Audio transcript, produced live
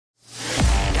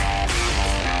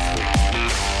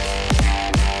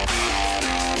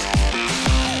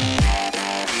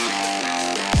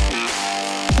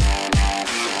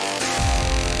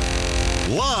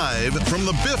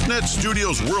Met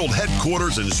Studios World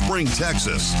Headquarters in Spring,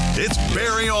 Texas, it's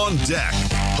Barry on Deck,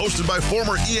 hosted by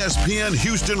former ESPN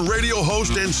Houston radio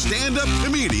host and stand-up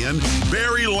comedian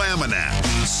Barry Laminack,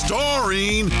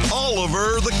 starring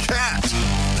Oliver the Cat.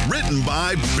 Written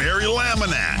by Barry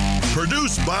Laminack,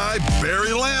 produced by Barry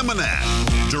Laminack,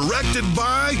 directed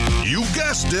by, you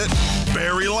guessed it,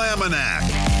 Barry Laminack,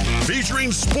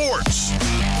 featuring sports,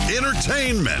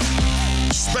 entertainment,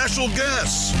 special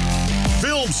guests,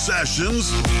 film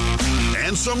sessions,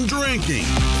 and some drinking.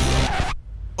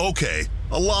 Okay,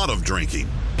 a lot of drinking.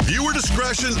 Viewer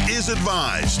discretion is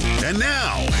advised. And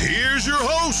now, here's your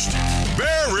host,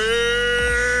 Barry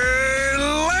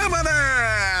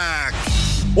Laminack.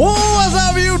 What's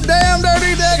up, you damn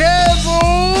dirty deckheads?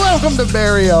 Welcome to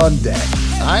Barry on Deck.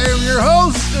 I am your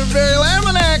host, Barry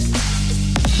Laminack.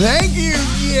 Thank you,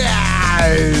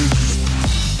 guys.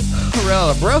 We're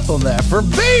out of breath on that for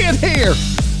being here.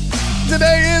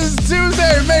 Today is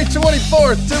Tuesday, May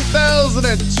 24th,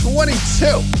 2022.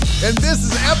 And this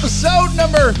is episode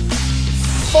number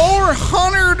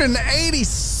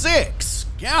 486.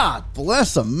 God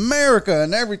bless America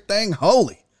and everything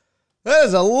holy. That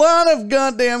is a lot of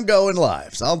goddamn going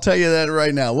lives. I'll tell you that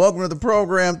right now. Welcome to the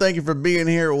program. Thank you for being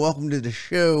here. Welcome to the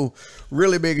show.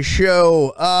 Really big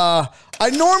show. I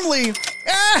normally...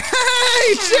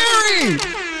 Hey, Jerry!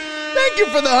 Thank you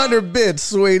for the 100 bits,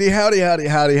 sweetie. Howdy, howdy,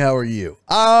 howdy. How are you?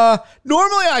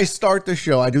 Normally I start the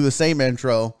show. I do the same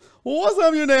intro. Well, what's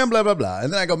up, you damn blah, blah, blah.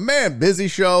 And then I go, man, busy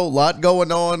show. Lot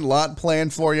going on. Lot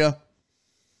planned for you.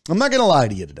 I'm not going to lie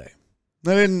to you today.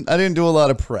 I didn't do a lot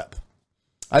of prep.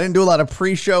 I didn't do a lot of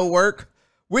pre-show work,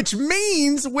 which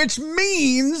means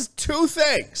two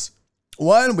things.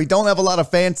 One, we don't have a lot of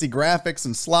fancy graphics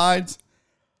and slides,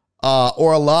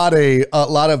 or a lot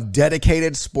of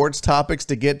dedicated sports topics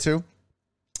to get to.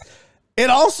 It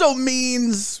also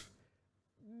means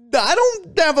I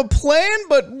don't have a plan,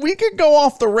 but we could go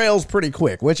off the rails pretty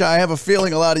quick, which I have a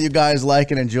feeling a lot of you guys like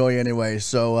and enjoy anyway.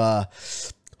 So,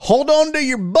 hold on to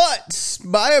your butts.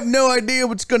 I have no idea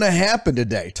what's going to happen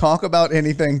today. Talk about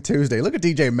anything Tuesday. Look at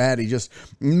DJ Maddie just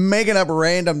making up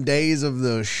random days of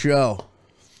the show.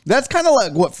 That's kind of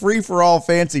like what Free for All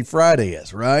Fancy Friday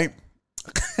is, right?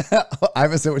 I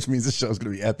haven't said, which means the show's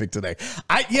going to be epic today.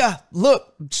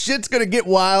 Look, shit's going to get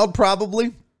wild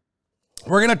probably.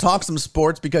 We're going to talk some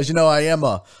sports because, you know, I am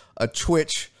a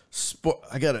Twitch sport.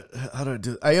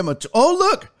 Oh,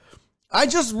 look. I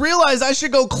just realized I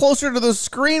should go closer to the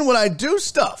screen when I do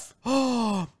stuff.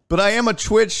 But I am a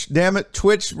Twitch, damn it,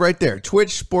 Twitch right there.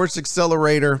 Twitch Sports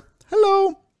Accelerator.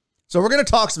 Hello. So we're going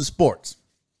to talk some sports.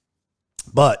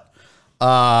 But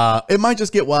it might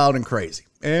just get wild and crazy.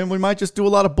 And we might just do a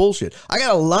lot of bullshit. I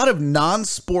got a lot of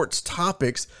non-sports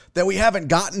topics that we haven't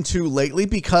gotten to lately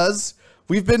because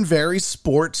we've been very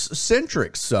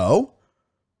sports-centric. So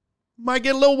might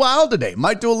get a little wild today.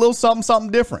 Might do a little something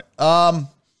different.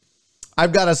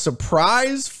 I've got a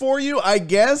surprise for you, I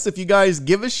guess, if you guys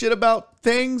give a shit about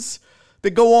things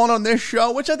that go on this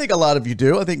show, which I think a lot of you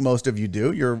do. I think most of you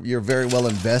do. You're very well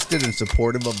invested and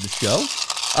supportive of the show.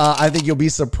 I think you'll be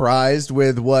surprised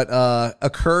with what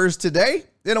occurs today,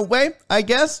 in a way, I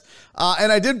guess.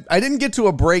 And I didn't get to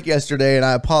a break yesterday, and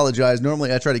I apologize.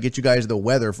 Normally, I try to get you guys the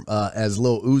weather as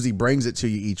Lil Uzi brings it to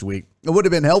you each week. It would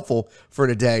have been helpful for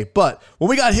today. But when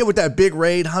we got hit with that big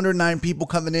raid, 109 people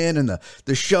coming in, and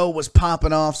the show was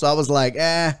popping off, so I was like,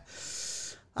 I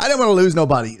didn't want to lose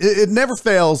nobody. It never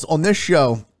fails on this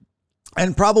show,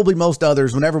 and probably most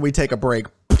others, whenever we take a break,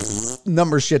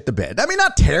 numbers shit the bed. I mean,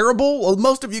 not terrible. Well,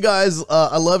 most of you guys,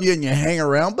 I love you and you hang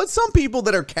around, but some people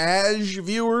that are cash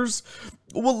viewers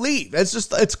will leave.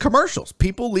 It's commercials.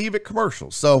 People leave at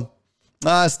commercials. So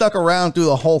I stuck around through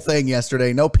the whole thing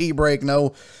yesterday. No pee break,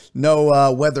 no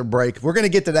weather break. We're going to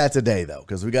get to that today, though,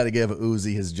 because we got to give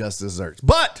Uzi his just desserts.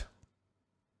 But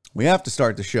we have to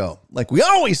start the show like we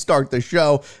always start the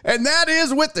show, and that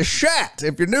is with the chat.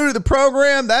 If you're new to the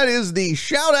program, that is the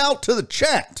shout out to the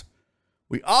chat.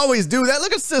 We always do that.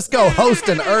 Look at Cisco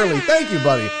hosting early. Thank you,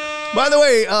 buddy. By the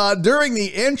way, during the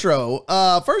intro,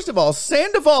 first of all,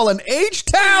 Sandoval and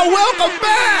H-Town, welcome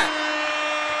back.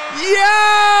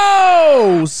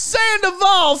 Yo,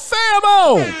 Sandoval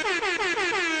famo.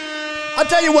 I'll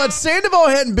tell you what, Sandoval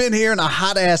hadn't been here in a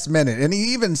hot-ass minute, and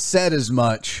he even said as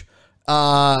much.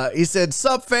 He said,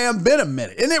 sup fam, been a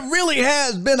minute. And it really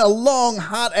has been a long,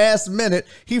 hot-ass minute.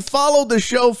 He followed the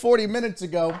show 40 minutes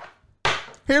ago.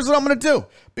 Here's what I'm going to do.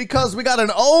 Because we got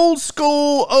an old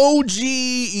school OG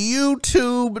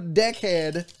YouTube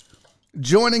deckhead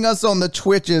joining us on the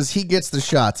Twitches. He gets the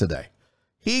shot today.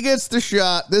 He gets the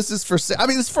shot. This is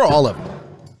for all of you.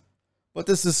 But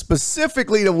this is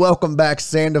specifically to welcome back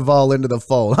Sandoval into the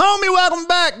fold. Homie, welcome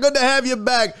back. Good to have you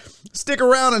back. Stick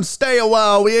around and stay a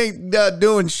while. We ain't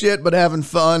doing shit but having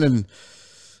fun. And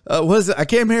I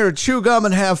came here to chew gum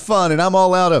and have fun, and I'm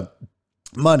all out of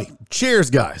money. Cheers,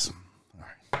 guys. All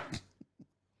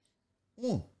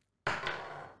right.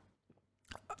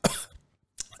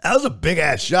 That was a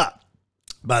big-ass shot,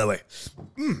 by the way.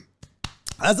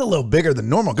 That's a little bigger than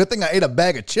normal. Good thing I ate a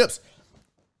bag of chips.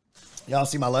 Y'all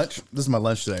see my lunch? This is my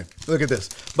lunch today. Look at this.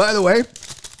 By the way,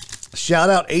 shout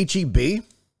out HEB.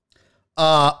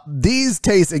 These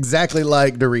taste exactly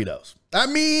like Doritos. I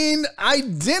mean,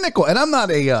 identical. And I'm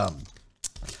not a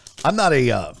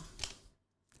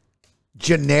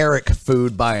generic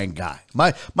food buying guy.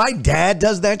 My dad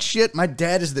does that shit. My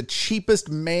dad is the cheapest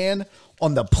man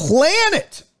on the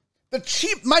planet.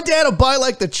 My dad will buy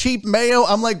like the cheap mayo.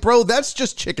 I'm like, bro, that's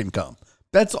just chicken cum.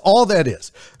 That's all that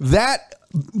is. That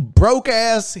broke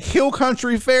ass Hill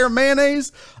Country Fare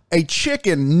mayonnaise, a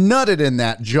chicken nutted in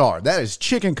that jar. That is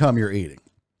chicken cum you're eating.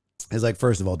 It's like,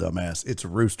 first of all, dumbass, it's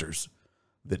roosters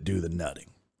that do the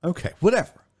nutting. Okay,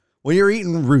 whatever. Well, you're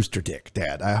eating rooster dick,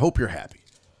 Dad. I hope you're happy.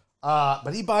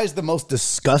 But he buys the most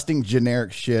disgusting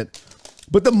generic shit.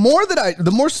 But the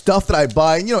more stuff that I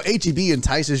buy, and HEB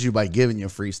entices you by giving you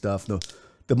free stuff.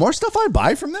 The more stuff I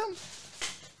buy from them,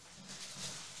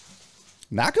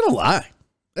 not gonna lie,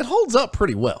 it holds up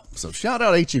pretty well. So shout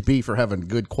out HEB for having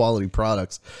good quality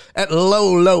products at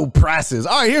low prices.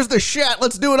 All right, here's the chat.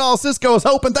 Let's do it all. Cisco is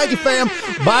hoping. Thank you, fam.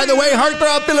 By the way,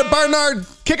 Heartthrob Philip Bernard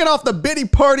kicking off the biddy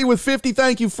party with 50.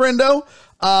 Thank you, friendo.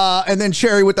 And then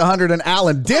Cherry with the 100 and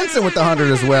Alan Denson with the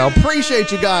 100 as well.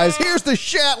 Appreciate you guys. Here's the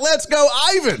chat. Let's go.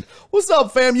 Ivan, what's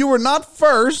up, fam? You were not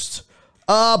first,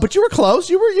 but you were close.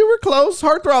 You were close.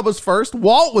 Heartthrob was first.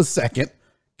 Walt was second.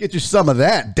 Get you some of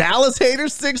that. Dallas Hater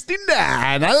 69.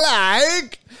 I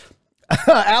like.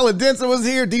 Alan Denson was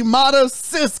here. D-Mata,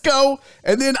 Cisco,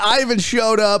 and then Ivan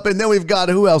showed up. And then we've got,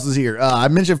 who else is here? I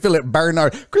mentioned Philip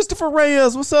Bernard. Christopher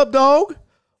Reyes, what's up, dog?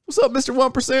 What's up, Mr.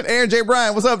 1%? Aaron J.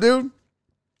 Bryan, what's up, dude?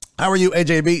 How are you,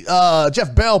 AJB?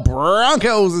 Jeff Bell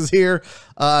Broncos is here.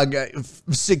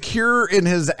 Secure in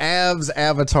his Avs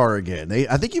avatar again.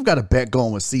 I think you've got a bet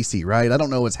going with CC, right? I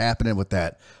don't know what's happening with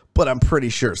that, but I'm pretty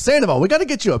sure. Sandoval, we got to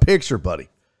get you a picture, buddy.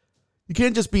 You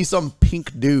can't just be some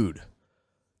pink dude.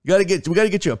 We got to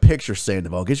get you a picture,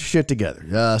 Sandoval. Get your shit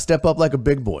together. Step up like a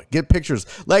big boy. Get pictures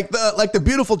like the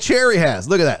beautiful Cherry has.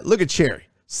 Look at that. Look at Cherry.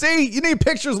 See, you need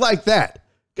pictures like that.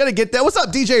 Got to get that. What's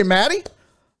up, DJ Maddie?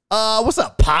 What's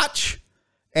up, Potch?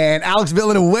 And Alex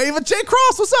Villanueva. Jay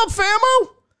Cross, what's up, famo?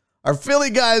 Our Philly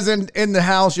guys in the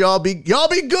house. Y'all be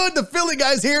good. The Philly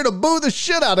guys here to boo the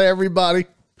shit out of everybody.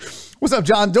 What's up,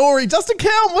 John Dory? Justin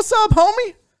Kelm, what's up,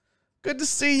 homie? Good to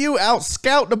see you out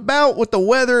scouting about with the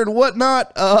weather and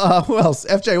whatnot. Who else?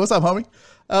 FJ, what's up, homie?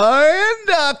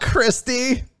 And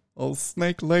Christy. Old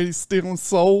snake lady stealing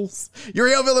souls.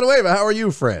 Uriel Villanueva, how are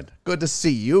you, friend? Good to see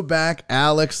you back.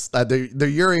 Alex,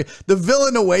 the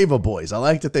Villanueva boys. I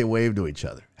like that they wave to each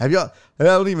other. Did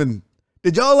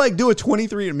y'all like do a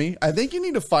 23andMe? I think you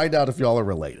need to find out if y'all are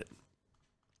related.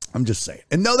 I'm just saying.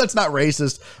 And no, that's not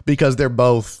racist because they're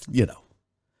both,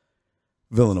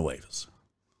 Villanuevas.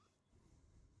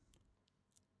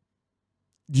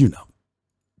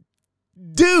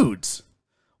 Dudes.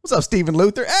 What's up, Stephen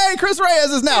Luther? Hey, Chris Reyes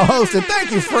is now hosting.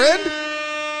 Thank you, friend.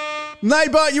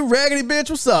 Nightbot, you raggedy bitch.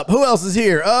 What's up? Who else is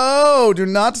here? Oh, do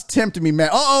not tempt me,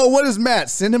 Matt. Oh, what is Matt?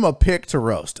 Send him a pic to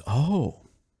roast. Oh,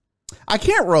 I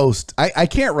can't roast. I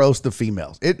can't roast the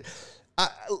females.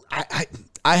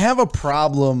 I have a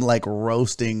problem like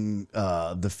roasting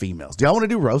the females. Do y'all want to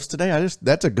do roast today?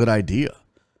 That's a good idea.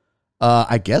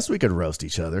 I guess we could roast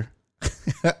each other.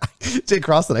 Jay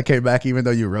Cross said I came back even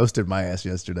though you roasted my ass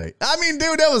yesterday. I mean,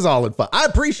 dude, that was all in fun. I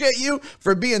appreciate you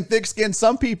for being thick-skinned.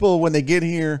 Some people, when they get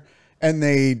here and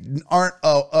they aren't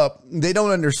they don't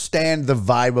understand the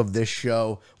vibe of this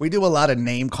show. We do a lot of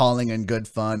name calling and good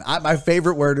fun. My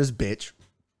favorite word is bitch.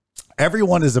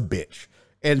 Everyone is a bitch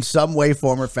in some way,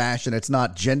 form, or fashion. It's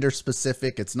not gender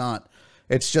specific. It's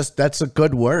just, that's a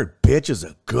good word. Bitch is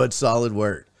a good, solid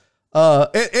word.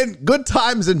 In good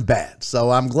times and bad.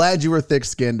 So I'm glad you were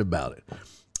thick-skinned about it.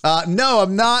 No,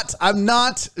 I'm not. I'm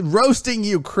not roasting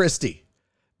you, Christy.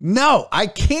 No, I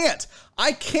can't.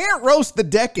 I can't roast the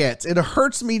Decades. It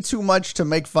hurts me too much to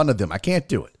make fun of them. I can't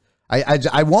do it.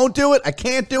 I won't do it. I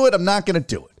can't do it. I'm not going to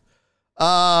do it.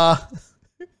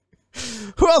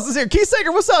 Who else is here? Keith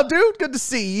Sager, what's up, dude? Good to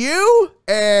see you.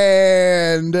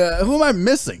 And who am I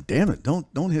missing? Damn it.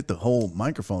 Don't hit the whole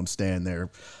microphone stand there.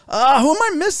 Who am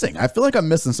I missing? I feel like I'm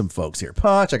missing some folks here.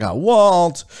 Potch, I got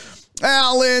Walt.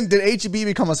 Alan, did HEB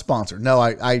become a sponsor? No,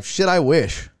 I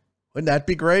wish. Wouldn't that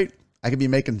be great? I could be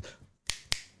making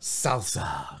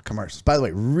salsa commercials. By the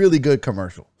way, really good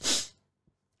commercial.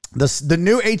 The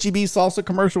new HEB salsa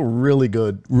commercial, really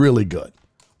good, really good.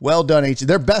 Well done, HEB.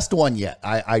 Their best one yet.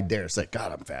 I dare say.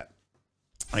 God, I'm fat.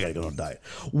 I gotta go on a diet.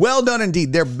 Well done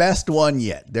indeed. Their best one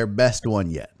yet. Their best one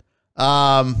yet.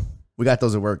 We got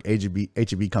those at work.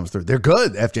 HEB comes through. They're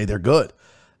good, FJ. They're good.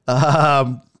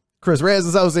 Chris Reyes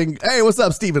is hosting. Hey, what's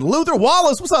up, Stephen? Luther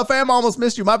Wallace, what's up, fam? Almost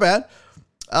missed you. My bad.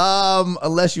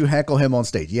 Unless you heckle him on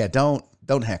stage. Yeah, don't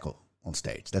heckle on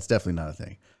stage. That's definitely not a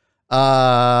thing.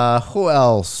 Who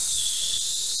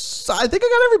else? I think I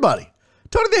got everybody.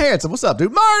 Tony the Handsome, what's up,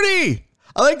 dude? Marty!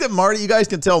 I like that Marty, you guys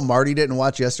can tell Marty didn't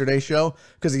watch yesterday's show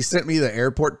because he sent me the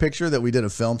airport picture that we did a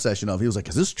film session of. He was like,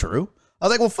 is this true? I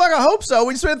was like, well, fuck, I hope so.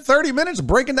 We spent 30 minutes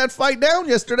breaking that fight down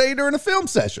yesterday during a film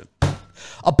session.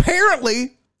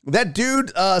 Apparently, that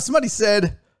dude, somebody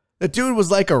said that dude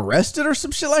was like arrested or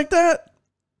some shit like that.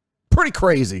 Pretty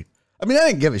crazy. I mean, I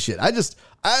didn't give a shit.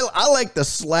 I like the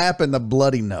slap and the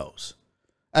bloody nose.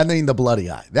 I mean, the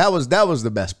bloody eye. That was the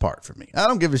best part for me. I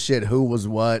don't give a shit who was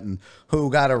what and who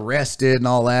got arrested and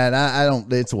all that. I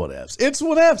don't, it's whatevs. It's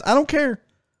whatevs. I don't care.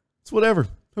 It's whatever.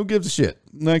 Who gives a shit?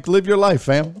 Like, live your life,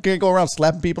 fam. You can't go around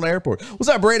slapping people in the airport. What's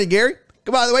up, Brandon Gary?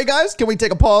 By the way, guys, can we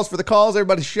take a pause for the calls?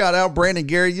 Everybody shout out Brandon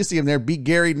Gary. You see him there. Beat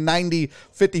Gary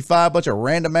 9055, bunch of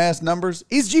random ass numbers.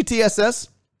 He's GTSS.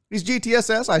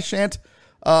 I shan't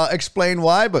explain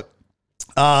why, but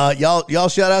y'all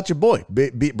shout out your boy.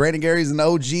 Brandon Gary's an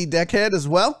OG deckhead as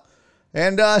well.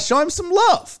 And show him some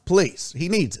love, please. He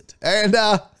needs it. And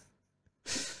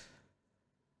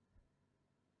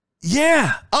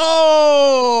yeah.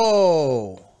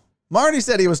 Oh, Marty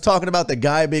said he was talking about the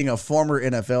guy being a former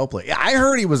NFL player. Yeah, I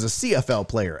heard he was a CFL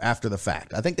player after the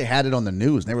fact. I think they had it on the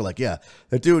news, and they were like, yeah,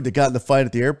 that dude that got in the fight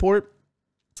at the airport,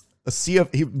 a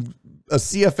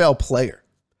CFL player.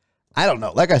 I don't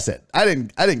know. Like I said, I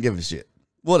didn't give a shit.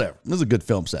 Whatever. This is a good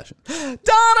film session.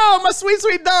 Donna, my sweet,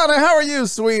 sweet Donna. How are you,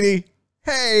 sweetie?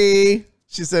 Hey.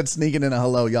 She said sneaking in a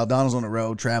hello. Y'all, Donna's on the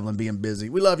road, traveling, being busy.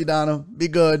 We love you, Donna. Be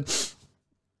good.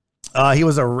 He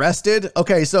was arrested.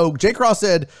 Okay, so J. Cross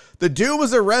said the dude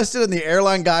was arrested and the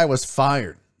airline guy was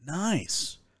fired.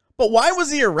 Nice. But why was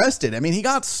he arrested? I mean, he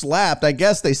got slapped. I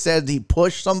guess they said he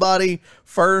pushed somebody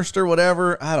first or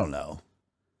whatever. I don't know.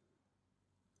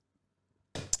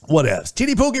 What else?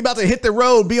 TD Pookie about to hit the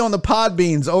road, be on the pod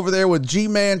beans over there with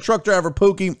G-Man, truck driver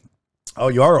Pookie. Oh,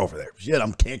 you are over there. Shit,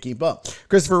 I can't keep up.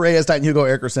 Christopher Reyes, Titan Hugo,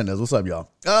 Eric Resendez. What's up, y'all?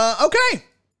 Okay.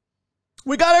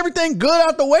 We got everything good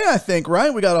out the way, I think,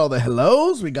 right? We got all the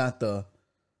hellos. I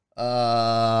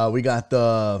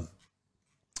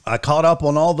caught up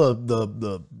on all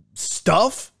the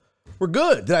stuff. We're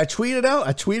good. Did I tweet it out?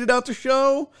 I tweeted out the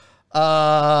show.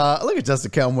 Look at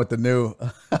Justin Kelm with the new,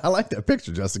 I like that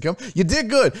picture, Justin Kelm. You did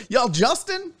good. Y'all,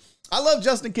 Justin, I love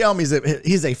Justin Kelm.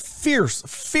 He's a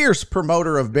fierce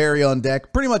promoter of Barry on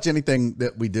Deck. Pretty much anything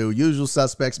that we do. Usual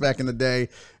Suspects back in the day.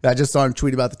 I just saw him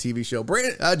tweet about the TV show.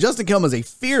 Justin Kelm is a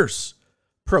fierce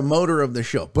promoter of the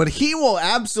show, but he will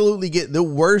absolutely get the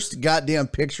worst goddamn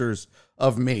pictures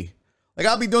of me. Like,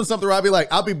 I'll be doing something where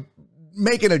I'll be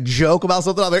making a joke about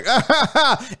something. I'll be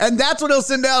like, and that's what he'll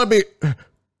send out and be,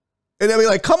 and they'll be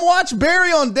like, come watch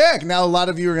Barry on Deck. Now, a lot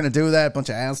of you are going to do that. Bunch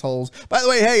of assholes. By the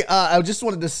way, hey, I just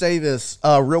wanted to say this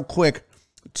real quick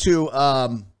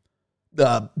to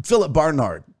Philip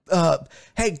Barnard.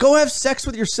 Hey, go have sex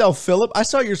with yourself, Philip. I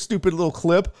saw your stupid little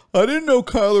clip. I didn't know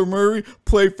Kyler Murray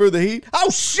played for the Heat. Oh,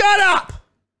 shut up!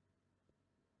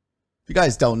 If you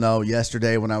guys don't know,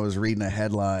 yesterday when I was reading a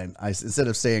headline, instead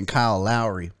of saying Kyle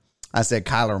Lowry, I said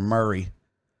Kyler Murray.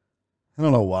 I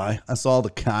don't know why. I saw the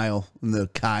Kyle and the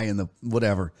Kai and the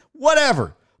whatever.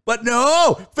 But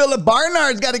no, Philip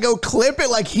Barnard's got to go clip it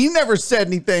like he never said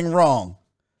anything wrong.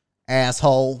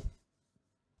 Asshole.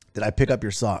 Did I pick up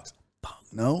your socks?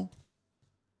 No,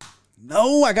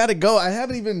 I got to go. I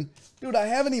haven't even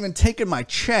taken my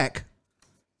check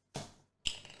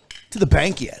to the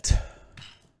bank yet.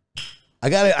 I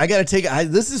gotta take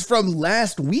it. This is from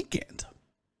last weekend.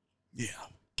 Yeah.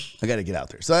 I got to get out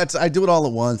there. So I do it all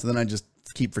at once, and then I just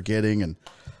keep forgetting. And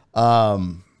I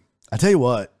tell you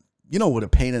what a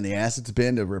pain in the ass it's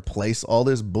been to replace all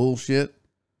this bullshit.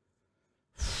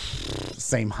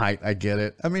 Same height. I get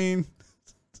it. I mean,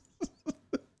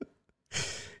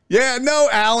 yeah, no,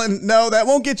 Alan, no, that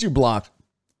won't get you blocked.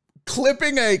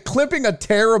 Clipping a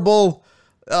terrible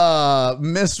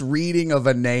misreading of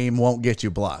a name won't get you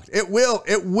blocked. It will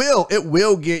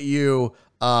get you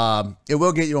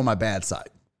on my bad side.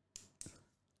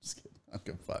 Just kidding. I don't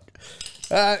give a fuck.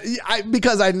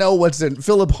 Because I know what's in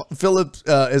Philip. Philip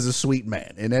is a sweet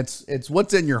man, and it's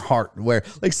what's in your heart. Where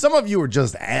like some of you are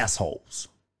just assholes,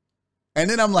 and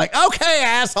then I'm like, okay,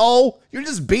 asshole, you're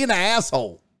just being an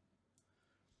asshole.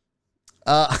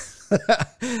 The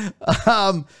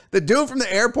dude from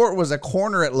the airport was a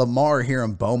corner at Lamar here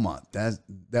in Beaumont.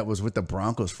 That was with the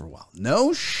Broncos for a while.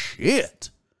 No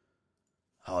shit.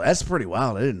 Oh, that's pretty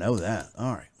wild. I didn't know that.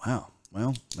 All right, wow.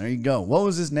 Well, there you go. What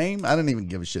was his name? I didn't even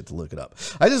give a shit to look it up.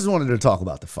 I just wanted to talk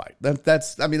about the fight.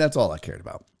 That's all I cared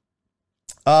about.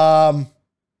 I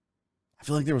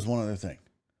feel like there was one other thing.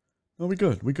 No, we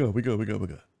good.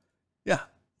 Yeah,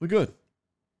 we good.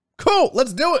 Cool.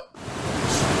 Let's do it.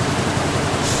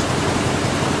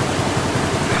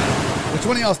 Which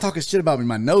one of y'all's talking shit about me?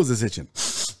 My nose is itching.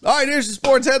 All right, here's the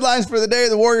sports headlines for the day.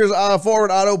 The Warriors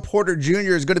forward Otto Porter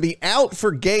Jr. is going to be out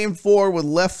for Game 4 with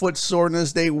left foot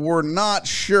soreness. They were not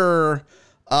sure.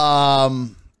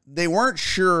 They weren't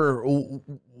sure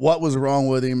what was wrong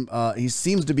with him. He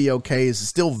seems to be okay. He's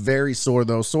still very sore,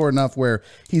 though. Sore enough where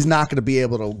he's not going to be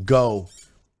able to go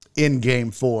in Game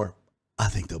 4. I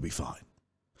think they'll be fine.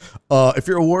 If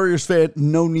you're a Warriors fan,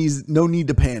 no need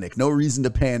to panic. No reason to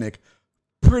panic.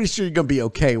 Pretty sure you're going to be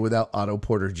okay without Otto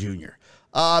Porter Jr.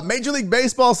 Major League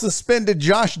Baseball suspended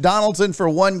Josh Donaldson for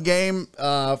one game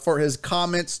for his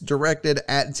comments directed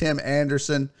at Tim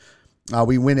Anderson.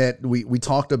 We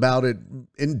talked about it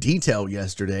in detail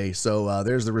yesterday, so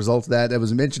there's the result of that. That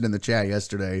was mentioned in the chat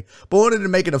yesterday, but wanted to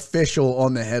make it official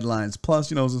on the headlines.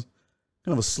 Plus, it's kind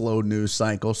of a slow news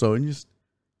cycle, so you just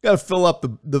got to fill up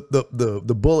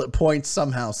the bullet points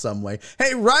somehow, some way.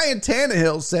 Hey, Ryan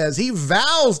Tannehill says he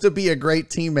vows to be a great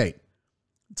teammate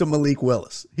to Malik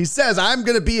Willis. He says, I'm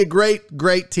going to be a great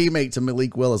teammate to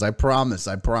Malik Willis. I promise.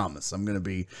 I'm going to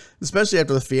be, especially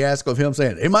after the fiasco of him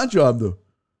saying, hey, my job to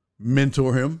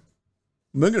mentor him.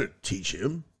 I'm not going to teach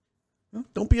him.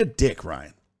 Don't be a dick,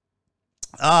 Ryan.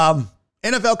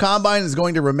 NFL Combine is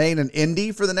going to remain in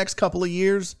Indy for the next couple of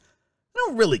years. I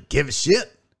don't really give a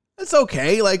shit. It's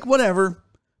okay. Like, whatever.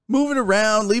 Move it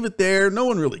around. Leave it there. No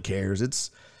one really cares.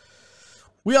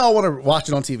 We all want to watch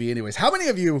it on TV anyways. How many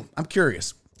of you, I'm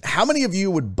curious, how many of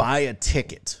you would buy a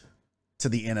ticket to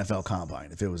the NFL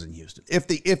Combine if it was in Houston? If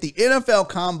the NFL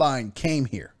Combine came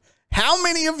here, how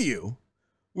many of you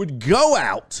would go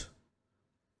out,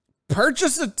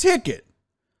 purchase a ticket,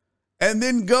 and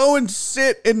then go and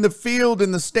sit in the field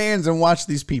in the stands and watch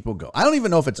these people go? I don't even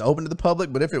know if it's open to the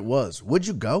public, but if it was, would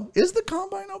you go? Is the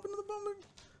Combine open to the public?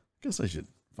 I guess I should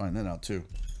find that out too.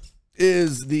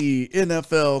 Is the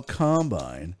NFL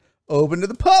Combine open to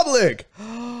the public?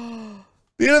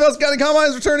 The NFL Scouting Combine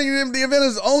is returning. The event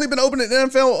has only been open to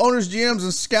NFL owners, GMs,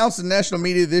 and scouts and national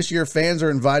media this year. Fans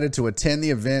are invited to attend the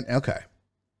event. Okay.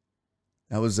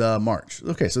 That was March.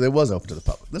 Okay, so it was open to the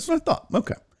public. That's what I thought.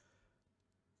 Okay.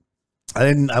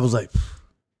 I was like,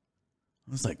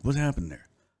 what happened there?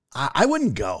 I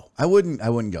wouldn't go. I wouldn't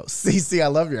go. CC, I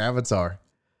love your avatar.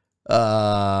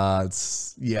 I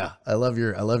love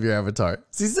your avatar.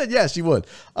 She said, yeah, she would.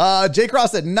 J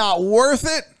Cross said, not worth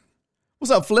it. What's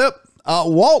up, Flip?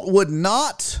 Walt would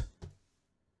not.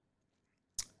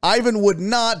 Ivan would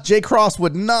not. J Cross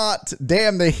would not.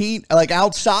 Damn the Heat, like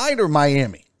outside or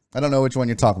Miami? I don't know which one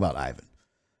you're talking about, Ivan.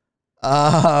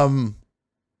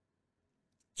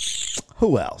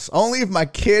 Who else? Only if my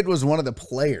kid was one of the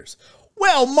players.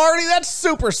 Well, Marty, that's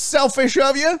super selfish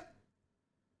of you.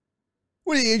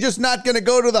 What, are you just not going to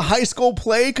go to the high school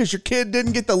play because your kid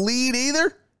didn't get the lead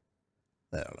either?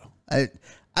 I don't know.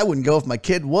 I wouldn't go if my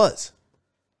kid was.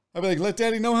 I'd be like, let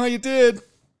daddy know how you did.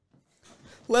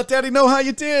 Let daddy know how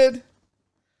you did.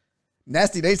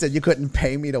 Nasty Day said you couldn't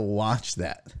pay me to watch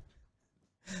that.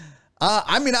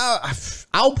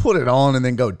 I'll put it on and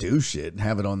then go do shit and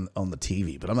have it on the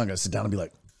TV, but I'm not going to sit down and be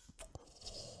like,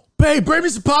 babe, bring me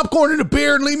some popcorn and a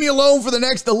beer and leave me alone for the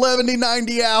next 11 to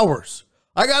 90 hours.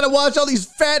 I got to watch all these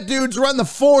fat dudes run the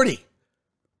 40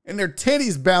 and their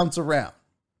titties bounce around.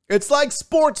 It's like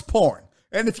sports porn.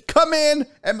 And if you come in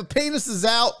and my penis is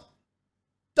out,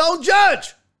 don't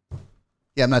judge.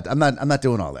 Yeah, I'm not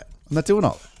doing all that. I'm not doing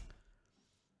all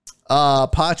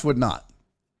that. Potch would not.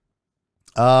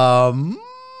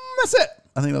 That's it.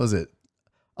 I think that was it.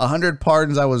 100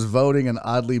 pardons. I was voting and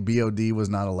oddly BOD was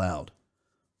not allowed.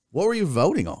 What were you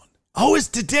voting on? Oh, it's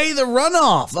today the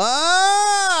runoff.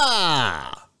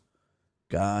 Ah,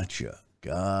 gotcha.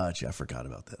 I forgot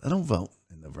about that. I don't vote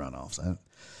in the runoffs.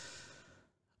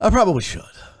 I probably should.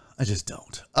 I just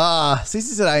don't. Cece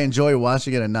said I enjoy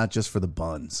watching it and not just for the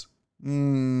buns. Marty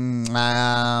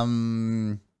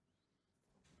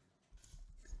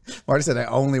said I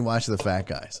only watch the fat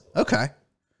guys. Okay.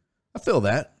 I feel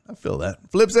that. I feel that.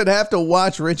 Flip said, have to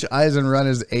watch Rich Eisen run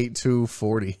his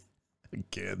 8.240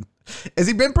 again. Has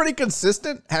he been pretty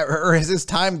consistent, or is his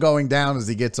time going down as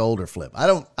he gets older? Flip, I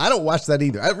don't watch that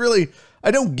either.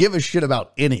 I don't give a shit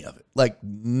about any of it, like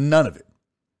none of it.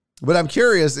 But I'm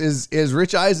curious: is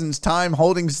Rich Eisen's time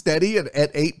holding steady at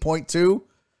 8.2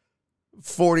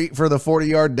 40 for the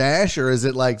 40-yard dash, or is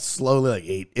it like slowly like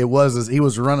 8? He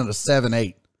was running a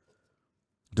 7.8.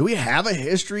 Do we have a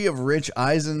history of Rich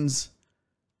Eisen's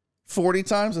 40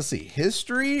 times? Let's see.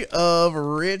 History of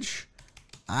Rich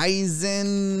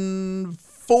Eisen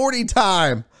 40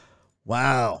 time.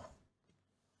 Wow.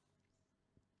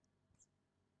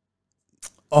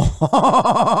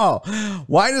 Oh,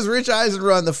 why does Rich Eisen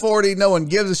run the 40? No one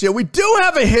gives a shit. We do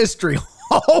have a history.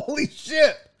 Holy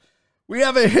shit. We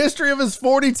have a history of his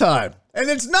 40 time. And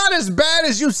it's not as bad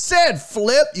as you said,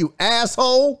 Flip, you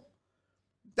asshole.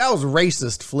 That was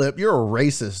racist, Flip. You're a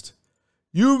racist.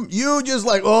 You just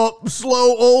like, oh,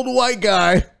 slow old white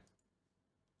guy.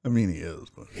 I mean, he is.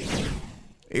 But.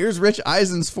 Here's Rich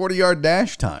Eisen's 40-yard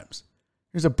dash times.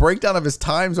 Here's a breakdown of his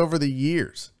times over the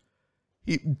years.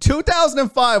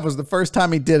 2005 was the first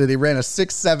time he did it. He ran a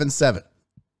 6.77.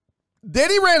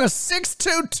 Then he ran a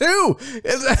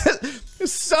 6.22.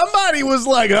 Somebody was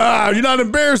like, you're not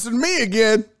embarrassing me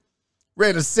again.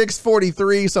 Ran a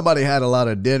 6.43. Somebody had a lot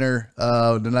of dinner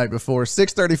the night before.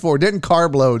 6.34. Didn't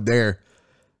carb load there.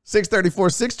 6.34,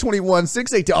 6.21,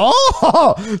 6.18.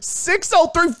 Oh,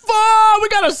 6.034. We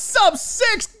got a sub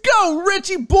 6. Go,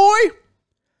 Richie boy.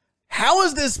 How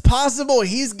is this possible?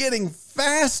 He's getting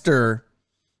faster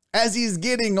as he's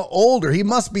getting older. He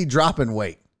must be dropping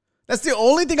weight. That's the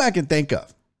only thing I can think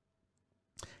of.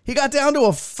 He got down to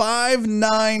a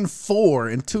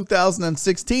 5.94 in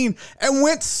 2016 and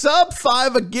went sub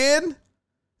 5 again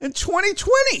in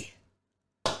 2020.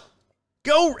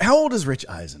 Go. How old is Rich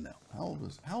Eisen now? How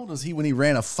old is he when he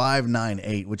ran a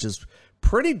 5.98, which is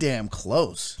pretty damn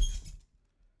close?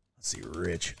 Let's see,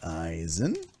 Rich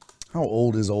Eisen. How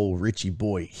old is old Richie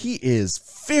boy? He is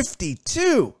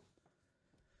 52.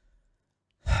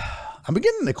 I'm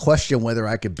beginning to question whether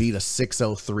I could beat a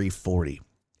 6.0340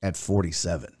 at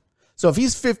 47. So if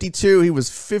he's 52, he was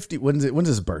 50. When's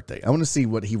his birthday? I want to see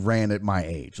what he ran at my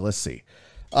age. Let's see.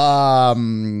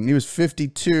 He was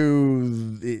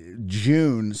 52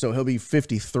 June, so he'll be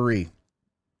 53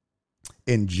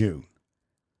 in June.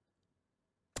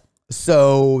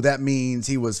 So that means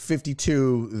he was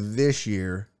 52 this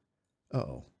year.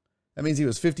 Uh-oh. That means he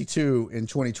was 52 in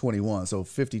 2021. So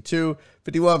 52,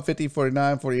 51, 50,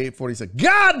 49, 48, 46.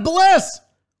 God bless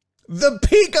the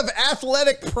peak of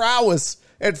athletic prowess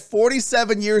at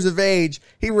 47 years of age.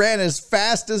 He ran his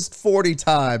fastest 40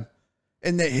 time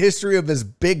in the history of his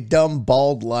big, dumb,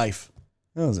 bald life.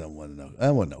 That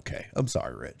wasn't okay. I'm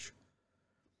sorry, Rich.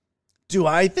 Do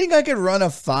I think I could run a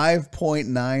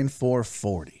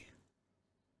 5.9440?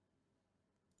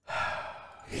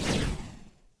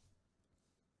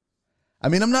 I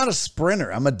mean, I'm not a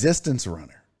sprinter. I'm a distance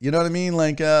runner. You know what I mean?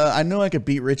 Like, I know I could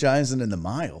beat Rich Eisen in the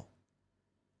mile.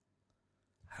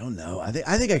 I don't know. I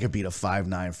think I could beat a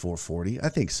 5.9440. I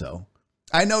think so.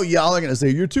 I know y'all are going to say,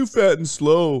 you're too fat and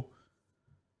slow.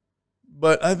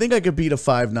 But I think I could beat a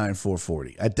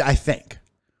 5.9440. I think.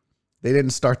 They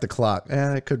didn't start the clock.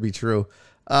 That could be true.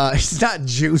 He's not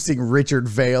juicing Richard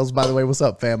Vales, by the way. What's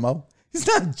up, famo? He's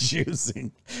not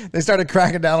juicing. They started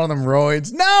cracking down on them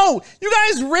roids. No, you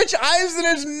guys, Rich Eisen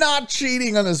is not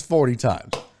cheating on his 40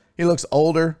 times. He looks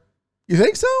older. You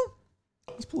think so?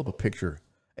 Let's pull up a picture,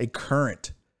 a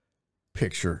current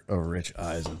picture of Rich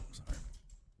Eisen.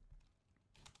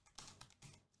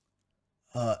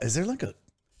 Sorry. Is there like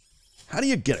how do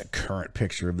you get a current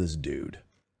picture of this dude?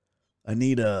 I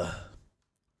need a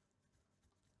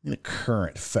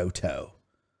current photo.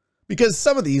 Because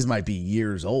some of these might be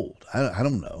years old. I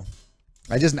don't know.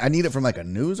 I need it from like a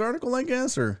news article, I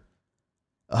guess, or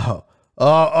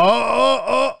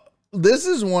this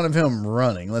is one of him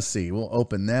running. Let's see. We'll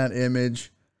open that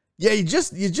image. Yeah, you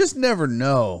just never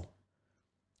know.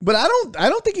 But I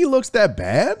don't think he looks that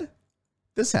bad.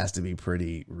 This has to be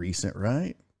pretty recent,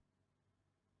 right?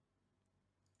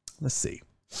 Let's see.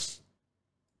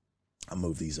 I'll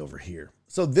move these over here.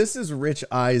 So this is Rich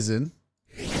Eisen.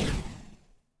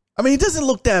 I mean, he doesn't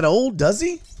look that old, does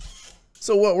he?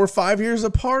 So what, we're 5 years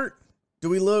apart? Do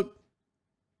we look?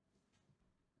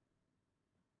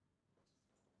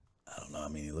 I don't know. I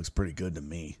mean, he looks pretty good to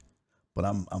me, but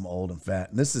I'm old and fat.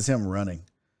 And this is him running.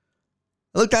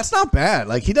 Look, that's not bad.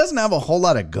 Like, he doesn't have a whole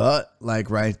lot of gut, like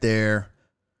right there.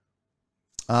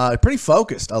 Pretty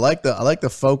focused. I like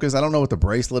the focus. I don't know what the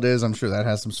bracelet is. I'm sure that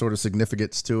has some sort of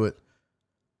significance to it.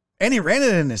 And he ran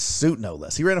it in his suit, no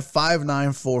less. He ran a 5.9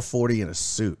 440 in a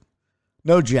suit.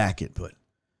 No jacket, but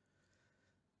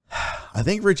I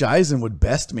think Rich Eisen would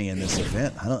best me in this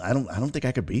event. I don't think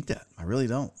I could beat that. I really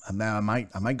don't. I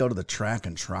might go to the track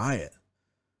and try it.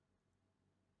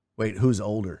 Wait, who's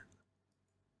older?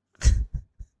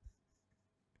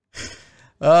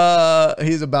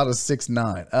 He's about a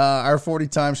 6'9". Our 40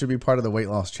 time should be part of the weight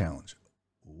loss challenge.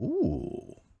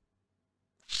 Ooh.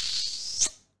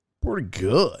 Pretty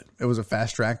good. It was a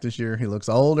fast track this year. He looks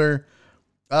older.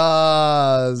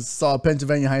 Saw a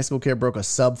Pennsylvania high school kid broke a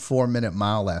sub 4 minute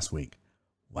mile last week.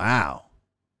 Wow.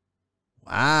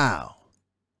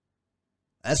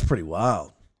 That's pretty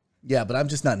wild. Yeah, but I'm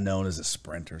just not known as a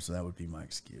sprinter, so that would be my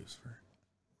excuse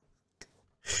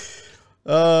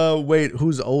for. Wait,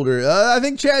 who's older? I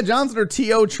think Chad Johnson or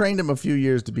T.O. trained him a few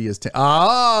years to be his.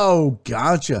 Oh,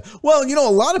 gotcha. Well, a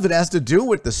lot of it has to do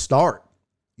with the start.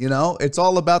 It's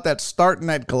all about that start and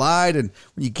that glide, and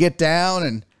when you get down,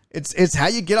 and it's how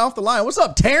you get off the line. What's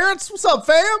up, Terrence? What's up,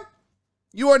 fam?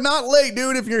 You are not late,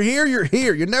 dude. If you're here, you're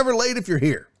here. You're never late if you're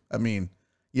here. I mean,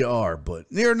 you are, but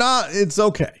you're not. It's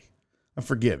okay. I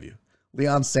forgive you.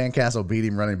 Leon Sandcastle beat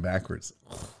him running backwards.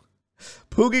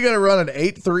 Pookie going to run an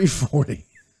 8.340.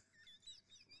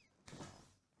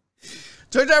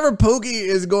 Truck driver Pookie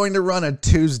is going to run a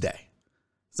Tuesday.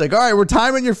 It's like, all right, we're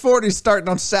timing your 40 starting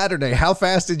on Saturday. How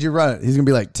fast did you run it? He's going to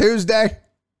be like, Tuesday?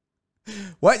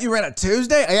 What, you ran a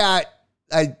Tuesday? Yeah,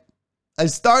 I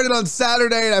started on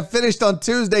Saturday and I finished on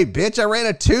Tuesday, bitch. I ran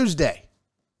a Tuesday.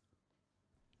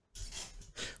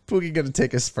 Pookie going to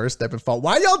take his first step and fall.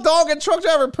 Why y'all dogging truck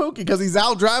driver Pookie? Because he's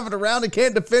out driving around and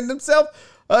can't defend himself?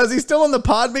 Is he still in the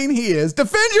Podbean? He is.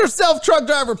 Defend yourself, truck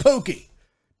driver Pookie.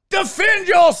 Defend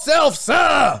yourself,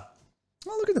 sir.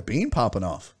 Oh, look at the bean popping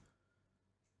off.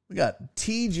 We got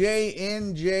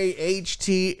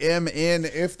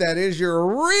TJNJHTMN. If that is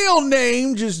your real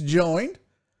name, just joined.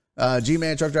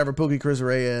 G-Man, Truck Driver Pookie, Chris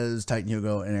Reyes, Titan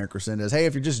Hugo, and Eric Resendez. Hey,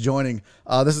 if you're just joining,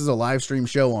 this is a live stream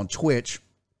show on Twitch.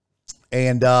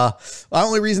 And the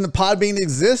only reason the Podbean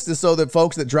exists is so that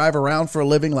folks that drive around for a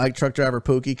living like Truck Driver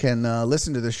Pookie can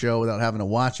listen to the show without having to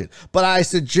watch it. But I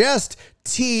suggest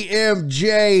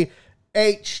TMJHTMN,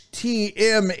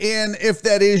 if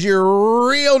that is your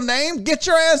real name. Get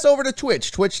your ass over to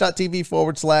Twitch,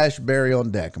 twitch.tv/Barry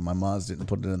on Deck. And my moms didn't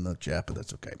put it in the chat, but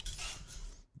that's okay.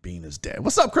 Bean is dead.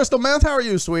 What's up, Crystal Meth? How are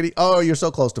you, sweetie? Oh, you're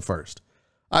so close to first.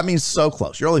 I mean, so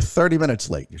close. You're only 30 minutes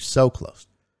late. You're so close.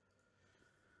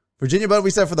 Virginia Bud, we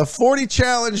said for the 40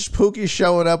 challenge, Pookie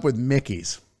showing up with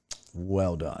Mickey's.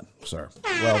 Well done, sir.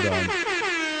 Well done.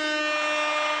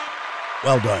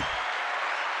 Well done.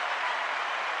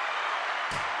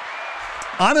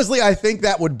 Honestly, I think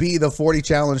that would be the 40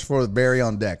 challenge for Barry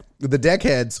on Deck. The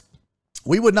deckheads,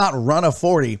 we would not run a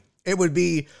 40. It would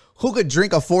be who could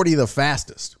drink a 40 the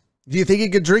fastest. Do you think he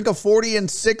could drink a 40 in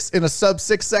a sub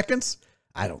 6 seconds?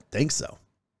 I don't think so.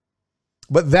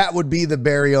 But that would be the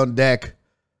Barry on Deck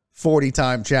 40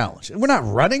 time challenge. And we're not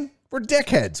running. We're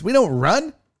deckheads. We don't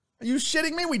run. Are you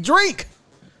shitting me? We drink.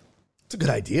 It's a good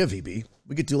idea, VB.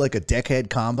 We could do like a deckhead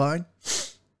combine.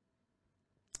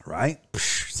 Right?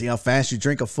 See how fast you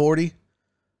drink a 40.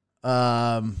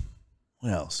 What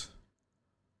else?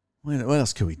 What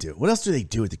else can we do? What else do they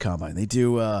do at the combine? They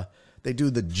do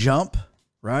the jump,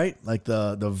 right? Like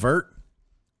the vert.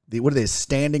 What are they?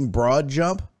 Standing broad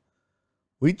jump.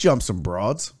 We jump some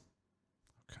broads.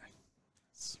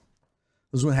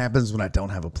 This is what happens when I don't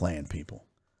have a plan, people.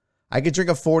 I could drink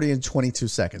a 40 in 22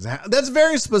 seconds. That's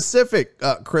very specific,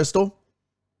 Crystal.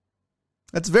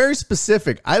 That's very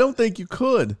specific. I don't think you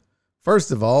could.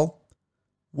 First of all,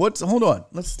 hold on.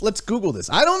 Let's Google this.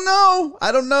 I don't know.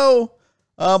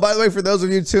 By the way, for those of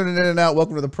you tuning in and out,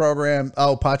 welcome to the program.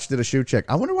 Oh, Potch did a shoe check.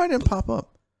 I wonder why it didn't pop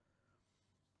up.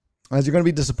 As you're going to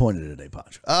be disappointed today,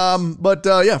 Potch.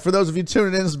 Yeah, for those of you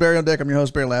tuning in, this is Barry on Deck. I'm your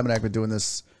host, Barry Laminack. I've been doing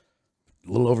this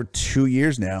a little over 2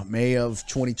 years now. May of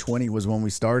 2020 was when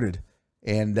we started.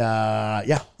 And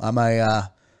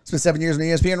spent 7 years on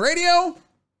ESPN Radio.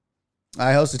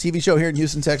 I host a TV show here in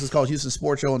Houston, Texas called Houston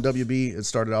Sports Show on WB. It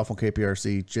started off on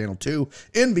KPRC Channel 2,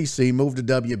 NBC, moved to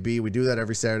WB. We do that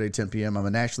every Saturday, 10 p.m. I'm a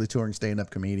nationally touring stand-up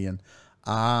comedian.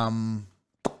 And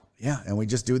we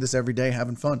just do this every day,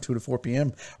 having fun, 2 to 4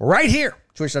 p.m. right here,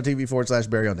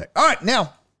 twitch.tv/Barry on Deck. All right,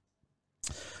 now,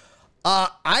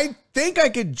 I think I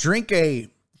could drink a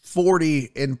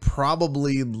 40 in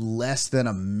probably less than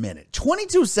a minute.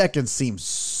 22 seconds seems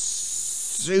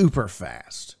super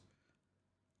fast.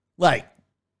 Like,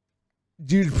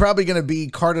 you're probably going to be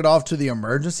carted off to the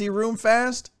emergency room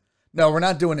fast. No, we're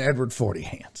not doing Edward 40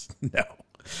 hands. No,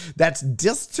 that's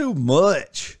just too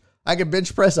much. I can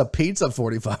bench press a pizza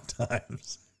 45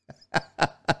 times.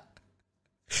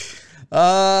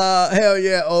 Hell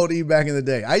yeah, Old E back in the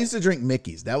day. I used to drink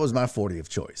Mickey's. That was my 40 of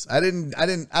choice. I mean, I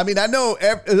know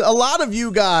a lot of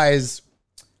you guys,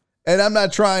 and I'm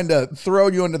not trying to throw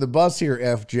you under the bus here,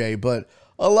 FJ, but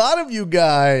a lot of you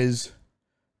guys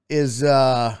is, you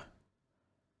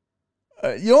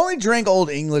only drink Old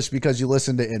English because you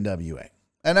listen to NWA.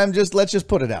 And let's just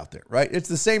put it out there, right? It's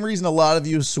the same reason a lot of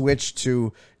you switch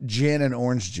to gin and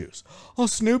orange juice. Oh,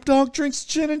 Snoop Dogg drinks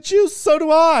gin and juice. So do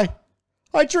I.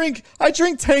 I drink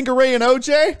Tanqueray and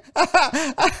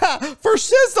OJ for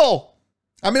sizzle.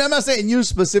 I mean, I'm not saying you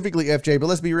specifically, FJ, but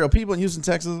let's be real. People in Houston,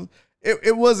 Texas,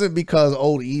 it wasn't because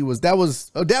Old E was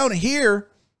down here.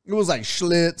 It was like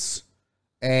Schlitz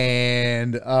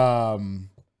and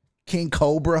King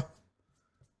Cobra,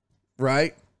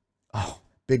 right? Oh,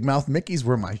 Big Mouth Mickeys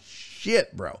were my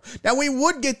shit, bro. Now, we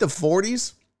would get the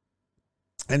 40s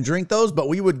and drink those, but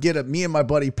we would get me and my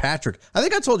buddy Patrick. I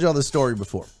think I told y'all this story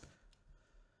before.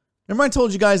 Remember I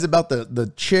told you guys about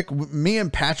the chick, me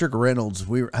and Patrick Reynolds,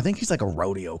 I think he's like a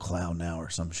rodeo clown now or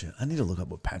some shit. I need to look up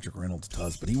what Patrick Reynolds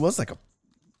does, but he was like a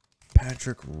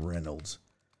Patrick Reynolds.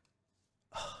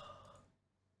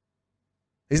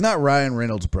 He's not Ryan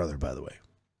Reynolds' brother, by the way.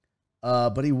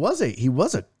 But he was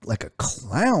like a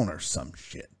clown or some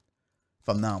shit, if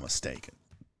I'm not mistaken.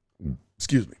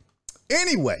 Excuse me.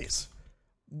 Anyways,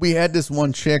 we had this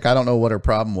one chick. I don't know what her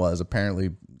problem was.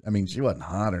 Apparently, I mean, she wasn't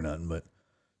hot or nothing, but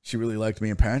she really liked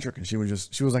me and Patrick, and she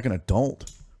was like an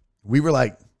adult. We were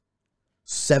like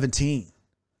 17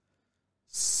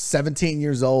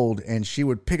 years old, and she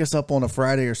would pick us up on a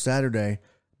Friday or Saturday,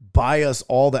 buy us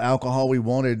all the alcohol we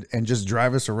wanted, and just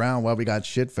drive us around while we got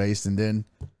shit-faced. And then,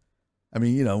 I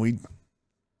mean, you know, we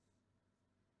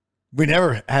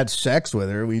never had sex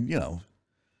with her. We, you know,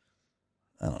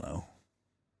 I don't know,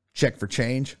 check for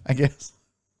change, I guess.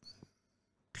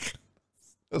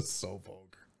 That's so vulgar.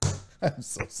 I'm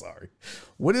so sorry.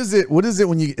 What is it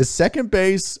when you is second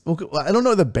base? I don't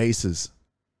know the bases.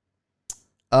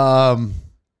 How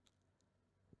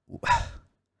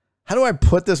do I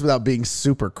put this without being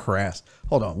super crass?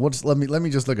 Hold on. Let me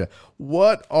just look at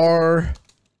what are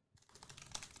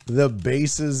the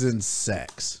bases in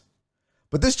sex.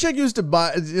 But this chick used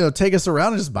to take us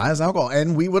around and just buy us alcohol,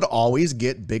 and we would always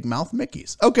get Big Mouth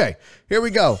Mickeys. Okay, here we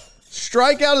go.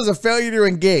 Strikeout is a failure to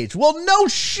engage. Well, no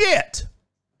shit.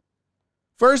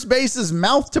 First base is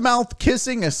mouth-to-mouth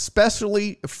kissing,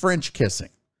 especially French kissing.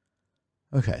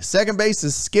 Okay. Second base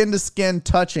is skin-to-skin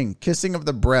touching, kissing of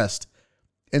the breast.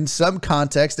 In some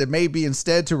context, it may be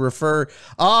instead to refer,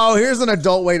 here's an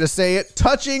adult way to say it,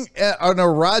 touching an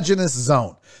erogenous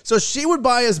zone. So she would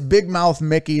buy us Big Mouth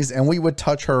Mickeys, and we would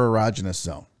touch her erogenous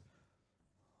zone.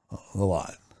 A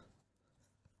lot.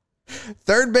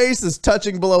 Third base is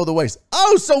touching below the waist.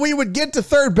 Oh, so we would get to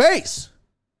third base.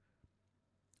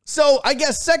 So I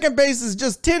guess second base is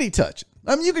just titty touching.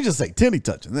 I mean, you can just say titty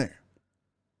touching there.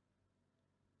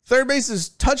 Third base is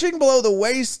touching below the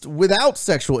waist without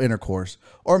sexual intercourse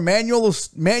or manual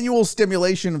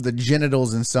stimulation of the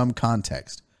genitals in some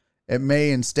context. It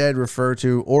may instead refer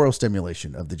to oral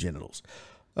stimulation of the genitals.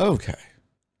 Okay.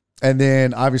 And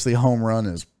then obviously home run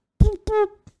is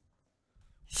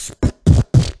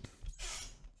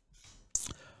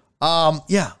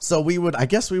yeah, so we were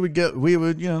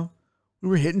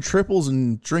hitting triples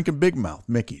and drinking Big Mouth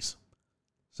Mickeys.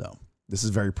 So this is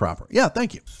very proper. Yeah,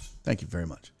 thank you. Thank you very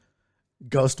much.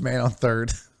 Ghost Man on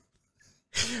third.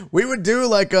 We would do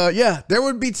there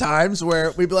would be times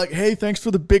where we'd be like, hey, thanks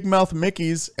for the Big Mouth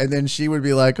Mickeys. And then she would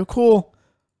be like, oh, cool.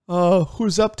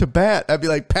 Who's up to bat? I'd be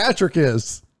like, Patrick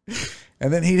is.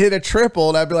 And then he'd hit a triple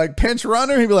and I'd be like, pinch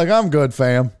runner. He'd be like, I'm good,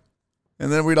 fam.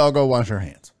 And then we'd all go wash our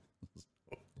hands.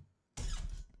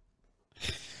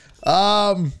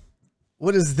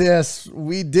 What is this?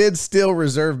 We did still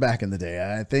reserve back in the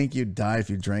day. I think you'd die if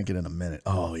you drank it in a minute.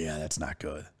 Oh, yeah, that's not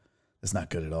good. That's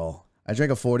not good at all. I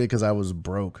drank a 40 because I was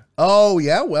broke. Oh,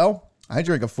 yeah, well, I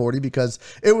drank a 40 because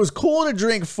it was cool to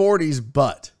drink 40s,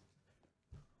 but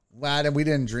we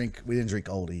didn't drink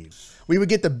Old Eve. We would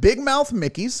get the Big Mouth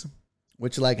Mickeys,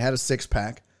 which had a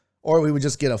 6-pack, or we would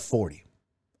just get a 40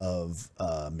 of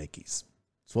Mickeys.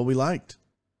 That's what we liked.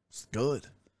 It's good.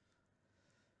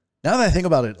 Now that I think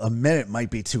about it, a minute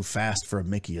might be too fast for a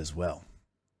Mickey as well.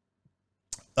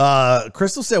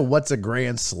 Crystal said, what's a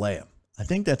grand slam? I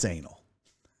think that's anal.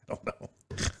 I don't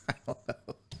know.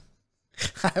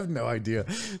 I have no idea.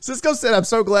 Cisco said, I'm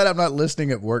so glad I'm not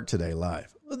listening at work today live.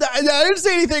 I didn't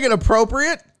say anything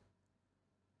inappropriate.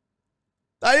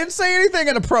 I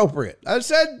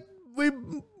said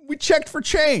we We checked for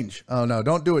change. Oh no,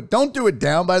 don't do it. Don't do it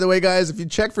down, by the way, guys. If you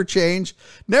check for change,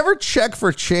 never check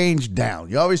for change down.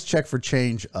 You always check for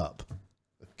change up.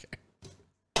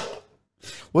 Okay.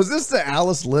 Was this the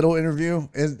Alice Little interview?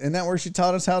 Isn't that where she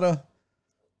taught us how to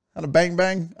bang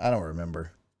bang? I don't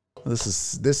remember.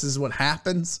 This is what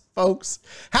happens, folks.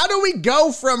 How do we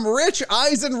go from Rich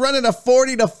Eisen running a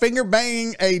 40 to finger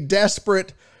banging a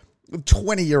desperate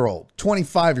 20-year-old,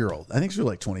 25-year-old? I think she was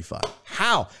like 25.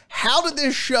 How did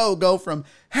this show go from,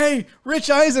 hey, Rich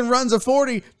Eisen runs a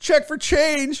 40, check for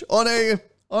change on an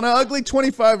ugly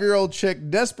 25-year-old chick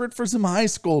desperate for some high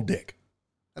school dick?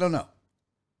 I don't know.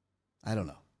 I'm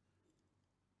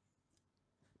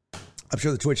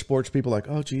sure the Twitch sports people are like,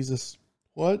 oh, Jesus,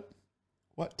 what?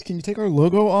 Can you take our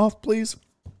logo off, please?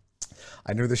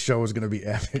 I knew this show was going to be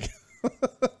epic.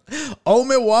 Oh,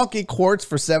 Milwaukee quarts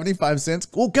for 75 cents.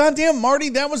 Well, goddamn, Marty,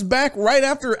 that was back right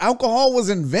after alcohol was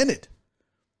invented.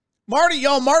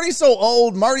 Marty's so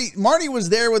old. Marty was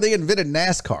there when they invented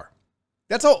NASCAR.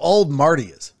 That's how old Marty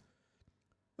is.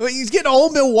 He's getting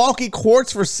Old Milwaukee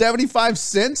quarts for 75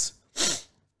 cents.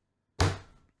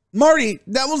 Marty,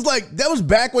 that was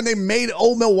back when they made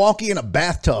Old Milwaukee in a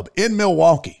bathtub in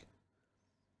Milwaukee.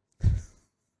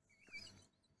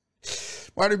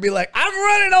 Marty would be like, I'm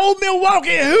running Old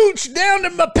Milwaukee hooch down to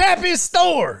my pappy's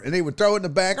store. And he would throw it in the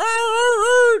back.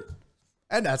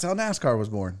 And that's how NASCAR was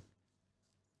born.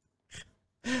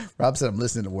 Rob said, I'm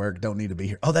listening to work. Don't need to be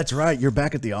here. Oh, that's right. You're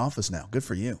back at the office now. Good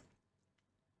for you.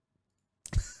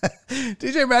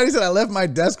 DJ Matty said, I left my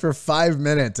desk for 5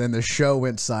 minutes and the show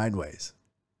went sideways.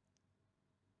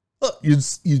 Look, you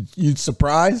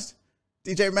surprised?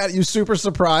 DJ Matt, you super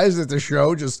surprised that the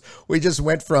show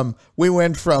we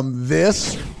went from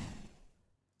this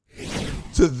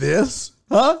to this?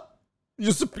 Huh?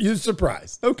 You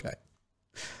surprised. Okay.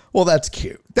 Well, that's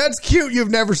cute. That's cute.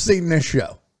 You've never seen this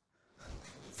show.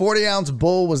 40-ounce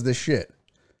bull was the shit.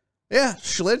 Yeah,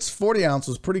 Schlitz 40 ounce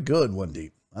was pretty good one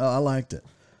deep. Oh, I liked it.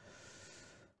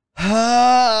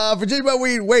 Virginia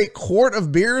weed. Wait, quart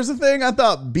of beer is a thing? I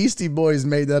thought Beastie Boys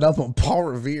made that up on Paul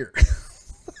Revere.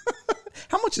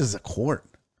 How much is a quart?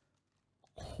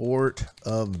 Quart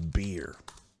of beer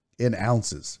in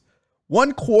ounces.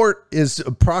 1 quart is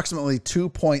approximately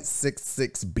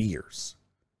 2.66 beers.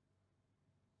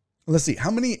 Let's see.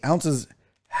 How many ounces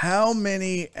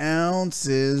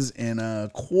in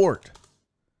a quart?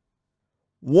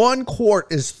 1 quart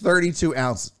is 32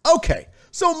 ounces. Okay.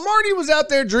 So Marty was out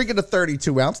there drinking a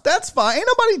 32 ounce. That's fine. Ain't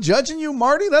nobody judging you,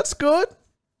 Marty. That's good.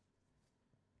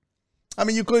 I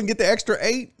mean, you couldn't get the extra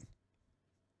 8.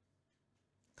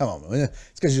 Come on, man.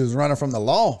 It's because she was running from the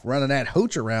law, running that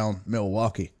hooch around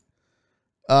Milwaukee.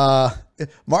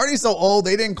 Marty's so old,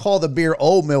 they didn't call the beer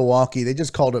Old Milwaukee. They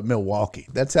just called it Milwaukee.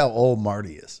 That's how old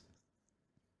Marty is.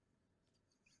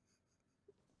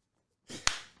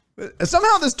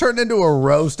 Somehow this turned into a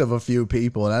roast of a few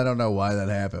people, and I don't know why that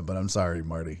happened, but I'm sorry,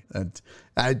 Marty.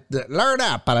 I learn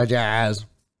up, apologize.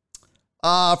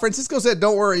 Francisco said,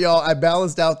 don't worry, y'all. I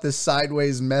balanced out this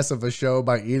sideways mess of a show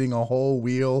by eating a whole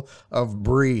wheel of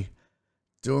brie.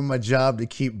 Doing my job to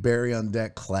keep Barry on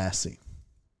deck classy.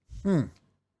 You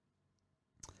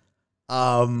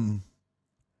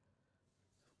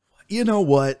know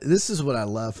what? This is what I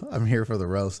love. I'm here for the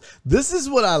roast. This is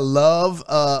what I love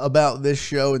about this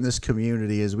show and this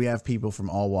community is we have people from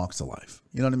all walks of life.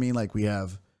 You know what I mean? Like we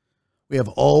have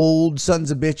old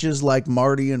sons of bitches like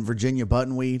Marty and Virginia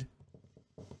Buttonweed.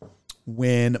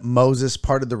 When Moses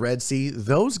parted the Red Sea,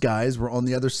 those guys were on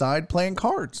the other side playing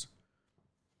cards.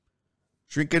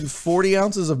 Drinking 40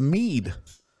 ounces of mead.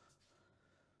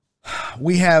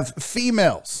 We have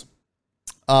females.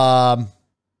 We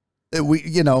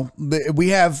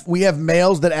have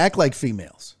males that act like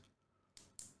females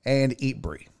and eat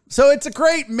brie. So it's a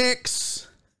great mix.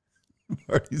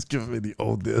 Marty's giving me the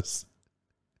old this.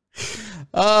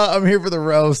 I'm here for the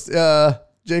roast.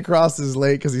 Jay Cross is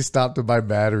late because he stopped to buy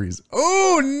batteries.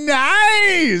 Oh,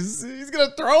 nice. He's going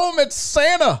to throw them at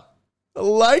Santa. I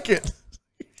like it.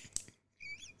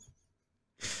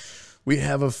 We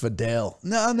have a Fidel.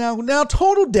 Now,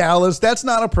 total Dallas. That's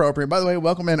not appropriate. By the way,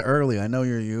 welcome in early. I know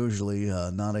you're usually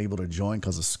not able to join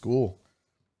because of school.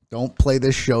 Don't play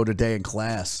this show today in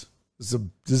class. This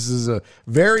is a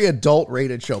very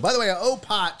adult-rated show. By the way, I owe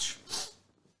Potch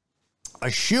a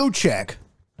shoe check.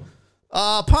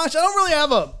 Potch, I don't really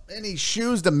have any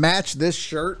shoes to match this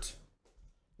shirt.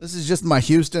 This is just my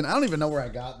Houston. I don't even know where I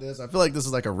got this. I feel like this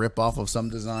is like a ripoff of some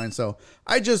design. So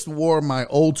I just wore my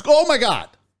old school. Oh my God.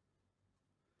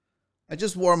 I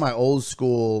just wore my old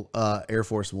school Air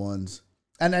Force Ones.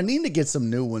 And I need to get some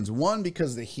new ones. One,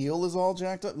 because the heel is all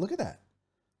jacked up. Look at that.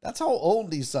 That's how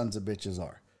old these sons of bitches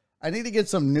are. I need to get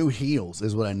some new heels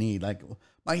is what I need. Like,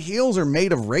 my heels are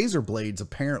made of razor blades,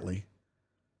 apparently.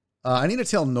 I need to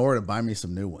tell Nora to buy me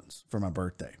some new ones for my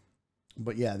birthday.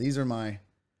 But yeah, these are my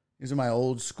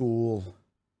old school.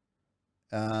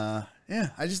 Yeah,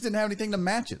 I just didn't have anything to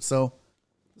match it. So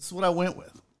this is what I went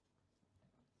with.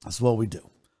 That's what we do.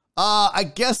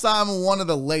 I guess I'm one of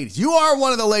the ladies. You are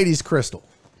one of the ladies, Crystal.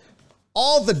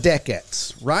 All the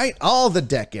decades, right? All the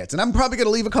decades. And I'm probably going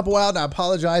to leave a couple out, and I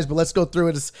apologize, but let's go through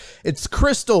it. It's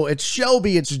Crystal, it's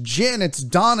Shelby, it's Jen, it's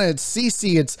Donna, it's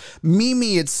Cece, it's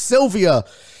Mimi, it's Sylvia.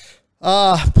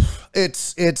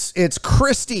 It's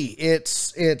Christy,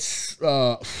 it's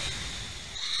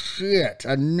shit,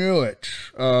 I knew it.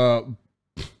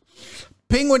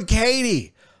 Penguin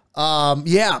Katie.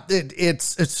 Yeah,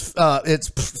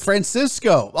 it's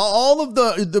Francisco. All of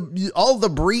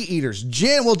the Brie eaters.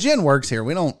 Jen works here.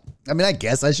 I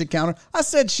guess I should count her. I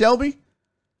said Shelby.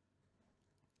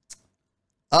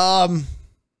 Yeah,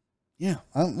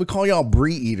 we call y'all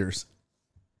Brie eaters.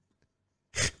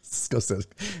 Cisco says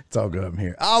it's all good. I'm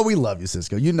here. Oh, we love you,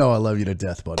 Cisco. You know I love you to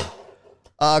death, buddy.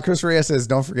 Chris Reyes says,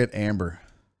 don't forget Amber.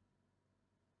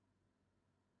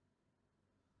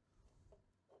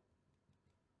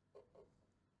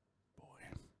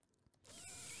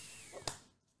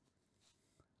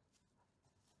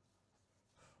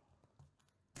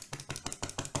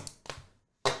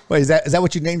 Wait, is that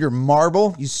what you named your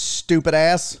marble? You stupid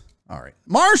ass. All right.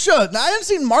 Marsha. Now, I haven't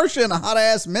seen Marsha in a hot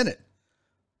ass minute.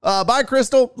 Bye,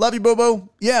 Crystal. Love you, boo-boo.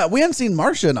 Yeah, we haven't seen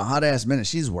Marsha in a hot ass minute.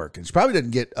 She's working. She probably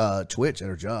didn't get Twitch at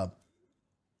her job.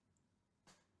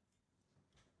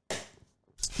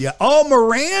 Yeah. Oh,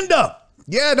 Miranda.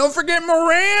 Yeah, don't forget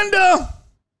Miranda.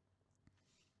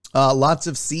 Lots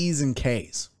of C's and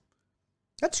K's.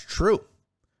 That's true.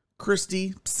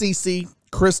 Christy, Cece,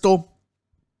 Crystal,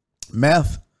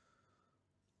 Meth.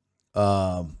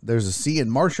 There's a C in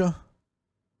Marsha.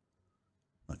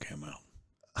 Okay, I'm out.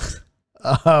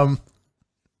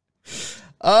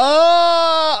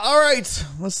 All right.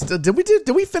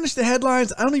 Did we finish the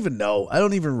headlines? I don't even know. I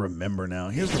don't even remember now.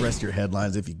 Here's the rest of your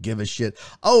headlines if you give a shit.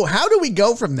 Oh, how do we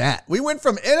go from that? We went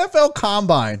from NFL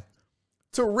Combine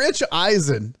to Rich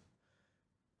Eisen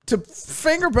to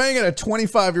finger banging a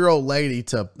 25-year-old lady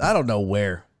to I don't know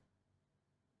where.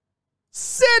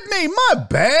 Sydney, my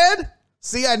bad.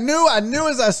 See, I knew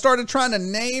as I started trying to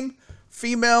name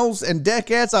females and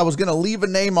decads, I was going to leave a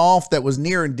name off that was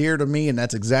near and dear to me, and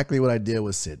that's exactly what I did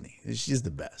with Sydney. She's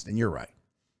the best, and you're right.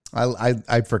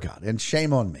 I forgot, and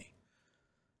shame on me.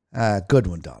 Good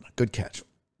one, Donna. Good catch.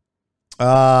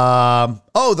 The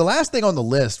last thing on the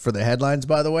list for the headlines,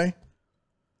 by the way,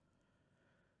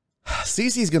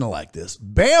 Cece's going to like this.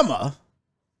 Bama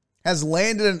has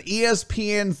landed an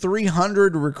ESPN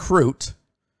 300 recruit,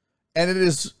 and it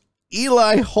is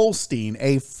Eli Holstein,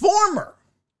 a former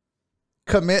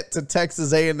commit to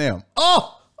Texas A&M.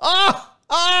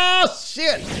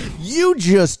 Shit. You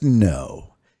just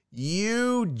know.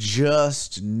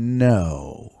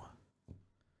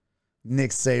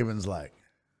 Nick Saban's like,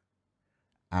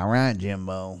 all right,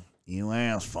 Jimbo, you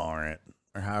asked for it.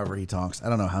 Or however he talks. I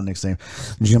don't know how Nick Saban.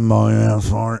 Jimbo, you asked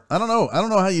for it. I don't know. I don't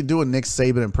know how you do a Nick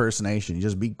Saban impersonation. You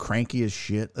just be cranky as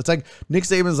shit. It's like Nick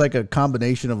Saban's like a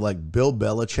combination of like Bill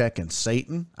Belichick and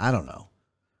Satan. I don't know.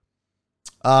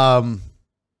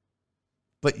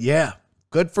 But yeah,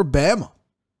 good for Bama.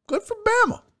 Good for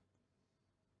Bama.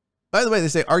 By the way, they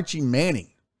say Arch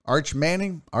Manning,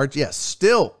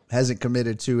 still hasn't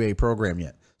committed to a program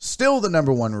yet. Still the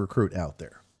number one recruit out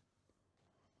there.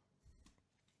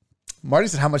 Marty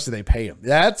said, how much do they pay him?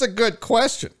 That's a good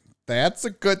question.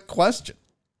 Alan,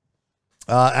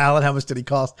 how much did he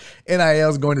cost? NIL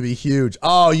is going to be huge.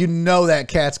 Oh, you know that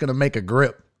cat's going to make a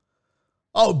grip.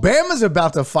 Oh, Bama's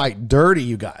about to fight dirty,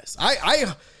 you guys.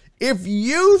 If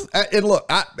you, and look,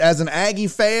 as an Aggie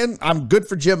fan, I'm good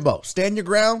for Jimbo. Stand your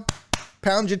ground,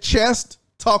 pound your chest,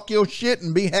 talk your shit,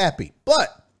 and be happy.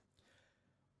 But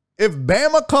if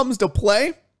Bama comes to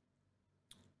play,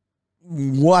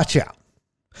 watch out.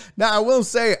 Now, I will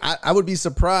say, I would be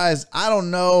surprised. I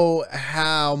don't know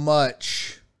how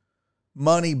much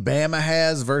money Bama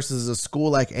has versus a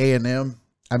school like A&M.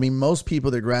 I mean, most people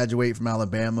that graduate from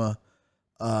Alabama,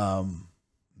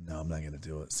 no, I'm not going to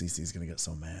do it. CC's going to get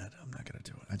so mad. I'm not going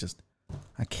to do it.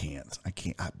 I can't.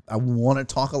 I want to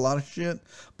talk a lot of shit,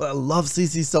 but I love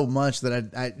CC so much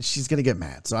that she's going to get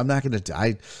mad. So I'm not going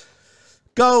to,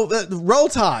 Roll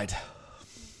Tide.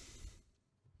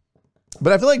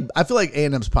 But I feel like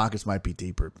A&M's pockets might be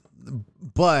deeper,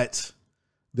 but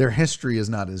their history is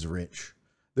not as rich.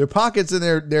 Their pockets and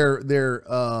their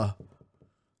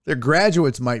Their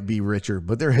graduates might be richer,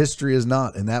 but their history is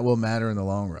not, and that will matter in the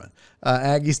long run.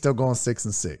 Aggies still going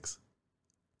 6-6.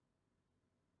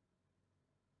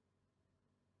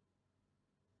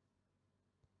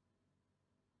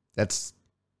 That's,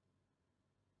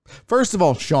 first of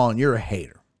all, Sean, you're a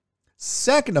hater.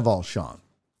 Second of all, Sean,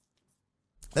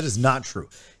 that is not true.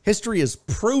 History has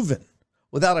proven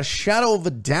without a shadow of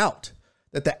a doubt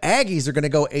that the Aggies are going to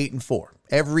go 8-4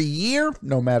 every year,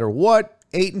 no matter what.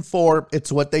 8-4, it's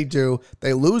what they do.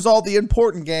 They lose all the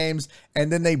important games,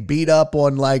 and then they beat up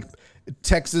on like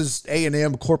Texas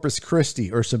A&M Corpus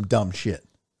Christi or some dumb shit.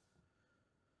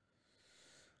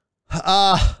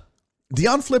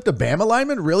 Deion flipped a Bama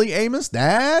lineman, really, Amos?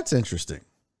 That's interesting.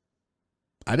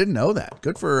 I didn't know that.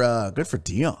 Good for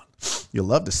Deion. You'll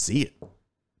love to see it.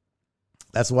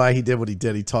 That's why he did what he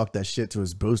did. He talked that shit to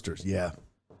his boosters. Yeah.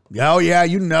 Oh yeah,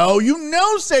 you know,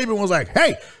 Saban was like,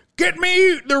 hey, get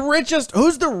me the richest.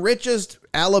 Who's the richest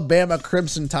Alabama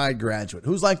Crimson Tide graduate?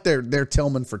 Who's like their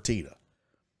Tillman Fertitta?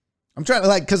 I'm trying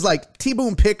to because T.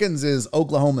 Boone Pickens is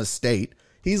Oklahoma State.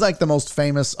 He's like the most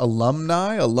famous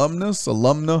alumna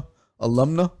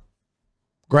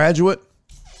graduate.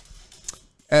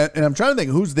 And I'm trying to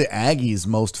think who's the Aggies'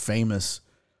 most famous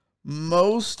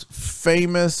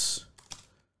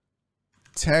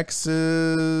Texas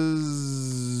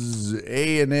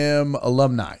A&M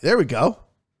alumni. There we go.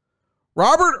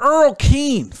 Robert Earl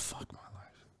Keene. Fuck my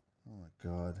life. Oh my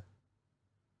God.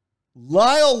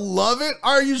 Lyle Lovett.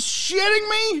 Are you shitting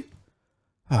me?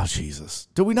 Oh, Jesus.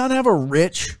 Do we not have a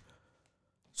rich,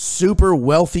 super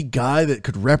wealthy guy that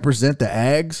could represent the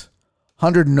Ags?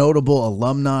 100 notable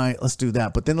alumni. Let's do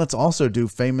that. But then let's also do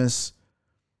famous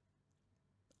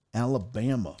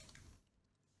Alabama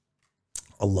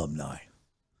alumni.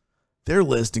 Their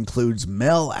list includes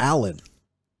Mel Allen.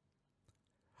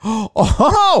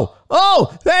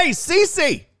 Oh, hey,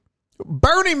 Cece.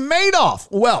 Bernie Madoff.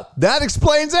 Well, that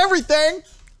explains everything.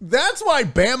 That's why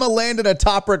Bama landed a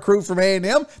top recruit from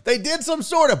A&M. They did some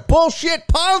sort of bullshit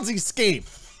Ponzi scheme.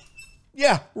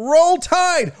 Yeah, roll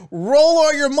Tide. Roll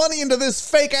all your money into this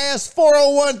fake-ass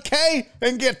 401k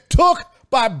and get took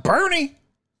by Bernie.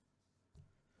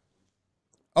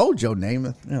 Oh, Joe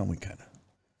Namath. Yeah, we kind of.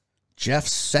 Jeff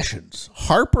Sessions.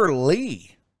 Harper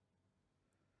Lee.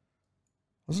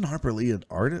 Wasn't Harper Lee an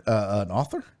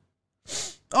author?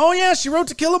 Oh, yeah, she wrote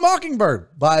To Kill a Mockingbird.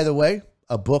 By the way,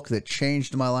 a book that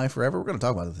changed my life forever. We're going to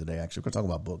talk about it today, actually. We're going to talk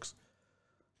about books.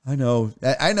 I know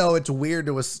it's weird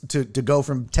to go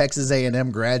from Texas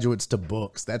A&M graduates to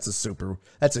books.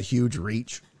 That's a huge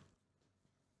reach.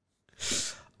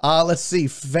 Let's see.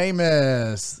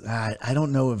 Famous. I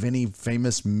don't know of any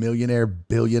famous millionaire,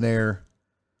 billionaire.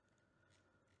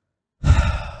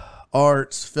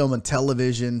 Arts, film and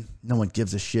television. No one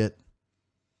gives a shit.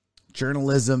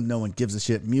 Journalism. No one gives a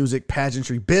shit. Music,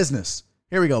 pageantry, business.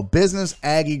 Here we go. Business,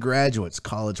 Aggie graduates,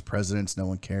 college presidents. No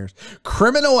one cares.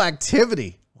 Criminal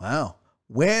activity. Wow.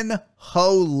 When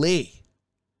holy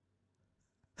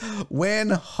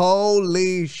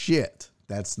shit.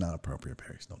 That's not appropriate,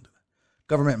 Barry. Don't do that.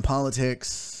 Government and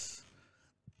politics.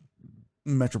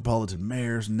 Metropolitan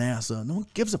mayors, NASA. No one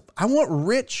gives a... I want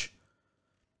rich...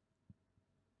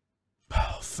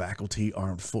 faculty,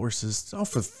 armed forces. Oh,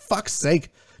 for fuck's sake.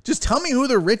 Just tell me who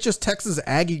the richest Texas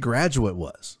Aggie graduate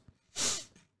was.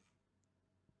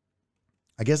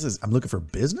 I guess I'm looking for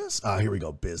business. Here we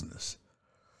go. Business.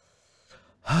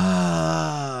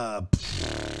 I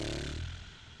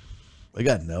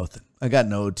got nothing. I got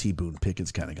no T. Boone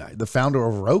Pickens kind of guy. The founder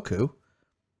of Roku.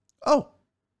 Oh.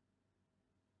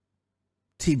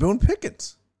 T. Boone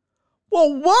Pickens.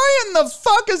 Well, why in the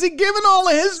fuck is he giving all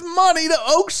of his money to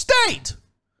Oak State?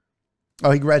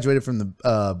 Oh, he graduated from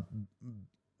the,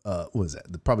 what was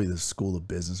that? Probably the School of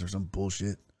Business or some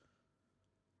bullshit.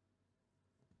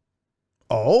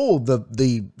 Oh, the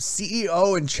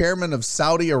CEO and chairman of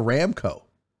Saudi Aramco.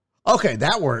 Okay,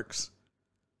 that works.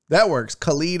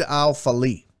 Khalid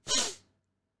Al-Falih.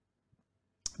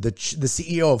 The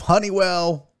CEO of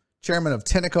Honeywell, chairman of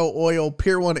Tenneco Oil,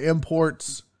 Pier 1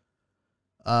 Imports.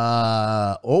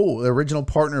 The original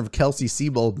partner of Kelsey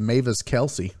Siebold, Mavis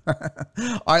Kelsey. All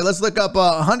right, let's look up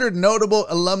 100 notable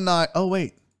alumni. Oh,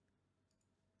 wait.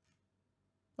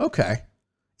 Okay.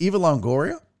 Eva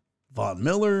Longoria, Von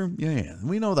Miller. Yeah,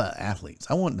 we know the athletes.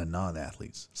 I want the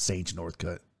non-athletes. Sage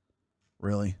Northcutt.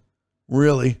 Really?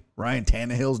 Ryan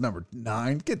Tannehill's number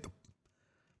 9. Get the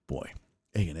boy.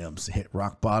 A&M's hit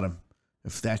rock bottom.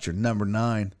 If that's your number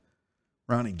 9.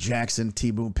 Ronnie Jackson,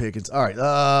 T. Boone Pickens. All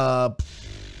right.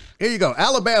 Here you go.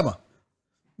 Alabama.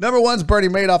 Number 1's Bernie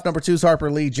Madoff. Number 2's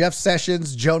Harper Lee. Jeff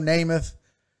Sessions, Joe Namath,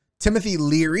 Timothy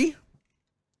Leary,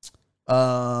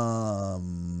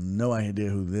 No idea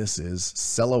who this is.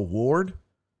 Cella Ward?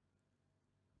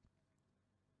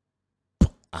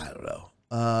 I don't know.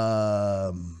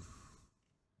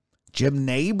 Jim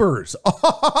Neighbors.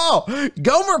 Oh,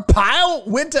 Gomer Pyle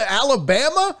went to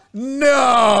Alabama?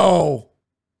 No.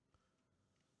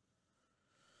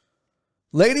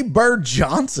 Lady Bird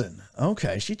Johnson.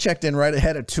 Okay, she checked in right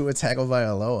ahead of Tua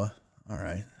Tagovailoa. All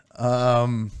right.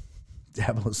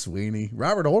 Dabo Sweeney.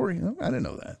 Robert Horry. I didn't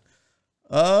know that.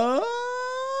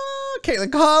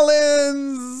 Caitlin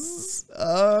Collins.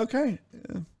 Okay.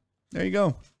 There you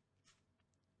go.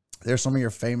 There's some of your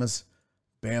famous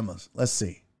Bamas. Let's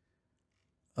see.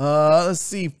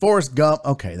 Forrest Gump.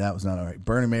 Okay, that was not all right.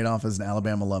 Bernie Madoff is an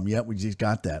Alabama alum. Yep, we just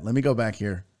got that. Let me go back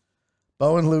here.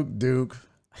 Bo and Luke Duke.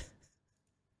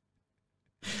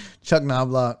 Chuck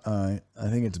Knobloch. I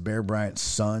think it's Bear Bryant's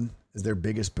son is their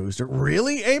biggest booster.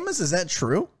 Really, Amos? Is that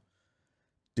true?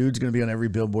 Dude's going to be on every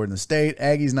billboard in the state.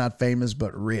 Aggie's not famous,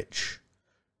 but rich.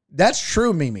 That's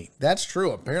true, Mimi. That's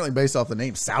true. Apparently based off the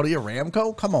name Saudi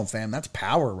Aramco. Come on, fam. That's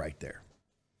power right there.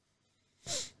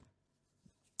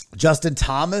 Justin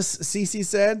Thomas, Cece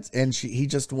said, and he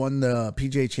just won the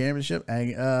PGA Championship.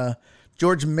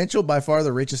 George Mitchell, by far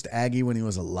the richest Aggie when he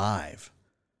was alive.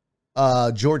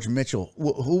 George Mitchell.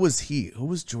 Who was he? Who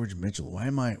was George Mitchell?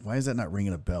 Why is that not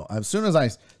ringing a bell? As soon as I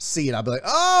see it, I'll be like,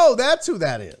 oh, that's who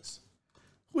that is.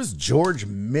 Who is George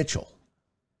Mitchell?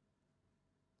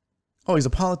 Oh, he's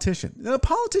a politician. The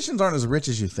politicians aren't as rich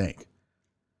as you think.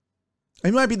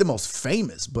 He might be the most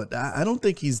famous, but I don't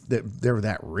think they're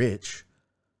that rich.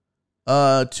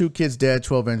 2 kids dead,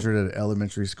 12 injured at an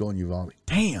elementary school in Uvalde.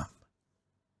 Damn.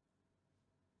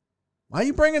 Why are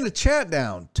you bringing the chat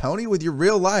down, Tony, with your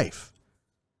real life?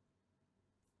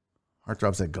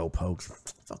 Heartthrob said, go Pokes.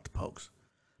 Fuck the Pokes.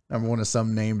 Number one is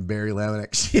some named Barry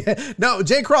Laminack. No,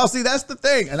 Jay Cross, see, that's the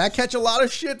thing. And I catch a lot of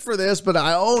shit for this, but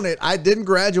I own it. I didn't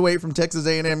graduate from Texas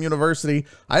A&M University.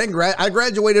 I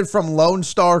graduated from Lone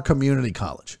Star Community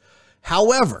College.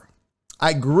 However,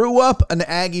 I grew up an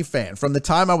Aggie fan. From the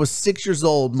time I was 6 years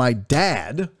old, my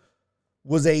dad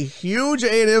was a huge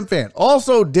A&M fan.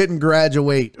 Also didn't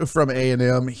graduate from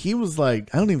A&M. He was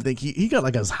like, I don't even think he got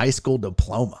like his high school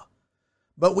diploma.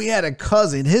 But we had a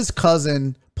cousin. His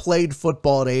cousin played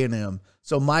football at A&M.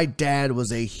 So my dad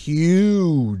was a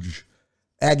huge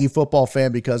Aggie football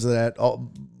fan because of that.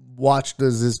 Watched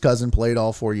as his cousin played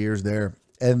all 4 years there.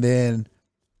 And then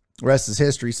the rest is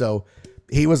history. So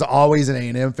he was always an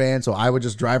A&M fan. So I would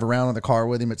just drive around in the car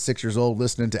with him at 6 years old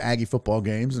listening to Aggie football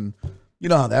games. And you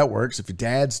know how that works. If your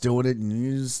dad's doing it, and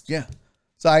you just, yeah.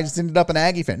 So I just ended up an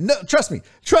Aggie fan. No, trust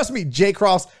me, Jay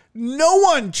Cross. No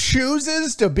one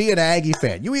chooses to be an Aggie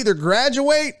fan. You either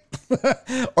graduate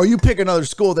or you pick another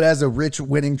school that has a rich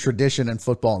winning tradition in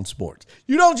football and sports.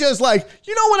 You don't just like,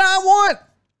 you know what I want?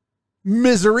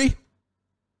 Misery.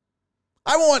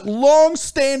 I want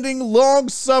long-standing,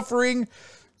 long-suffering,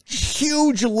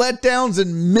 huge letdowns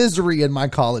and misery in my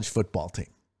college football team.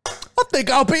 I think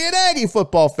I'll be an Aggie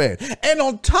football fan. And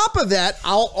on top of that,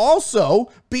 I'll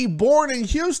also be born in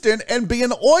Houston and be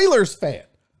an Oilers fan.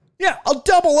 Yeah, I'll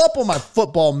double up on my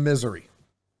football misery.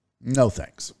 No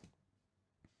thanks.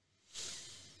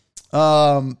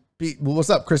 What's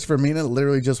up, Christopher Mina?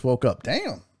 Literally just woke up.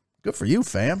 Damn. Good for you,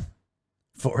 fam.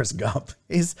 Forrest Gump.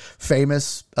 He's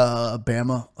famous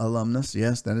Bama alumnus.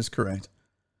 Yes, that is correct.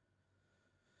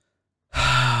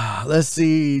 Let's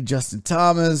see. Justin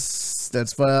Thomas.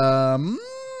 That's the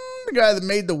guy that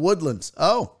made the Woodlands.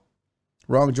 Oh,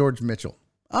 wrong George Mitchell.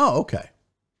 Oh, okay.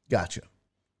 Gotcha.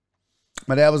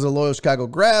 My dad was a loyal Chicago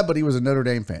grad, but he was a Notre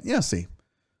Dame fan. Yeah, see.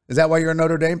 Is that why you're a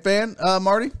Notre Dame fan,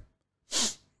 Marty?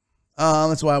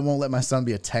 That's why I won't let my son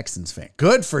be a Texans fan.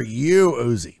 Good for you,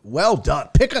 Uzi. Well done.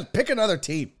 Pick another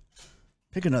team.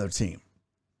 Pick another team.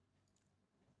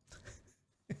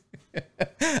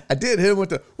 I did hit him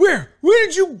with the where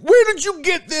did you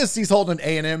get this? He's holding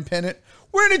an A&M pennant.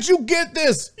 Where did you get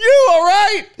this? You all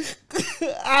right?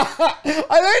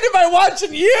 I learned it by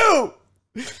watching you.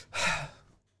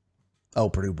 Oh,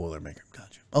 Purdue Boilermaker.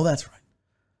 Gotcha. Oh, that's right.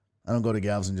 I don't go to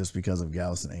Galveston just because of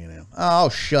Galveston A&M. Oh,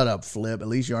 shut up, Flip. At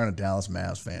least you aren't a Dallas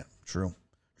Mavs fan. True.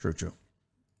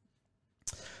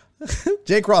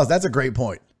 Jay Cross, that's a great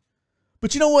point.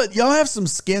 But you know what? Y'all have some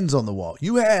skins on the wall.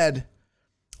 You had,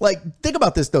 think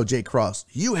about this though, Jay Cross.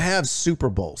 You have Super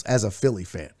Bowls as a Philly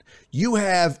fan. You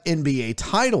have NBA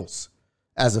titles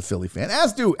as a Philly fan,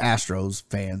 as do Astros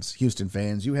fans, Houston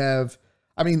fans. You have,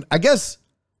 I guess,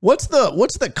 what's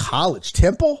the college?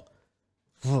 Temple?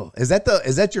 Oh, is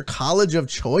that your college of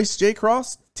choice, Jay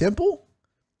Cross? Temple?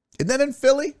 Isn't that in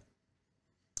Philly?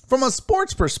 From a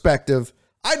sports perspective,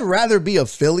 I'd rather be a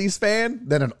Phillies fan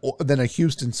than a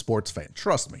Houston sports fan.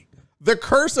 Trust me. The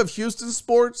curse of Houston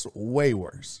sports, way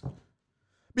worse.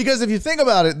 Because if you think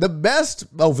about it,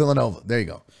 Villanova, there you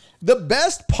go. The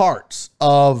best parts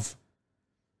of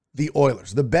the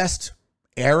Oilers, the best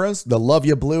eras, the Love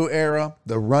Ya Blue era,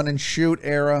 the run and shoot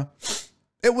era,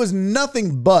 it was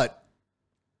nothing but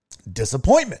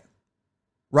disappointment,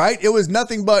 right? It was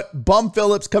nothing but Bum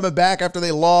Phillips coming back after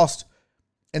they lost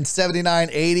in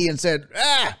 79-80 and said,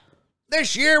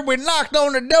 this year we knocked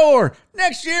on the door.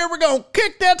 Next year we're going to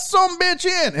kick that sumbitch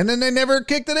in. And then they never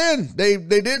kicked it in. They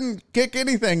didn't kick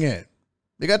anything in.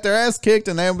 They got their ass kicked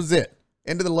and that was it.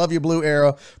 Into the Love You Blue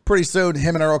era. Pretty soon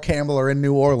him and Earl Campbell are in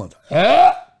New Orleans.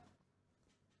 That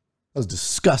was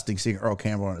disgusting seeing Earl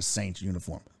Campbell in a Saints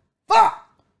uniform. Fuck!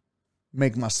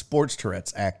 Make my sports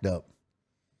Tourette's act up.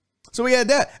 So we had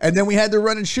that. And then we had the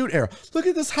run and shoot era. Look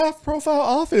at this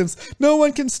half-profile offense. No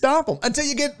one can stop them. Until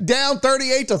you get down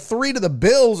 38-3 to the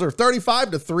Bills or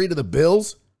 35-3 to the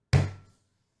Bills.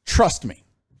 Trust me.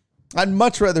 I'd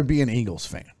much rather be an Eagles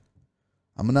fan.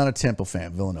 I'm not a Temple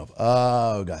fan. Villanova.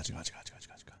 Oh, gotcha.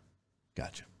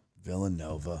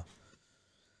 Villanova.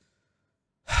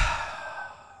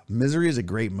 Misery is a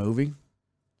great movie.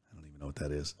 I don't even know what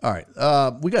that is. All right.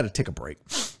 We got to take a break.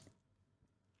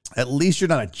 At least you're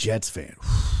not a Jets fan.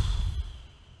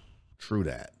 True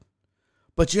that.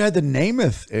 But you had the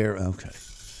Namath era. Okay.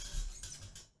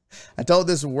 I told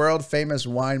this world famous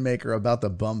winemaker about the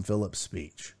Bum Phillips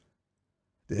speech.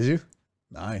 Did you?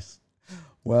 Nice.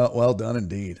 Well done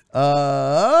indeed.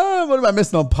 What am I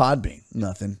missing on Podbean?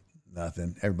 Nothing.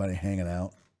 Everybody hanging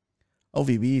out. Oh,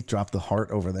 VB dropped the heart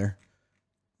over there.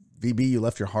 VB, you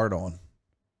left your heart on.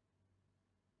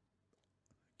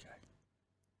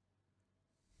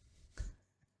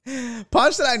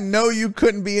 Ponch said, I know you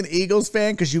couldn't be an Eagles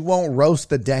fan because you won't roast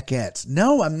the Deckettes.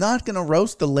 No, I'm not going to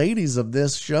roast the ladies of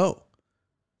this show.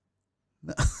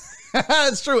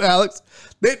 That's true, Alex.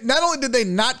 Not only did they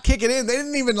not kick it in, they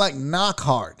didn't even knock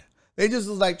hard. They just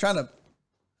was trying to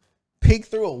peek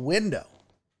through a window.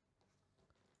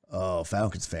 Oh,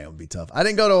 Falcons fan would be tough. I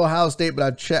didn't go to Ohio State,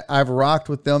 but I've rocked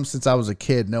with them since I was a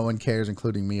kid. No one cares,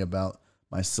 including me, about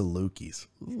my Salukis.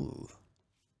 Ooh.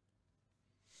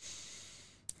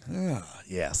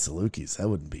 Yeah, Salukis. That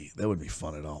wouldn't be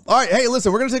fun at all. All right, hey,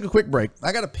 listen, we're gonna take a quick break.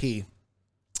 I gotta pee.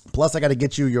 Plus, I gotta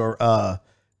get you your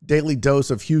daily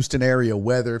dose of Houston area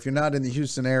weather. If you're not in the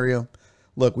Houston area,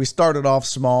 look, we started off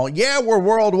small. Yeah, we're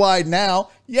worldwide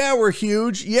now. Yeah, we're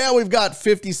huge. Yeah, we've got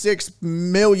 56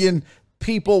 million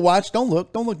people watch. Don't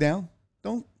look down.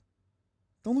 Don't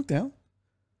look down.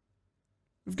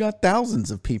 We've got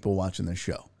thousands of people watching this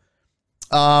show.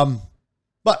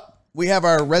 But we have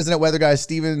our resident weather guy,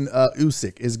 Steven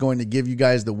Usyk, is going to give you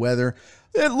guys the weather.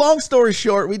 Long story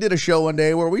short, we did a show one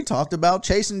day where we talked about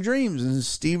chasing dreams, and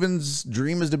Steven's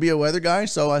dream is to be a weather guy.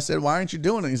 So I said, why aren't you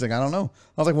doing it? He's like, I don't know.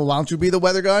 I was like, well, why don't you be the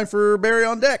weather guy for Barry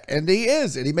on Deck? And he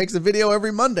is, and he makes a video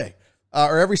every Monday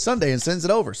or every Sunday and sends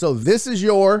it over. So this is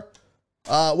your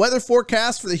weather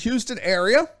forecast for the Houston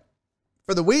area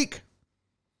for the week.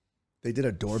 They did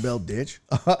a doorbell ditch.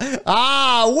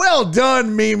 Well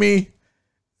done, Mimi.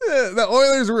 The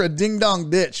Oilers were a ding-dong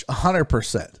ditch,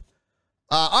 100%.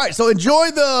 All right, so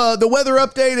enjoy the weather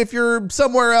update. If you're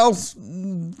somewhere else,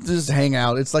 just hang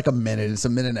out. It's like a minute. It's a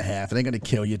minute and a half. It ain't going to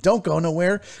kill you. Don't go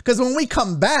nowhere, because when we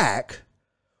come back,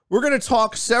 we're going to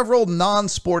talk several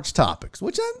non-sports topics,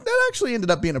 which that actually ended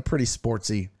up being a pretty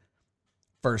sportsy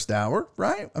first hour,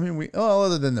 right? I mean,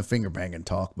 other than the finger-banging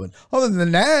talk, but other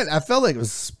than that, I felt like it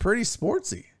was pretty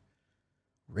sportsy.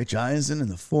 Rich Eisen in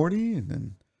the 40, and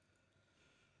then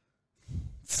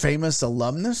famous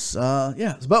alumnus.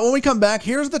 Yeah. But when we come back,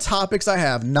 here's the topics I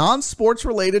have. Non-sports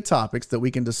related topics that we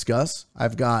can discuss.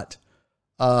 I've got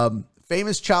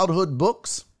famous childhood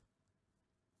books,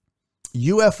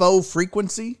 UFO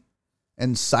frequency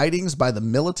and sightings by the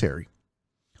military.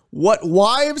 What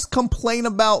wives complain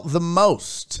about the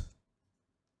most.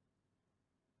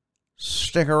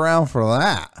 Stick around for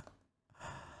that.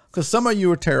 Because some of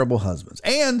you are terrible husbands.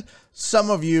 And some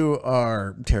of you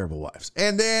are terrible wives.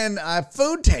 And then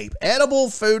food tape. Edible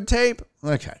food tape.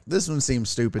 Okay. This one seems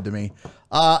stupid to me.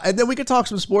 And then we could talk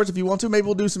some sports if you want to. Maybe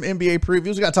we'll do some NBA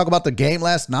previews. We got to talk about the game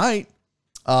last night.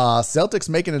 Celtics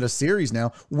making it a series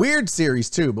now. Weird series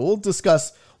too. But we'll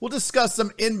discuss some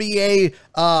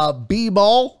NBA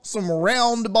b-ball. Some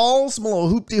round balls. Some little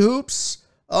hoopty hoops.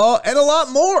 And a lot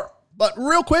more. But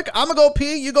real quick, I'm going to go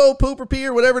pee. You go poop or pee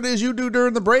or whatever it is you do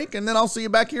during the break. And then I'll see you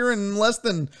back here in less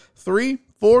than 3,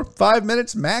 4, 5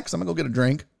 minutes max. I'm going to go get a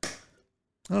drink. I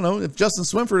don't know. If Justin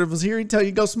Swinford was here, he'd tell you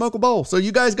to go smoke a bowl. So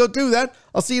you guys go do that.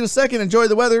 I'll see you in a second. Enjoy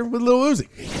the weather with Lil Uzi.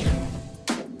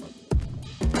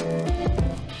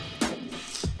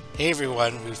 Hey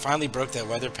everyone, we finally broke that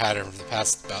weather pattern for the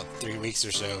past about 3 weeks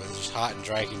or so. There's hot and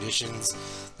dry conditions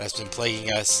that's been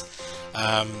plaguing us.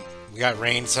 We got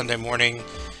rain Sunday morning,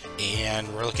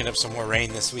 and we're looking up some more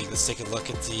rain this week. Let's take a look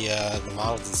at the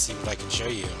models and see what I can show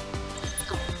you.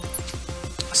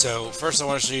 So first I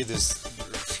want to show you this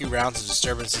few rounds of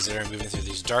disturbances that are moving through,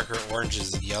 these darker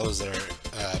oranges and yellows that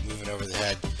are moving over the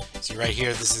head. See right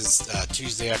here, this is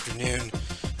Tuesday afternoon,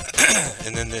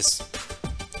 and then this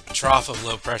trough of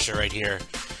low pressure right here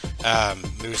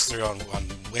moves through on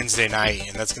Wednesday night,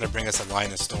 and that's going to bring us a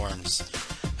line of storms.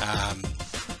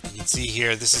 You can see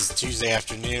here, this is Tuesday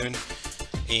afternoon,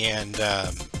 and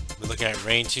we're looking at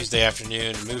rain Tuesday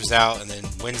afternoon. It moves out, and then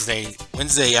Wednesday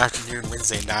afternoon,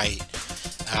 Wednesday night,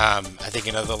 I think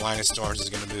another line of storms is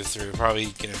going to move through. Probably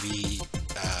going to be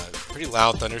pretty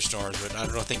loud thunderstorms, but I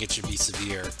don't think it should be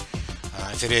severe.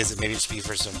 If it is, it may just be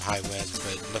for some high winds,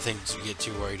 but nothing to get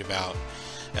too worried about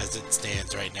as it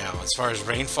stands right now. As far as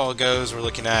rainfall goes, we're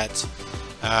looking at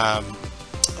about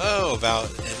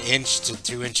 1 inch to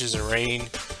 2 inches of rain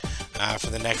for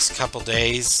the next couple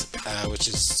days, which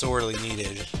is sorely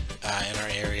needed in our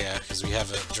area because we have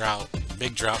a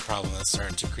big drought problem that's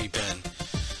starting to creep in.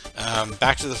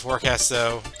 Back to the forecast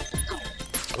though,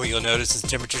 what you'll notice is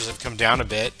temperatures have come down a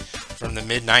bit from the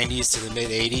mid 90s to the mid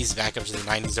 80s, back up to the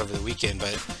 90s over the weekend,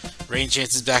 but rain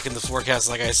chances back in the forecast,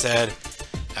 like I said.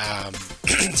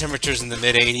 Temperatures in the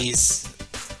mid 80s,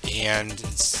 and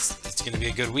it's going to be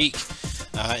a good week.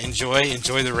 Enjoy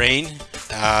the rain.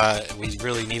 We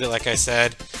really need it, like I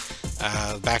said.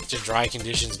 Back to dry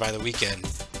conditions by the weekend.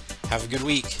 Have a good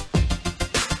week.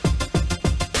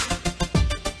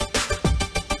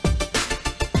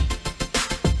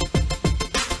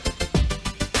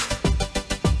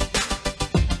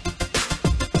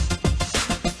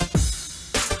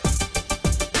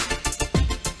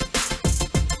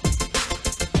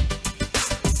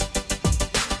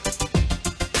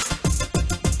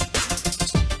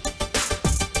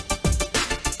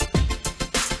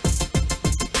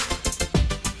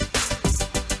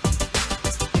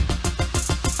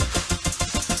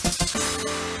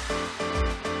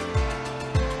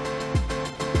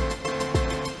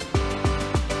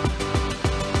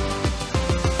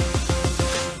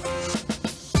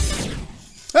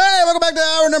 Welcome back to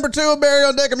hour number 2 of Barry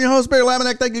on Deck. I'm your host, Barry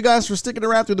Laminack. Thank you guys for sticking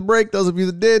around through the break. Those of you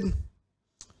that did,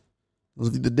 those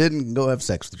of you that didn't, go have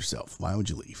sex with yourself. Why would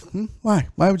you leave? Why?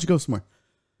 Why would you go somewhere?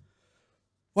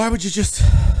 Why would you do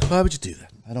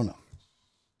that? I don't know.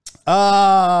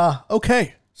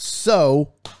 Okay.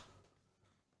 So,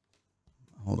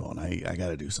 hold on. I got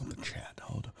to do something, chat.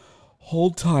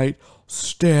 Hold tight.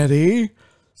 Steady.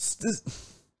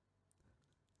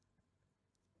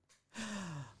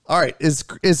 All right, is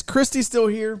Christy still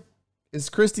here? Is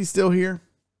Christy still here?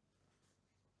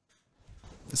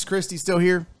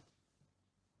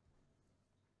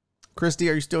 Christy,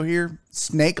 are you still here?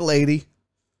 Snake Lady,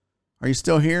 are you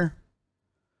still here?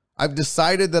 I've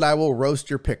decided that I will roast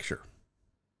your picture.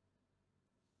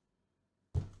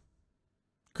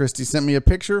 Christy sent me a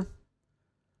picture.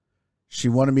 She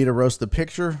wanted me to roast the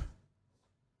picture.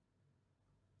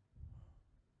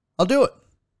 I'll do it.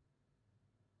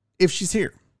 If she's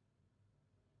here.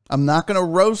 I'm not going to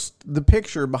roast the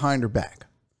picture behind her back.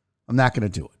 I'm not going to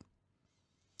do it.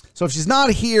 So if she's not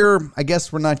here, I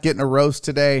guess we're not getting a roast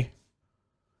today.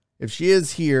 If she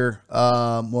is here,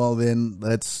 well then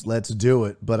let's do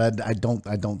it. But I don't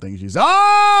think she's.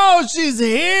 Oh, she's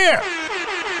here.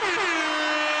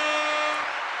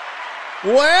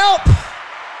 Well,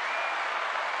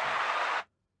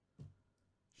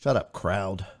 shut up,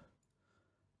 crowd.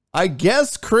 I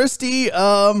guess Christy,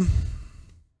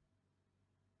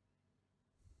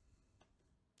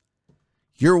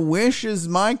 your wish is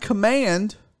my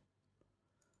command.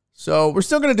 So we're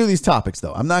still going to do these topics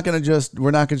though.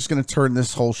 We're not just going to turn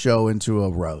this whole show into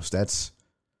a roast. That's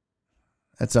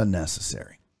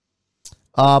unnecessary.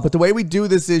 But the way we do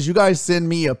this is you guys send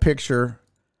me a picture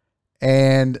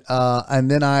and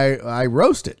then I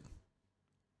roast it.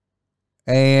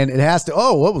 And it has to,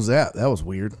 oh, what was that? That was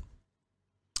weird.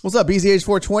 What's up,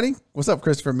 BZH420? What's up,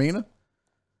 Christopher Mina?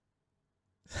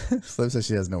 Slim says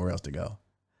she has nowhere else to go.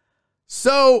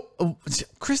 So,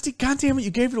 Christy, goddamn it,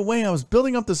 you gave it away. I was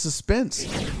building up the suspense.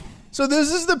 So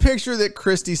this is the picture that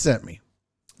Christy sent me.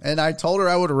 And I told her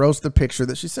I would roast the picture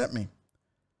that she sent me.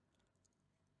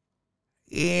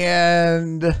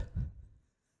 And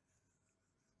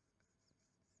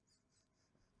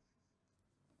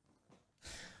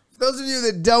for those of you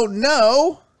that don't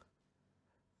know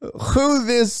who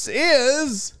this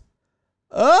is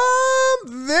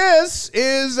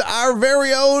our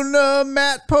very own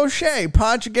Matt Poche,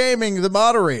 Ponch Gaming, the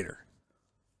moderator.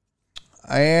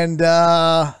 And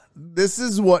this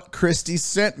is what Christy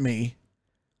sent me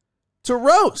to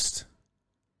roast.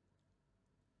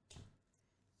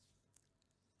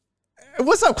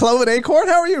 What's up, Cloven Acorn?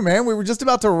 How are you, man? We were just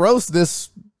about to roast this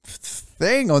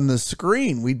thing on the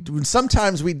screen.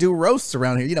 Sometimes we do roasts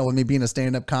around here. You know, with me being a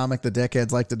stand-up comic, the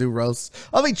deckheads like to do roasts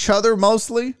of each other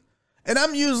mostly. And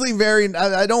I'm usually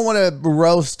I don't want to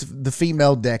roast the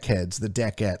female deckheads, the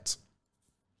deckettes.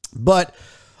 But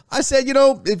I said, you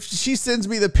know, if she sends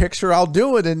me the picture, I'll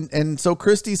do it. And so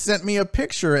Christy sent me a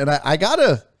picture, and I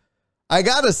gotta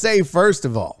say, first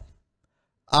of all,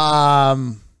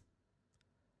 I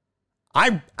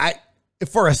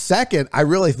for a second, I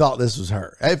really thought this was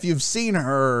her. If you've seen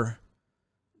her,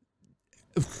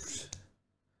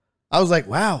 I was like,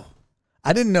 wow,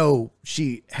 I didn't know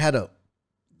she had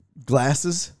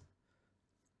glasses.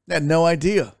 I had no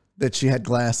idea that she had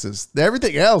glasses.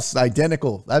 Everything else,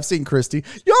 identical. I've seen Christy.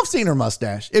 Y'all have seen her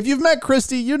mustache. If you've met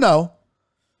Christy, you know.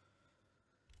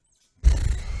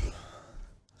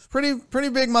 It's pretty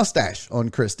big mustache on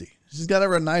Christy. She's got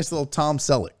a nice little Tom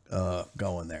Selleck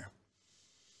going there.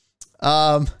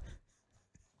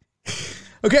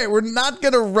 Okay, we're not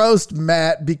going to roast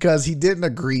Matt because he didn't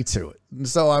agree to it. And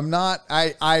so I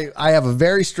have a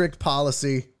very strict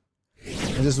policy.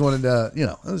 I just wanted to, you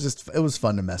know, it was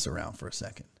fun to mess around for a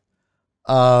second.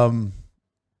 But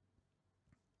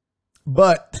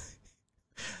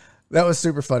that was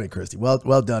super funny, Christy.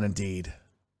 Well done indeed.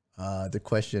 The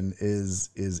question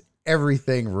is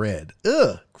everything red?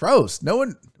 Ugh, gross. No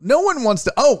one wants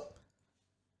to.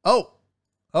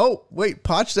 Oh, wait,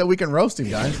 Potch said we can roast him,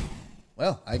 guys.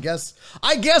 Well, I guess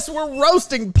we're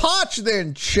roasting Potch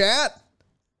then, chat.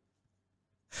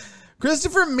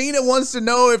 Christopher Mina wants to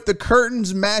know if the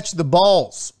curtains match the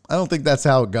balls. I don't think that's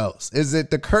how it goes. Is it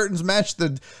the curtains match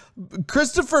the...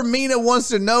 Christopher Mina wants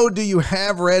to know, do you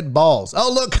have red balls?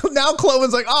 Oh, look, now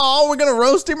Cloven's like, oh, we're going to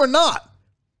roast him or not?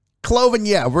 Cloven,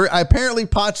 yeah, apparently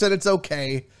Potch said it's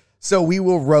okay, so we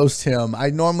will roast him. I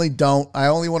normally don't. I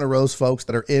only want to roast folks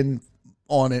that are in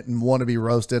on it and want to be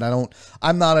roasted.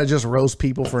 I'm not a just roast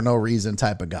people for no reason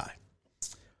type of guy.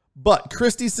 But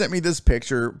Christy sent me this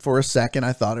picture. For a second,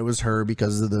 I thought it was her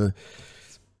because of the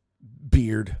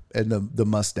beard and the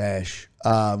mustache.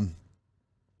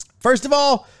 First of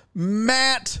all,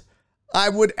 Matt, I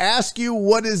would ask you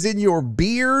what is in your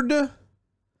beard,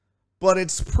 but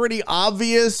it's pretty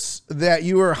obvious that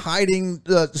you are hiding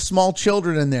small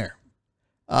children in there,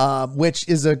 which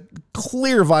is a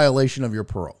clear violation of your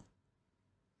parole.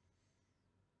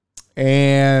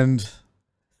 And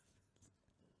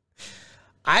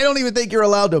I don't even think you're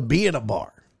allowed to be in a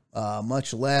bar,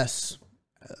 much less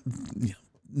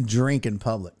drink in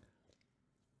public.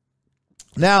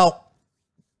 Now,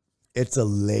 it's a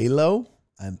Lalo.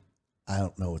 I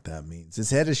don't know what that means. His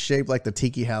head is shaped like the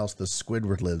tiki house the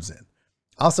Squidward lives in.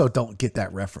 Also, don't get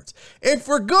that reference. If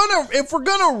we're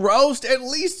gonna roast, at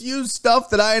least use stuff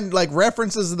that I like,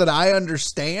 references that I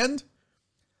understand.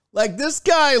 Like, this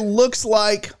guy looks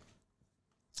like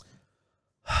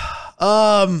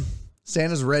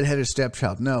Santa's redheaded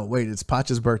stepchild. No, wait, it's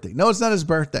Potch's birthday. No, it's not his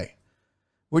birthday.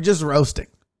 We're just roasting.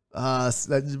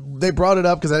 They brought it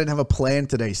up because I didn't have a plan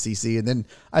today, CC. And then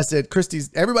I said,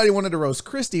 everybody wanted to roast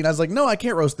Christy. And I was like, no, I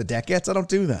can't roast the deckettes. I don't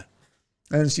do that.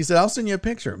 And she said, I'll send you a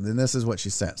picture. And this is what she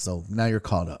sent. So now you're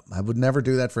caught up. I would never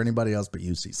do that for anybody else but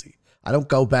you, CC. I don't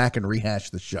go back and rehash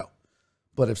the show.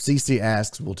 But if CC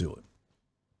asks, we'll do it.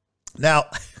 Now,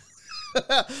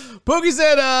 Pookie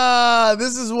said,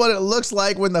 this is what it looks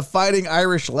like when the fighting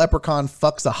Irish leprechaun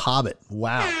fucks a hobbit.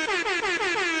 Wow.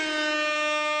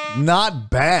 Not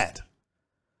bad.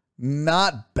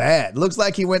 Not bad. Looks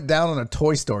like he went down on a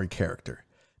Toy Story character.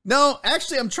 No,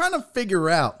 actually, I'm trying to figure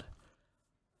out.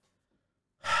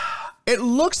 It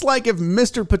looks like if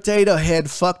Mr. Potato Head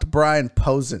fucked Brian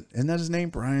Posen. Isn't that his name?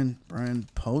 Brian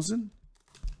Posen?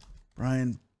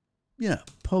 Brian, yeah,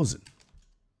 Posen.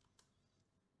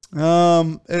 I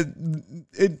mean,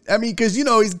 because, you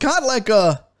know, he's got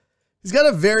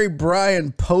a very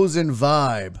Brian Posen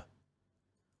vibe.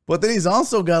 But then he's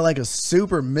also got like a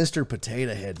super Mr.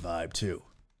 Potato Head vibe too.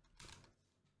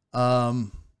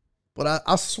 But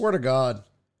I swear to God,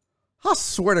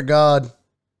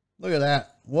 look at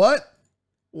that. What?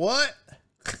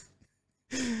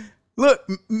 Look,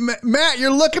 Matt,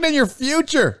 you're looking in your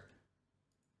future.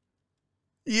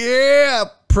 Yeah,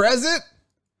 present,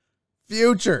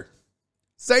 future.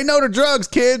 Say no to drugs,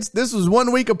 kids. This was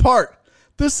 1 week apart.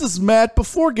 This is Matt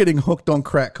before getting hooked on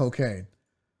crack cocaine.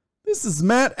 This is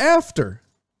Matt after.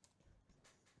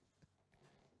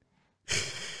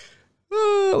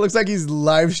 Looks like he's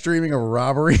live streaming a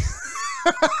robbery.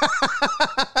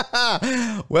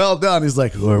 Well done. He's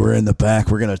like, oh, we're in the back.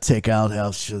 We're going to take out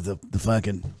the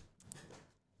fucking.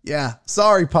 Yeah.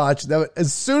 Sorry, Potch.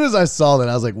 As soon as I saw that,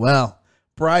 I was like, wow,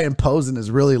 Brian Posen has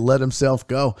really let himself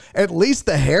go. At least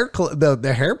the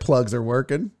hair plugs are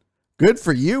working. Good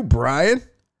for you, Brian.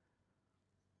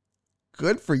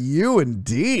 Good for you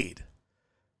indeed.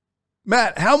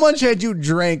 Matt, how much had you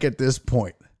drank at this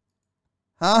point?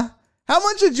 Huh? How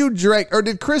much did you drink? Or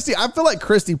did Christy? I feel like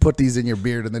Christy put these in your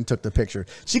beard and then took the picture.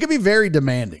 She could be very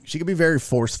demanding. She could be very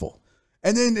forceful.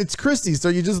 And then it's Christy, so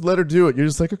you just let her do it. You're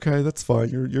just like, okay, that's fine.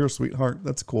 You're a sweetheart.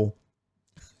 That's cool.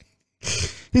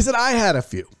 He said, I had a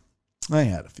few.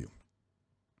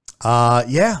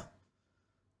 Yeah.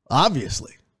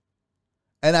 Obviously.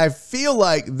 And I feel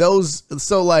like those,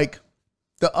 so like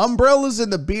the umbrellas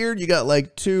in the beard, you got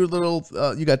like two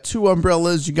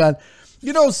umbrellas. You got,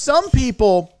 some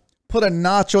people put a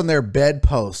notch on their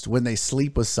bedpost when they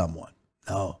sleep with someone.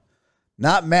 No,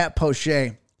 not Matt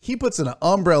Poche. He puts an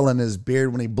umbrella in his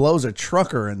beard when he blows a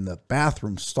trucker in the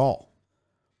bathroom stall.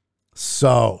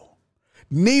 So,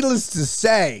 needless to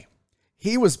say,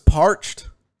 he was parched.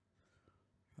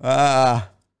 Yeah.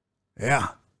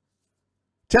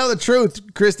 Tell the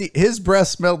truth, Christy, his breath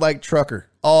smelled like trucker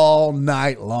all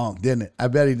night long, didn't it? I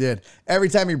bet he did. Every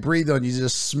time he breathed on you,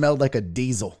 just smelled like a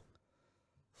diesel.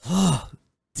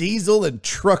 Diesel and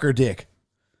trucker dick.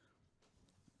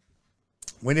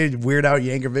 When did Weird Al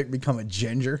Yankovic become a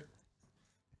ginger?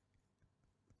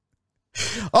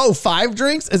 Oh, 5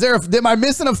 drinks? Am I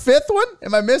missing a fifth one?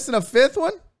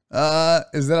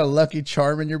 Is that a Lucky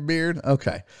Charm in your beard?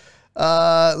 Okay.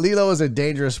 Lilo is a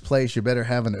dangerous place. You better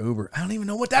have an Uber. I don't even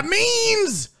know what that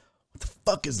means. What the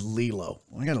fuck is Lilo?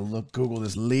 I gotta Google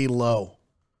this Lilo.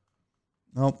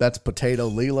 Oh, that's Potato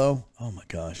Lilo. Oh my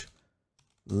gosh.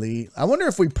 I wonder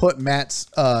if we put Matt's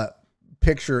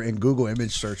picture in Google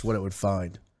image search, what it would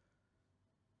find.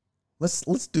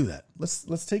 Let's do that.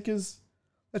 Let's take his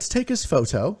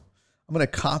photo. I'm gonna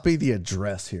copy the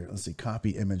address here. Let's see,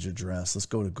 copy image address. Let's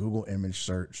go to Google image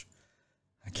search.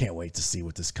 I can't wait to see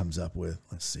what this comes up with.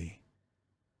 Let's see.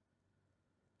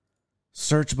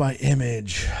 Search by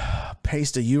image.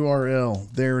 Paste a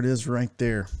URL. There it is right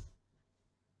there.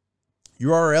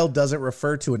 URL doesn't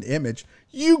refer to an image.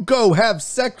 You go have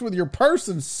sex with your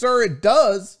person, sir. It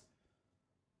does.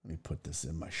 Let me put this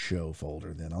in my show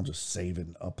folder then. I'll just save it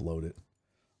and upload it.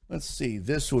 Let's see.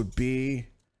 This would be,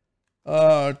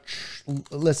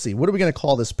 let's see. What are we going to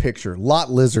call this picture? Lot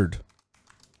Lizard.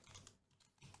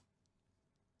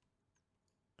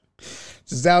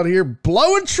 Just out here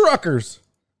blowing truckers.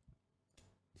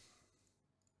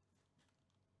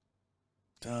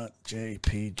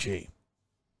 .jpg.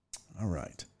 All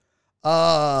right.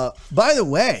 By the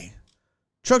way,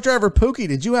 truck driver Pookie,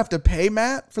 did you have to pay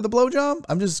Matt for the blowjob?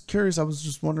 I'm just curious. I was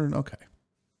just wondering. Okay.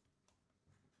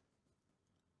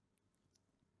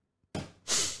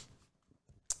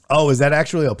 Oh, is that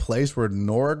actually a place where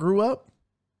Nora grew up?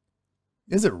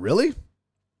 Is it really?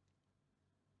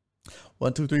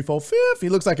 1, 2, 3, 4, 5. He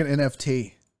looks like an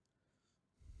NFT.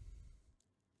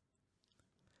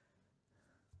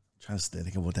 I'm trying to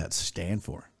think of what that stand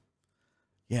for.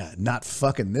 Yeah, not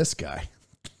fucking this guy.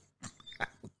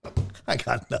 I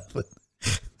got nothing.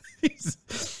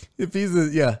 If he's an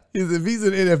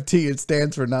NFT, it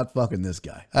stands for not fucking this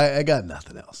guy. I got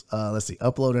nothing else. Let's see.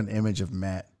 Upload an image of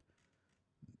Matt.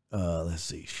 Let's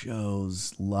see.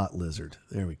 Shows Lot Lizard.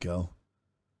 There we go.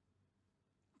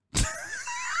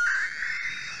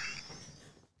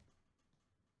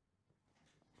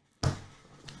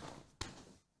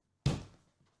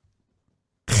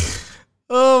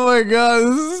 Oh my God,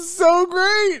 this is so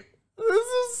great.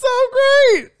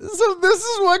 So this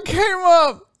is what came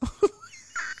up.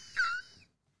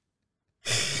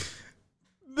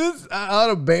 I ought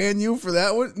to ban you for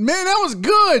that one. Man, that was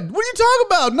good. What are you talking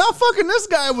about? Not fucking this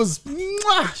guy was.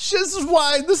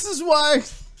 This is why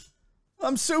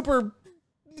I'm super.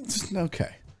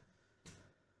 Okay.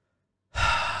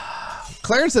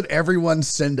 Clarence said everyone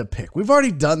send a pic. We've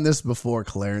already done this before,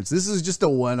 Clarence. This is just a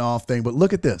one-off thing, but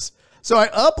look at this. So I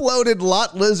uploaded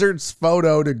Lot Lizard's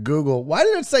photo to Google. Why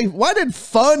did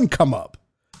fun come up?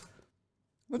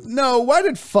 No, why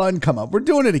did fun come up? We're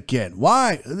doing it again.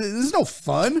 Why? There's no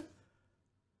fun.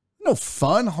 No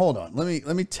fun. Hold on.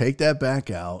 Let me take that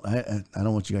back out. I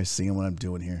don't want you guys seeing what I'm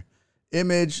doing here.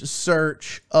 Image,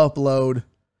 search, upload,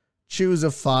 choose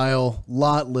a file,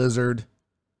 Lot Lizard.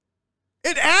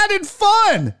 It added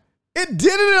fun. It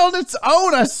did it on its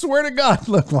own. I swear to God.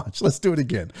 Look, watch. Let's do it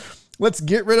again. Let's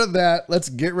get rid of that.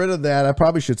 I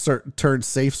probably should turn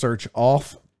safe search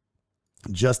off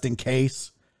just in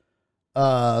case.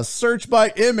 Search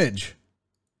by image.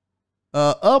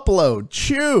 Upload.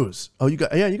 Choose. Oh, you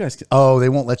guys can. Oh, they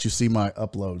won't let you see my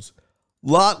uploads.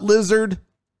 Lot Lizard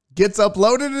gets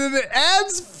uploaded and it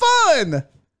adds fun.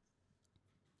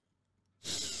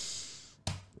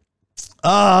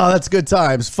 Ah, that's good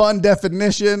times. Fun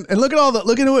definition. And look at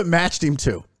who it matched him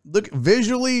to. Look,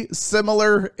 visually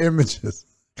similar images.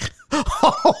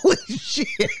 Holy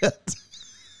shit.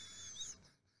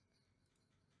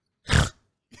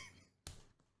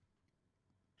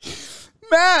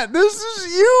 Matt, this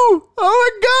is you. Oh my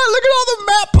God. Look at all the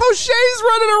Matt Poche's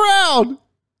running around.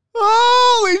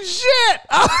 Holy shit.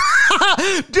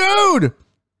 Dude.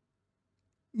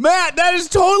 Matt, that is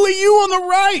totally you on the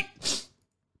right.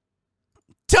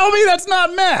 Tell me that's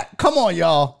not Matt. Come on,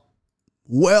 y'all.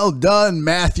 Well done,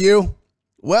 Matthew.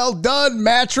 Well done,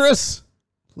 mattress.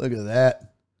 Look at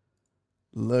that.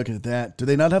 Look at that. Do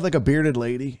they not have like a bearded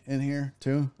lady in here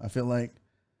too? I feel like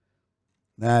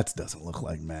that doesn't look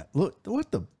like Matt. Look,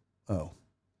 what the? Oh.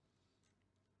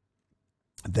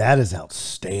 That is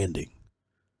outstanding.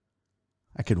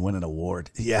 I could win an award.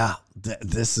 Yeah,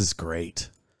 this is great.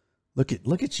 Look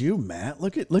at you, Matt.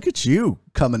 Look at you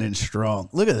coming in strong.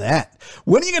 Look at that.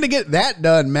 When are you going to get that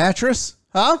done, mattress?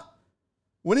 Huh?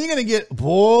 When are you going to get,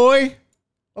 boy?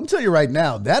 I'm telling you right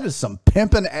now, that is some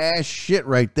pimping ass shit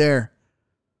right there.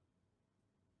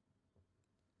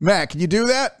 Matt, can you do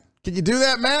that? Can you do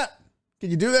that, Matt?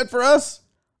 Can you do that for us?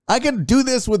 I can do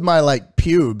this with my like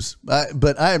pubes,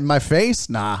 but my face,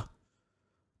 nah.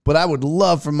 But I would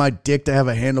love for my dick to have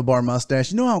a handlebar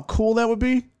mustache. You know how cool that would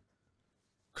be?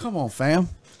 Come on, fam.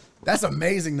 That's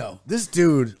amazing, though. This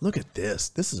dude, look at this.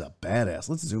 This is a badass.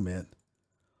 Let's zoom in.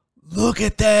 Look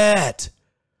at that.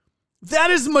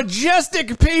 That is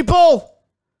majestic, people.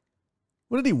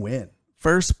 What did he win?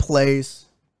 First place.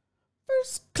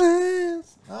 First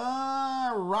class.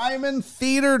 Ryman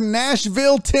Theater,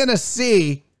 Nashville,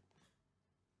 Tennessee.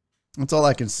 That's all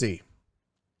I can see.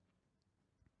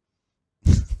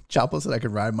 Chapo said I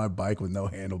could ride my bike with no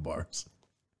handlebars.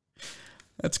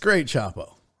 That's great,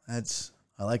 Chapo. I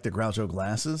like the Groucho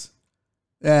glasses.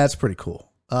 Yeah, that's pretty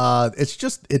cool. It's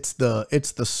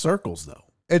the circles though.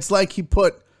 It's like he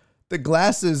put the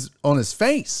glasses on his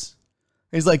face.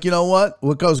 He's like, you know what?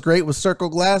 What goes great with circle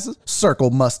glasses? Circle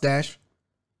mustache.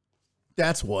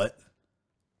 That's what.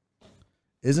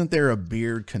 Isn't there a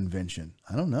beard convention?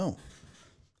 I don't know.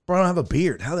 Bro, I don't have a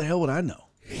beard. How the hell would I know?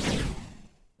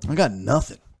 I got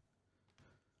nothing.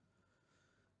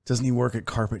 Doesn't he work at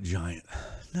Carpet Giant?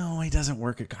 No, he doesn't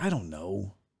work at... I don't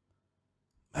know.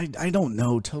 I don't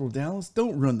know, Total Dallas.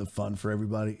 Don't ruin the fun for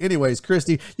everybody. Anyways,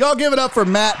 Christy, y'all give it up for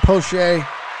Matt Poche.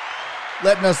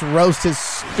 Letting us roast his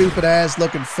stupid ass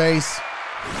looking face.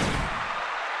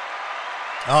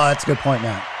 Oh, that's a good point,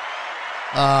 Matt.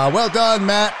 Well done,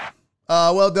 Matt.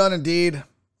 Well done indeed.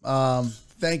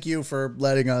 Thank you for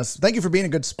letting us... Thank you for being a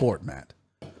good sport, Matt.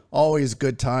 Always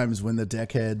good times when the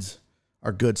deckheads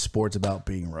are good sports about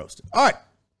being roasted. All right.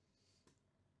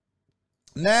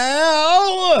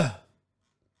 Now,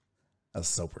 that's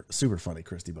super funny,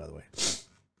 Christy, by the way.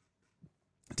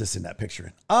 Just in that picture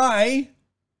in. I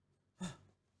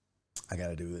got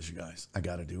to do this, you guys. I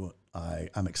got to do it.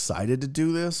 I'm excited to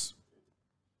do this.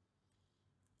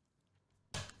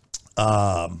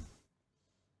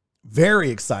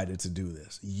 Very excited to do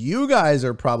this. You guys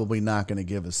are probably not going to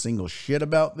give a single shit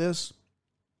about this.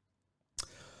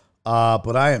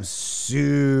 But I am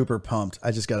super pumped.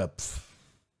 I just got to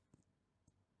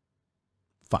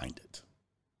find it.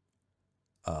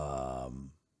 God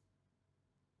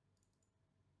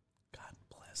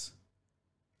bless.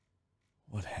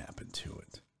 What happened to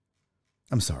it?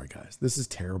 I'm sorry, guys. This is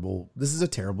terrible. This is a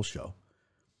terrible show.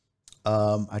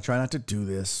 I try not to do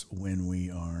this when we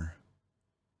are...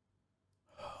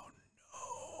 Oh, no.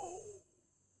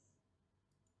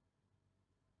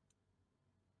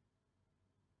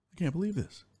 I can't believe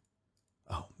this.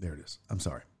 Oh, there it is. I'm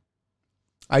sorry.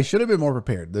 I should have been more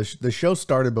prepared. The show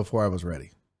started before I was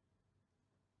ready.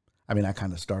 I mean, I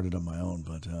kind of started on my own,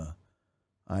 but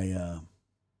I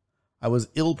was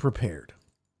ill prepared.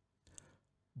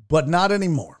 But not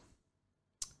anymore.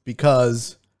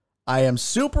 Because I am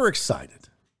super excited.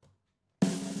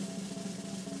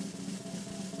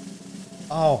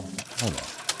 Oh, hold on.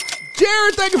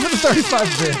 Jared, thank you for the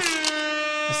 35 bits.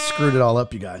 I screwed it all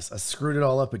up, you guys. I screwed it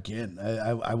all up again.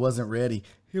 I wasn't ready.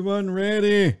 He wasn't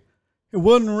ready. It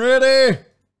wasn't ready.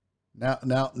 Now,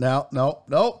 nope.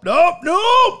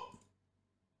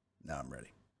 Now I'm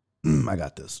ready. I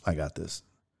got this. Okay,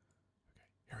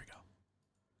 here we go.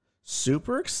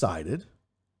 Super excited.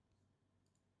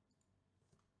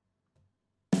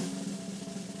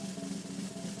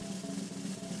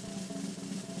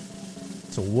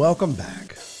 So welcome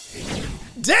back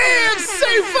Dan's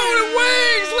Seafood and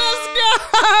Wings. Let's go.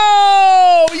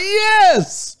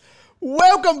 Yes.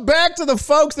 Welcome back to the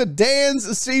folks at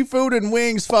Dan's Seafood and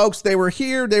Wings, folks. They were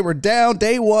here. They were down.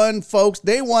 Day one, folks.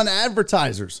 Day one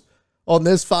advertisers on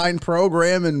this fine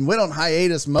program and went on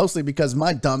hiatus mostly because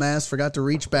my dumbass forgot to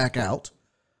reach back out.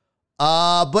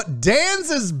 But Dan's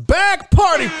is back,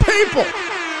 party people.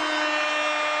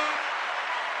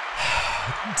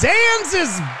 Dan's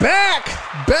is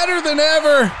back, better than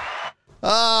ever.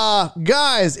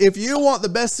 Guys, if you want the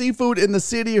best seafood in the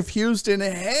city of Houston,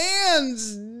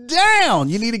 hands down,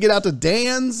 you need to get out to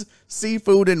Dan's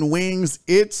Seafood and Wings.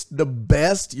 It's the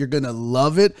best. You're going to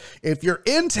love it. If you're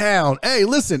in town, hey,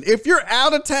 listen, if you're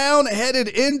out of town, headed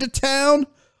into town,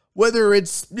 whether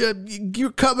it's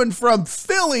you're coming from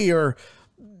Philly or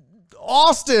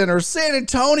Austin or San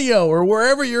Antonio or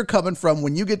wherever you're coming from,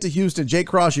 when you get to Houston, Jay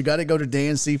Cross, you got to go to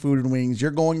Dan's Seafood and Wings.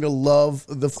 You're going to love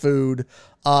the food.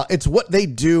 It's what they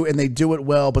do, and they do it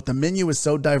well, but the menu is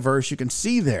so diverse. You can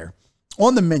see there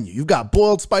on the menu, you've got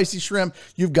boiled spicy shrimp,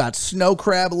 you've got snow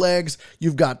crab legs,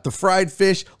 you've got the fried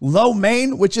fish, lo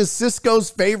mein, which is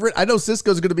Cisco's favorite. I know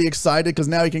Cisco's going to be excited because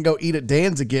now he can go eat at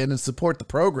Dan's again and support the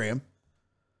program.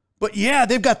 But yeah,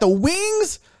 they've got the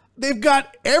wings. They've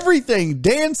got everything.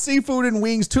 Dan's Seafood and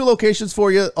Wings, 2 locations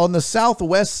for you on the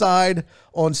southwest side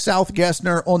on South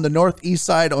Gessner, on the northeast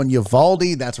side on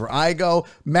Uvalde. That's where I go.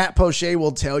 Matt Poche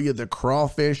will tell you the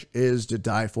crawfish is to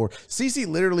die for. Cece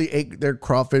literally ate their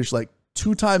crawfish like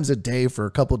 2 times a day for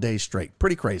a couple days straight.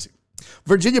 Pretty crazy.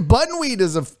 Virginia Buttonweed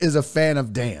is a fan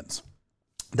of Dan's.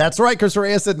 That's right. Chris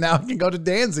Reyes said now I can go to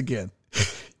Dan's again.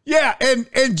 Yeah,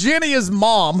 and Jenny's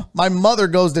mom, my mother,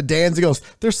 goes to Dan's and goes,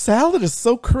 their salad is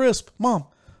so crisp. Mom,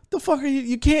 the fuck are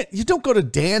you? You don't go to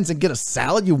Dan's and get a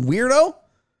salad, you weirdo.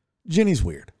 Jenny's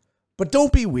weird. But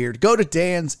don't be weird. Go to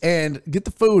Dan's and get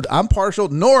the food. I'm partial.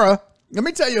 Nora, let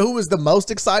me tell you who was the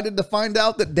most excited to find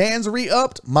out that Dan's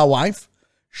re-upped. My wife.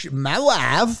 She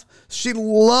loves,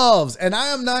 and I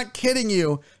am not kidding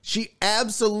you, she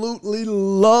absolutely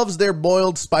loves their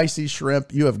boiled spicy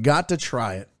shrimp. You have got to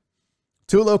try it.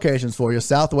 2 locations for you.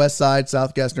 Southwest side,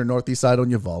 South Gessner, northeast side on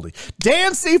Uvalde.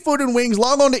 Dan's Seafood and Wings.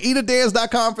 Log on to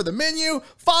eatadans.com for the menu.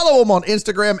 Follow them on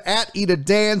Instagram at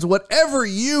eatadans. Whatever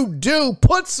you do,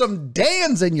 put some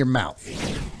Dan's in your mouth.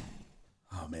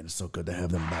 Oh, man, it's so good to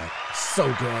have them back.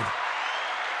 So good.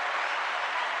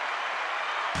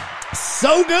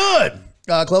 So good.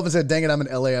 Clovis said, dang it, I'm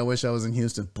in LA. I wish I was in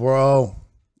Houston. Bro.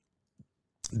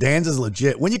 Dan's is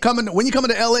legit. When you coming to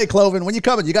LA, Cloven, when you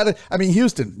coming, you gotta,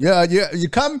 Houston. Yeah, you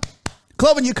come,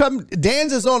 Cloven, you come.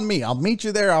 Dan's is on me. I'll meet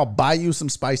you there. I'll buy you some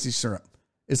spicy shrimp.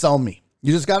 It's on me.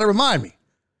 You just gotta remind me.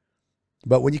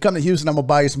 But when you come to Houston, I'm gonna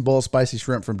buy you some boiled spicy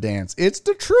shrimp from Dan's. It's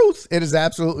the truth. It is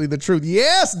absolutely the truth.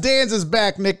 Yes, Dan's is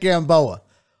back, Nick Gamboa.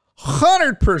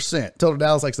 100%. Total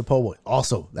Dallas likes the po' boy.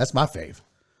 Also, that's my fave.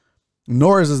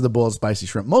 Nora's is the boiled spicy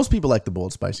shrimp. Most people like the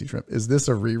boiled spicy shrimp. Is this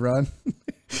a rerun?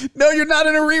 No, you're not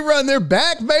in a rerun. They're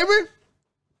back, baby.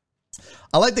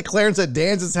 I like that Clarence said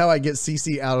Dan's is how I get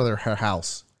Cece out of her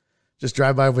house. Just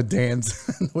drive by with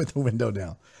Dan's with the window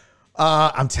down.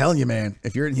 I'm telling you, man,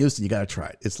 if you're in Houston, you got to try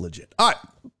it. It's legit. All right.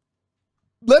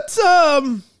 Let's,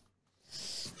 I'm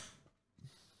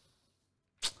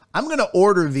going to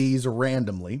order these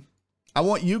randomly. I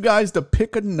want you guys to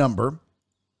pick a number.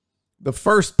 The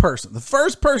first person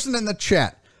in the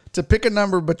chat to pick a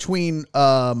number between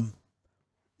 1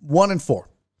 and 4.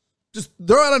 Just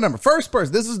throw out a number. First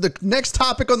person. This is the next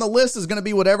topic on the list is going to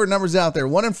be whatever number's out there.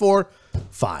 1 and 4,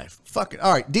 5. Fuck it.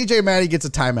 All right. DJ Maddie gets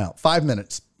a timeout. 5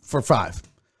 minutes for 5.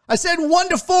 I said 1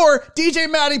 to 4. DJ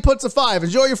Maddie puts a 5.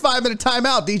 Enjoy your 5-minute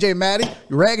timeout, DJ Maddie.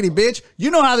 You raggedy bitch.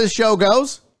 You know how this show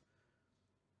goes.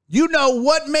 You know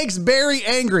what makes Barry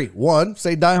angry. 1,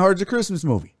 say Die Hard's a Christmas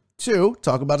movie. 2,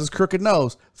 talk about his crooked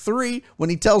nose. 3, when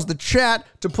he tells the chat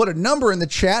to put a number in the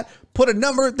chat, put a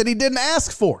number that he didn't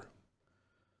ask for.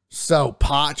 So,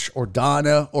 Potch or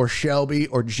Donna or Shelby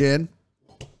or Jen,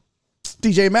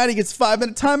 DJ Maddie gets a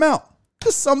 5-minute timeout.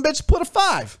 This sumbitch put a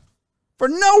 5 for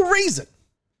no reason.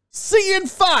 See you in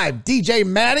 5, DJ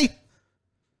Maddie.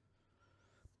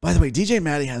 By the way, DJ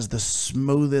Maddie has the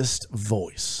smoothest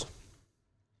voice.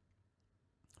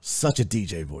 Such a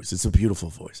DJ voice. It's a beautiful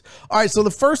voice. All right, so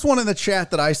the first one in the chat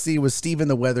that I see was Steven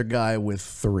the Weather Guy with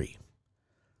 3.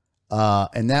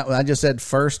 And that I just said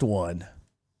first one.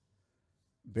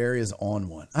 Barry is on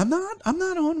 1. I'm not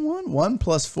on 1. 1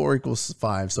 plus 4 equals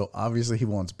 5, so obviously he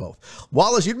wants both.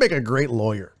 Wallace, you'd make a great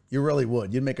lawyer. You really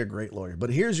would. You'd make a great lawyer. But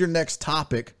here's your next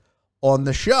topic on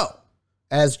the show,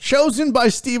 as chosen by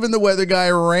Steven the Weather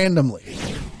Guy randomly.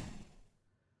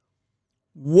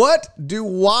 What do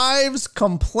wives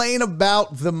complain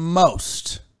about the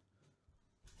most?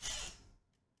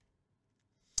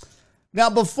 Now,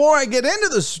 before I get into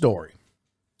the story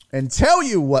and tell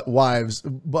you what wives,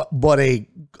 but a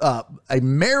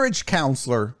marriage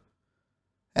counselor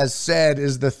has said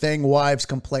is the thing wives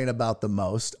complain about the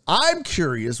most, I'm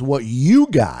curious what you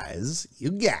guys,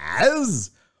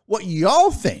 what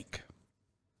y'all think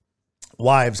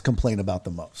wives complain about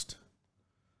the most.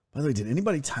 By the way, did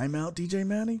anybody time out DJ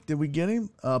Matty? Did we get him?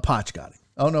 Potch got him.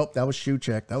 Oh, no, that was shoe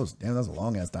check. That was a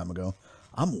long ass time ago.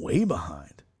 I'm way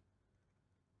behind.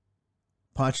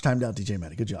 Potch timed out DJ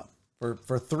Matty. Good job.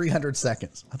 For 300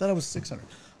 seconds. I thought it was 600.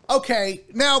 Okay,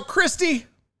 now, Christy,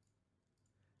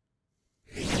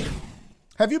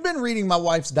 have you been reading my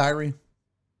wife's diary?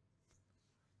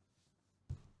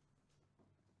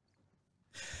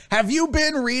 Have you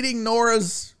been reading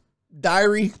Nora's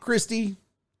diary, Christy?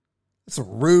 That's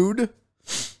rude.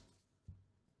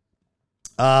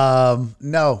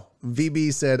 No.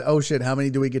 VB said, oh shit, how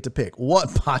many do we get to pick?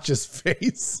 What? Potch's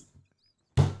face.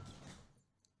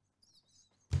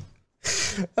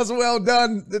 That's well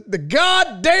done. The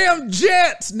goddamn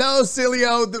Jets. No,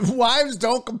 Cilio, the wives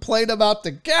don't complain about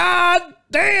the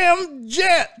goddamn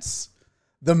Jets.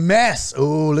 The mess.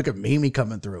 Oh, look at Mimi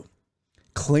coming through.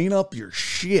 Clean up your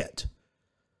shit.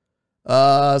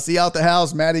 See you out the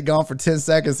house. Maddie gone for 10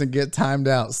 seconds and get timed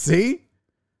out. See?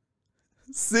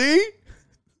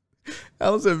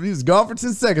 Alice said he's gone for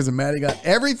 10 seconds and Maddie got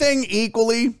everything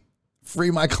equally.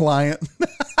 Free my client.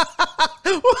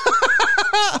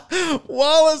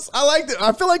 Wallace, I like that.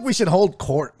 I feel like we should hold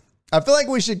court. I feel like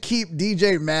we should keep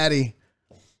DJ Maddie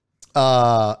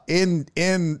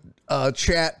in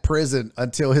chat prison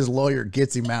until his lawyer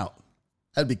gets him out.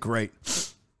 That'd be great.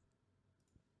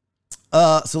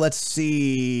 So let's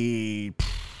see.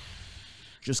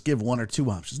 Just give one or two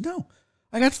options. No,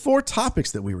 I got 4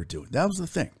 topics that we were doing. That was the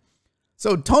thing.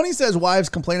 So Tony says wives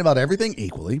complain about everything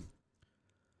equally.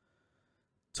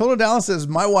 Total Dallas says,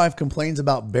 my wife complains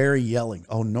about Barry yelling.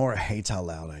 Oh, Nora hates how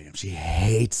loud I am. She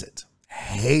hates it.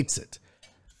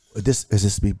 Is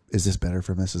this better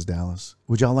for Mrs. Dallas?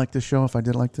 Would y'all like this show if I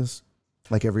did like this?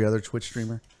 Like every other Twitch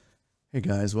streamer? Hey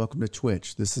guys, welcome to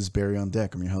Twitch. This is Barry on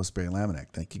Deck. I'm your host, Barry Laminack.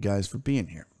 Thank you guys for being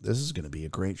here. This is going to be a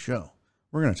great show.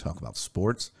 We're going to talk about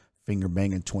sports, finger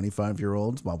banging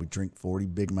 25-year-olds while we drink 40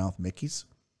 Big Mouth Mickeys.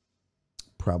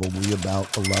 Probably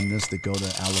about alumnus that go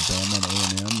to Alabama and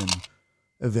A&M, and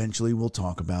eventually we'll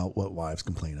talk about what wives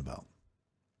complain about.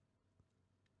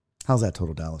 How's that,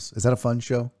 Total Dallas? Is that a fun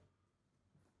show?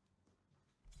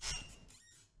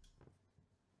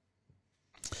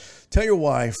 Tell your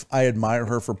wife I admire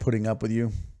her for putting up with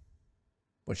you,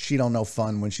 but she don't know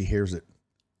fun when she hears it.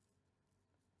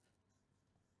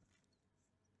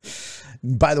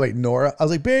 By the way, Nora, I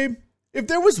was like, babe, if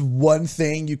there was one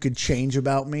thing you could change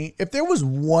about me, if there was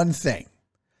one thing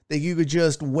that you could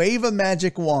just wave a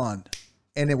magic wand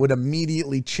and it would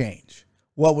immediately change,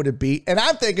 what would it be? And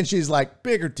I'm thinking she's like,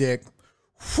 bigger dick.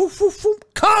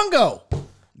 Congo.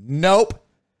 Nope.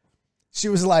 She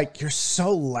was like, you're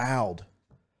so loud.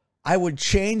 I would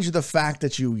change the fact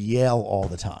that you yell all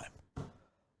the time.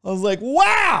 I was like,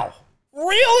 wow,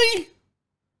 really?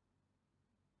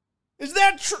 Is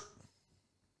that true?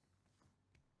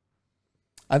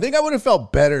 I think I would have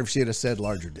felt better if she had said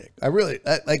larger dick. I really,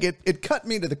 like it cut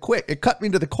me to the quick. It cut me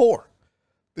to the core.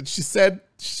 That she said,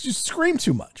 she screamed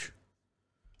too much.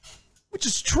 Which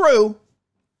is true.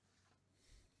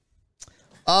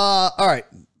 All right.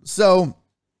 So,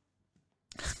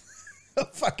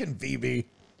 fucking VB.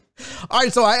 All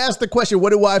right, so I asked the question,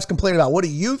 what do wives complain about? What do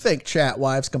you think, chat,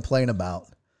 wives complain about?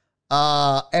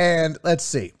 And let's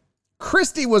see.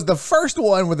 Christy was the first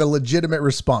one with a legitimate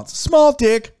response. Small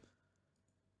dick.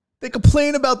 They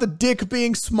complain about the dick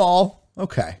being small.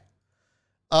 Okay.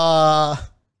 I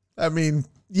mean,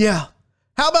 yeah.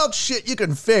 How about shit you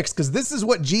can fix? Because this is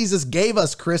what Jesus gave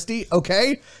us, Christy,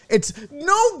 okay? It's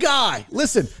no guy.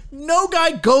 Listen, no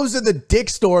guy goes to the dick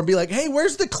store and be like, hey,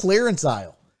 where's the clearance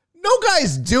aisle? No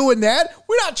guy's doing that.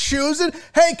 We're not choosing.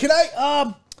 Hey, can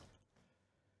I,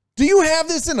 do you have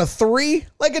this in a 3?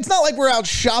 Like, it's not like we're out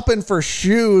shopping for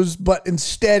shoes, but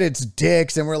instead it's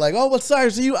dicks. And we're like, oh, what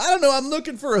size are you? I don't know. I'm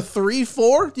looking for a 3,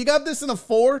 4. Do you got this in a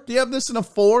 4? Do you have this in a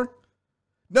 4?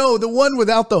 No, the one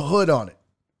without the hood on it.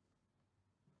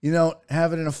 You don't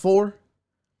have it in a 4?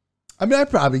 I mean, I'd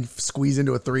probably squeeze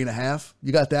into a 3.5.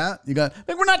 You got that? You got,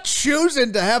 like, we're not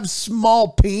choosing to have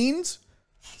small peens.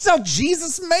 That's how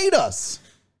Jesus made us.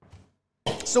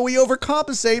 So we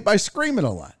overcompensate by screaming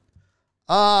a lot.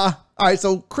 All right,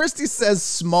 so Christy says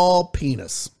small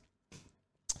penis.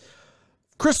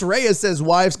 Chris Reyes says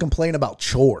wives complain about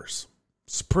chores.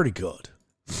 It's pretty good.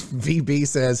 VB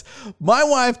says, my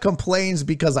wife complains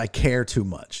because I care too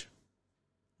much.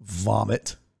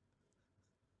 Vomit.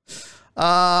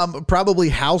 Probably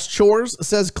house chores,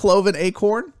 says Cloven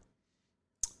Acorn.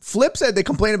 Flip said they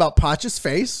complain about Potch's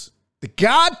face. The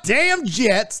goddamn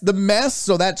Jets, the mess.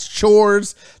 So that's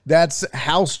chores. That's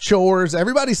house chores.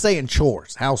 Everybody's saying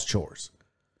chores, house chores.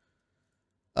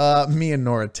 Me and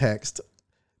Nora text.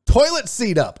 Toilet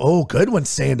seat up. Oh, good one,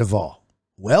 Sandoval.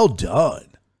 Well done.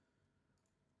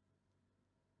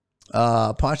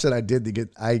 Potch said I did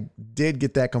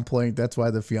get that complaint. That's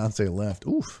why the fiance left.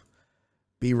 Oof.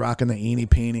 Be rocking the eeny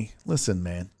peeny. Listen,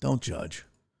 man, don't judge.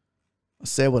 I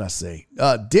say what I say.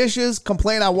 Dishes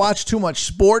complain I watch too much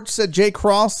sports, said Jay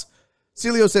Cross.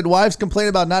 Celio said wives complain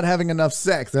about not having enough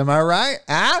sex. Am I right?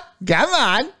 Come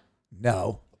on.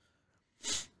 No.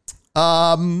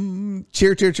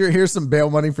 Cheer. Here's some bail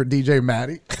money for DJ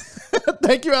Matty.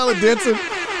 Thank you, Alan Denson,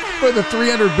 for the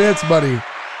 300 bits, buddy.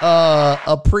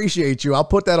 Appreciate you. I'll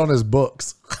put that on his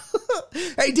books.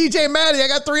 Hey, DJ Matty, I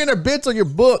got 300 bits on your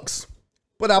books,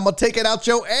 but I'm going to take it out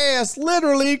your ass,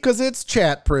 literally, because it's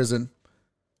chat prison.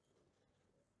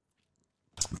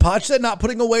 Potch said not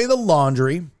putting away the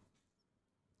laundry.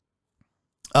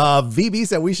 VB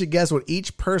said we should guess what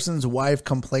each person's wife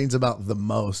complains about the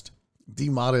most.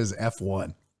 D-Mata is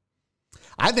F1.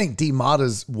 I think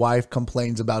D-Mata's wife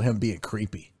complains about him being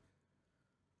creepy.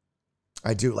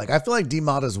 I do. Like, I feel like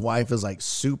D-Mata's wife is like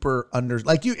super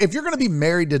like if you're going to be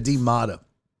married to D-Mata,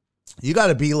 you got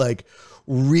to be like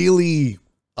really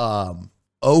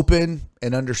open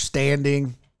and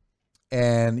understanding,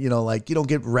 and you know, like you don't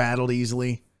get rattled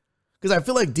easily. Because I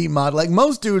feel like D-Mata, like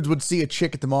most dudes would see a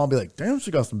chick at the mall and be like, damn, she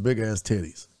got some big ass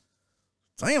titties.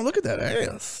 Damn, look at that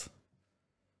ass.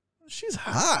 She's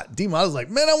hot. D-Mata's like,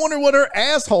 man, I wonder what her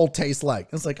asshole tastes like.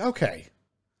 It's like, okay.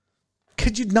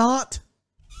 Could you not?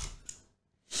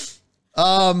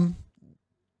 Let's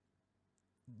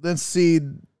see.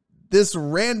 This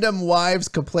random wives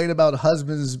complain about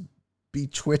husbands be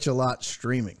Twitch a lot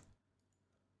streaming.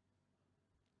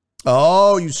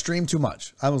 Oh, you stream too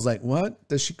much. I was like, what?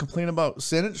 Does she complain about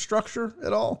sentence structure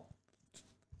at all?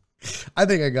 I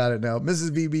think I got it now.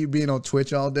 Mrs. VB being on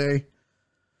Twitch all day.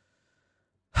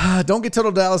 Don't get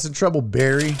Total Dallas in trouble,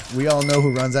 Barry. We all know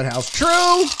who runs that house.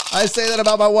 True. I say that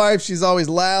about my wife. She's always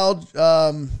loud.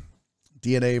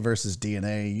 DNA versus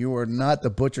DNA. You are not the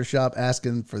butcher shop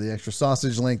asking for the extra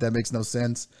sausage link. That makes no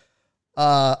sense.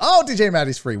 DJ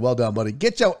Matty's free. Well done, buddy.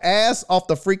 Get your ass off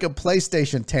the freaking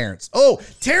PlayStation, Terrence. Oh,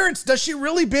 Terrence, does she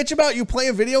really bitch about you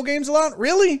playing video games a lot?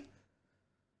 Really?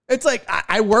 It's like,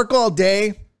 I work all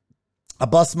day. I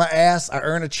bust my ass. I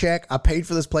earn a check. I paid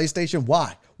for this PlayStation.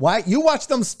 Why? Why? You watch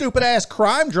them stupid ass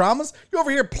crime dramas. You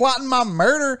over here plotting my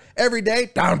murder every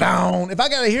day. Down, down. If I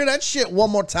got to hear that shit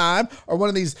one more time, or one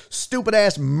of these stupid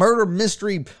ass murder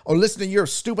mystery, or listen to your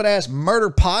stupid ass murder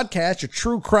podcast, your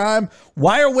true crime.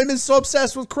 Why are women so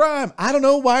obsessed with crime? I don't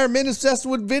know. Why are men obsessed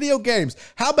with video games?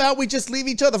 How about we just leave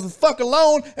each other the fuck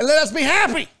alone and let us be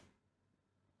happy?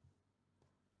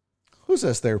 Who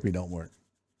says therapy don't work?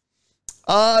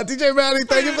 DJ Matty,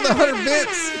 thank you for the 100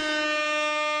 bits.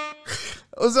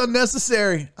 It was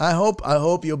unnecessary. I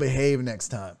hope you'll behave next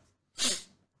time.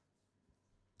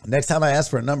 Next time I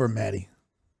ask for a number, Maddie,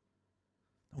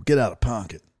 don't get out of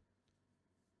pocket.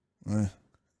 Thank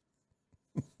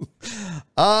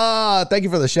you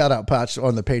for the shout out, Potch,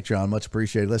 on the Patreon. Much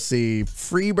appreciated. Let's see.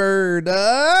 Freebird.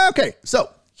 Okay, so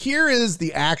here is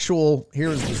the article.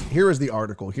 Here's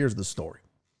the story.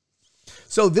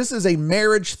 So this is a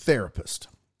marriage therapist,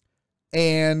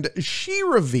 and she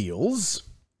reveals,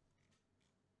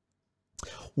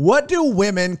 what do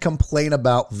women complain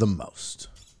about the most?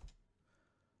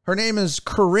 Her name is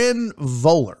Corinne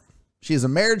Voller. She is a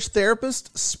marriage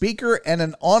therapist, speaker, and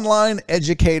an online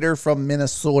educator from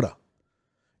Minnesota.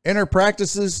 In her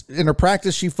practice,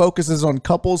 she focuses on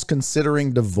couples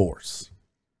considering divorce.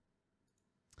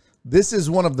 This is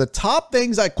one of the top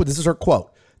things this is her quote.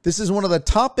 This is one of the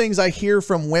top things I hear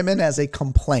from women as a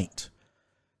complaint,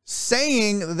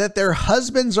 saying that their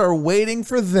husbands are waiting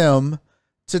for them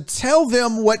to tell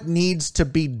them what needs to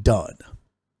be done.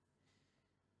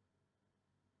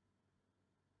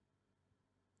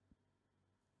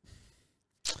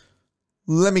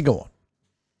 Let me go on.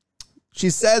 She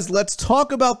says, let's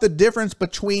talk about the difference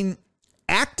between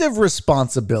active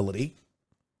responsibility.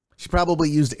 She probably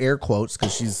used air quotes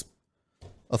because she's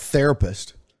a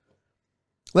therapist.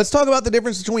 Let's talk about the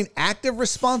difference between active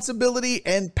responsibility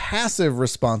and passive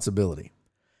responsibility.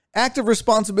 Active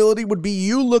responsibility would be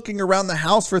you looking around the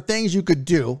house for things you could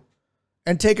do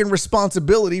and taking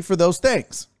responsibility for those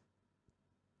things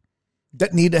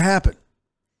that need to happen.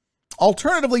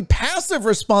 Alternatively, passive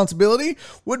responsibility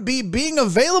would be being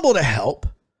available to help,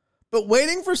 but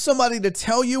waiting for somebody to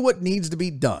tell you what needs to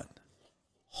be done.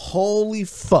 Holy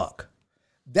fuck.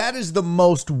 That is the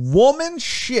most woman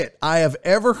shit I have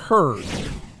ever heard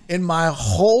in my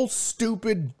whole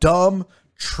stupid, dumb,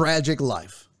 tragic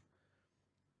life.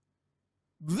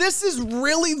 This is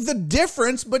really the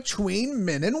difference between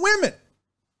men and women.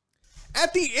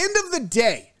 At the end of the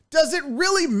day, does it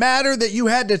really matter that you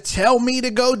had to tell me to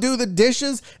go do the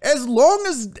dishes? As long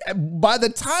as by the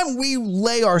time we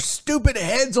lay our stupid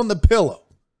heads on the pillow,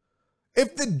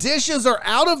 if the dishes are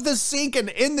out of the sink and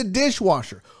in the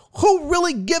dishwasher, who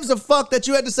really gives a fuck that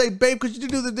you had to say, babe, could you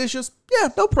do the dishes? Yeah,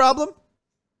 no problem.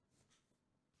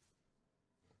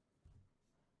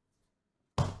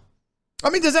 I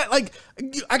mean, does that, like,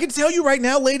 I can tell you right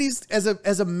now, ladies, as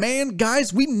a man,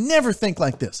 guys, we never think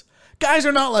like this. Guys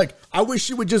are not like, I wish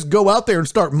you would just go out there and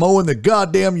start mowing the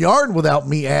goddamn yard without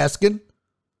me asking.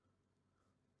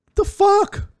 The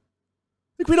fuck?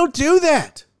 Like, we don't do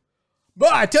that.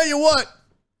 But I tell you what,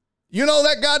 you know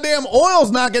that goddamn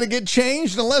oil's not going to get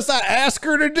changed unless I ask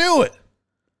her to do it.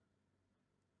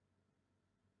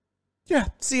 Yeah,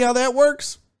 see how that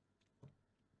works?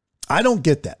 I don't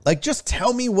get that. Like, just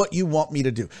tell me what you want me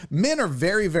to do. Men are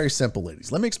very, very simple,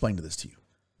 ladies. Let me explain this to you.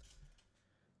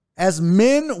 As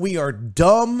men, we are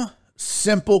dumb,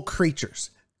 simple creatures.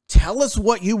 Tell us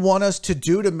what you want us to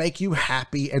do to make you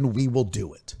happy, and we will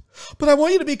do it. But I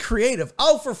want you to be creative.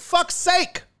 Oh, for fuck's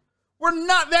sake. We're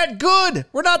not that good.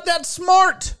 We're not that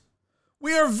smart.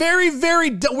 We are very,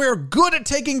 we're good at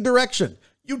taking direction.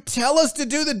 You tell us to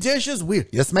do the dishes.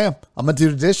 Yes, ma'am. I'm going to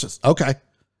do the dishes. Okay.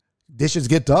 Dishes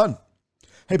get done.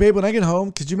 Hey, babe, when I get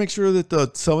home, could you make sure that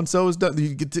the so-and-so is done?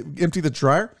 You get to empty the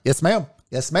dryer? Yes, ma'am.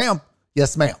 Yes, ma'am.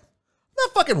 Yes, ma'am. I'm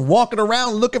not fucking walking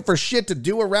around looking for shit to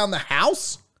do around the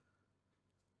house.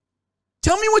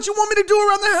 Tell me what you want me to do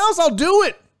around the house. I'll do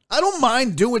it. I don't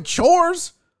mind doing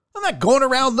chores. I'm not going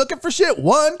around looking for shit.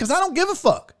 One, because I don't give a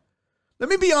fuck. Let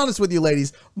me be honest with you,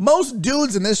 ladies. Most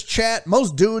dudes in this chat,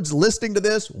 most dudes listening to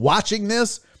this, watching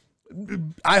this,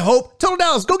 I hope. Tell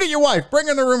Dallas, go get your wife. Bring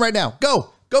her in the room right now.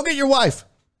 Go get your wife.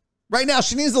 Right now,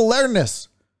 she needs to learn this.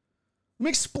 Let me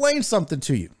explain something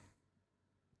to you.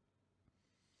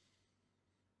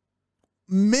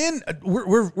 Men,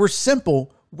 we're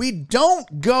simple. We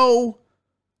don't go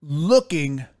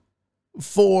looking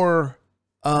for,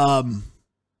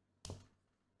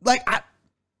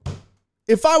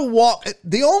 if I walk,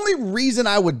 the only reason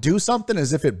I would do something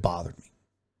is if it bothered me.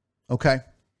 Okay.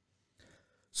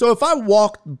 So if I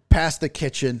walk past the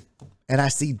kitchen and I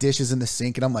see dishes in the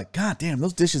sink and I'm like, God damn,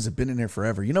 those dishes have been in there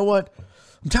forever. You know what?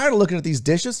 I'm tired of looking at these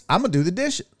dishes. I'm going to do the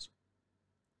dishes.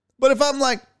 But if I'm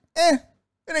like, it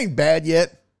ain't bad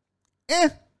yet.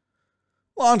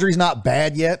 Laundry's not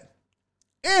bad yet.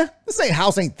 This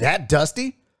house ain't that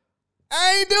dusty.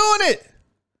 I ain't doing it.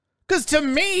 Because to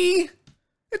me,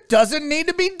 it doesn't need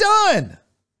to be done.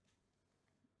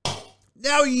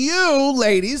 Now you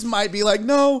ladies might be like,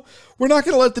 no, we're not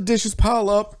going to let the dishes pile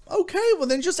up. Okay, well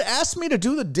then just ask me to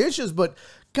do the dishes, but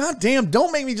goddamn,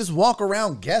 don't make me just walk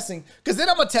around guessing, because then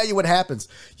I'm going to tell you what happens.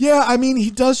 Yeah, I mean, he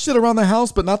does shit around the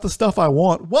house, but not the stuff I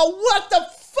want. Well, what the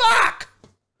fuck?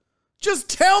 Just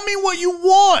tell me what you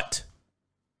want.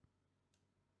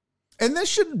 And this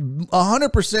should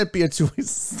 100% be a two-way.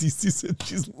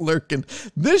 She's lurking.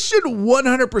 This should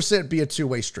 100% be a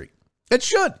two-way street. It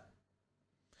should.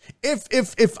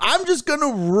 If I'm just going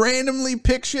to randomly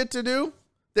pick shit to do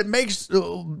that makes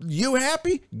you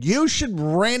happy, you should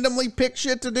randomly pick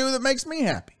shit to do that makes me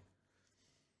happy.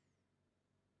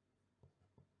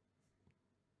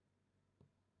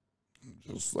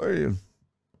 Just saying.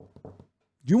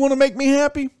 You want to make me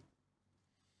happy?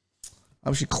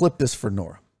 I should clip this for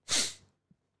Nora.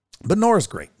 But Nora's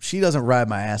great. She doesn't ride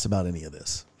my ass about any of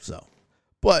this. So,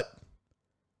 but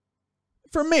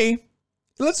for me,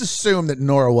 let's assume that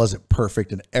Nora wasn't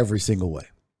perfect in every single way.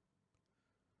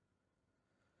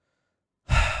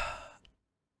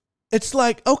 It's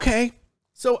like, okay,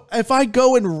 so if I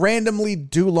go and randomly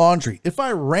do laundry, if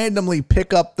I randomly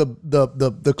pick up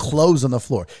the clothes on the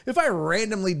floor, if I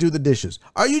randomly do the dishes,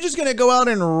 are you just going to go out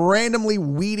and randomly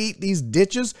weed eat these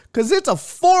dishes? Because it's a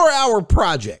 4-hour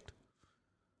project.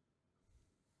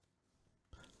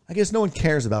 I guess no one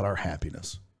cares about our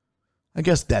happiness. I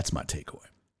guess that's my takeaway.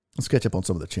 Let's catch up on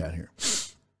some of the chat here.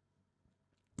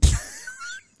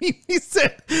 Mimi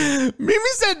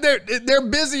said they're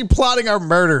busy plotting our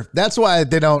murder. That's why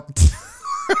they don't.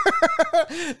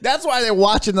 That's why they're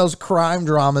watching those crime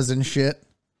dramas and shit.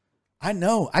 I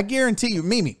know. I guarantee you,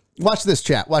 Mimi. Watch this,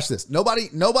 chat. Watch this.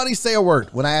 Nobody say a word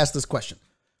when I ask this question.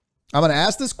 I'm going to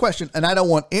ask this question, and I don't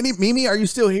want any. Mimi, are you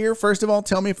still here? First of all,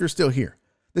 tell me if you're still here.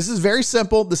 This is very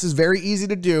simple. This is very easy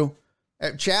to do.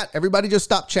 Chat, everybody just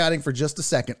stop chatting for just a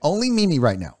second. Only Mimi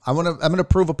right now. I'm going to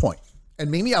prove a point.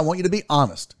 And Mimi, I want you to be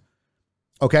honest.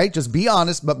 Okay? Just be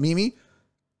honest. But Mimi,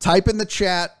 type in the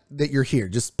chat that you're here.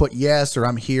 Just put yes or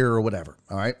I'm here or whatever.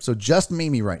 All right? So just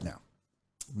Mimi right now.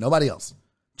 Nobody else.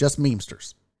 Just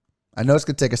memesters. I know it's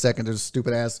going to take a second. There's a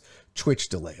stupid ass Twitch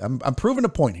delay. I'm proving a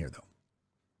point here, though.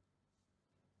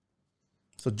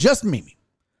 So just Mimi.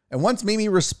 And once Mimi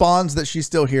responds that she's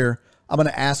still here, I'm going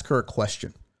to ask her a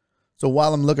question. So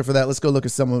while I'm looking for that, let's go look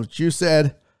at some of what you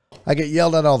said. I get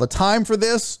yelled at all the time for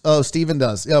this. Oh, Steven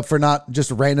does. For not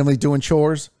just randomly doing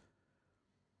chores.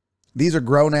 These are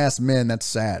grown-ass men. That's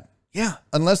sad. Yeah,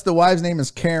 unless the wife's name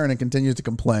is Karen and continues to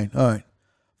complain. All right.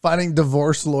 Finding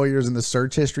divorce lawyers in the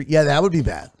search history. Yeah, that would be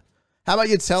bad. How about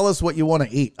you tell us what you want to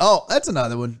eat? Oh, that's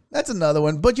another one. That's another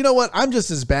one. But you know what? I'm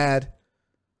just as bad.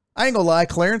 I ain't gonna lie,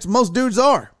 Clarence. Most dudes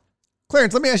are.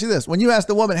 Clarence, let me ask you this. When you ask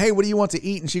the woman, hey, what do you want to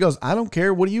eat? And she goes, I don't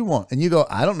care. What do you want? And you go,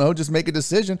 I don't know. Just make a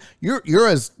decision. You're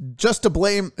as much to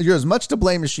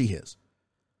blame as she is.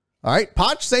 All right.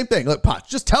 Potch, same thing. Look, Potch,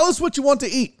 just tell us what you want to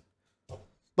eat.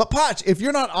 But Potch, if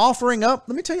you're not offering up,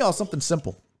 let me tell y'all something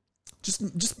simple.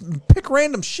 Just pick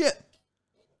random shit.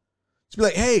 Just be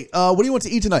like, hey, what do you want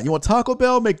to eat tonight? You want Taco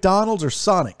Bell, McDonald's, or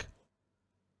Sonic?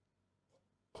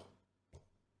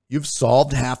 You've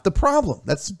solved half the problem.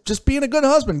 That's just being a good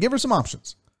husband. Give her some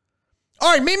options. All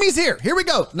right, Mimi's here. Here we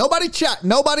go. Nobody chat.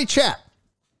 Nobody chat.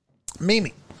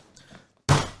 Mimi.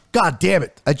 God damn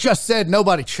it. I just said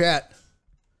nobody chat.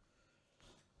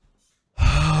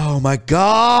 Oh, my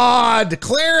God.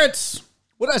 Clarence.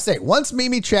 What did I say? Once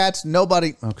Mimi chats,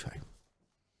 nobody. Okay.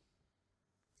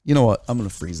 You know what? I'm going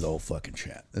to freeze the whole fucking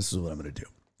chat. This is what I'm going to do.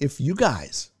 If you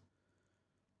guys.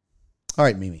 All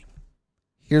right, Mimi.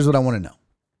 Here's what I want to know.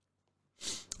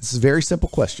 This is a very simple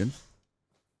question.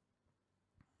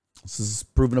 This is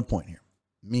proving a point here.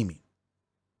 Mimi,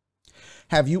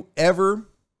 have you ever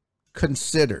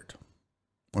considered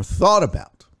or thought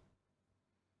about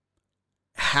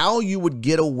how you would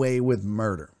get away with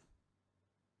murder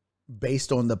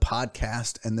based on the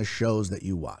podcast and the shows that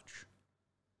you watch?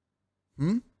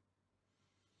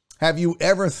 Have you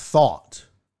ever thought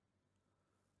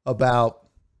about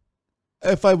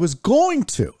if I was going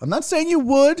to? I'm not saying you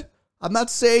would. I'm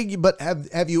not saying, but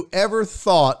have you ever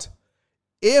thought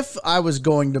if I was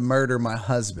going to murder my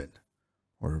husband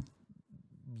or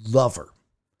lover,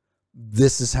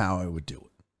 this is how I would do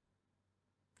it?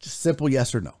 Just simple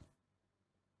yes or no.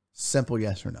 Simple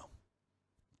yes or no.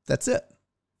 That's it.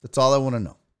 That's all I want to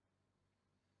know.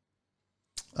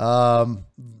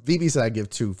 VB said I give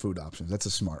 2 food options. That's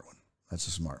a smart one. That's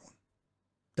a smart one.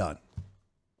 Done.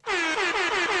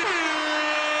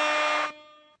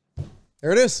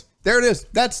 There it is. There it is.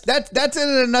 That's it in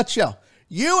a nutshell.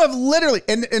 You have literally,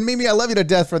 and Mimi, I love you to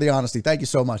death for the honesty. Thank you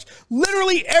so much.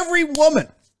 Literally every woman,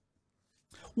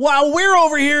 while we're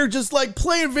over here just like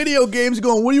playing video games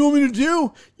going, what do you want me to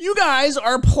do? You guys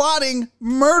are plotting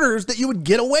murders that you would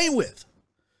get away with.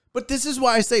 But this is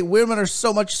why I say women are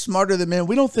so much smarter than men.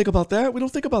 We don't think about that. We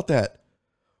don't think about that.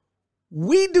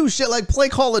 We do shit like play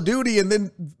Call of Duty and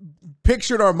then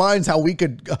picture in our minds how we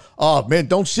could, oh man,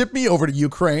 don't ship me over to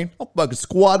Ukraine. I'll fucking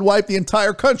squad wipe the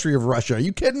entire country of Russia. Are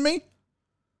you kidding me?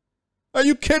 Are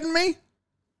you kidding me?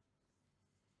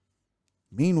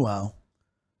 Meanwhile,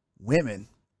 women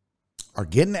are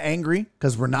getting angry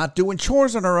because we're not doing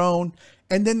chores on our own.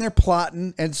 And then they're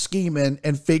plotting and scheming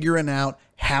and figuring out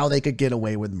how they could get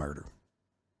away with murder.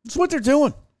 That's what they're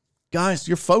doing. Guys,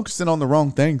 you're focusing on the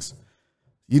wrong things.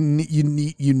 You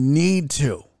need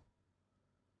to.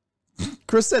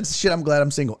 Chris said, shit, I'm glad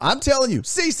I'm single. I'm telling you,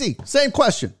 Cece, same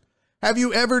question. Have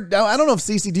you ever, I don't know if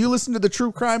Cece, do you listen to the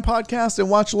True Crime Podcast and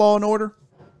watch Law and Order?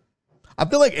 I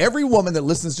feel like every woman that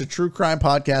listens to True Crime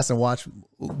Podcasts and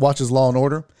watches Law and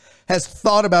Order has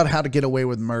thought about how to get away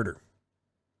with murder.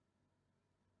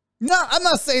 No, I'm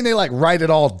not saying they like write it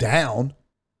all down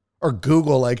or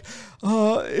Google like,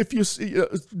 if you see,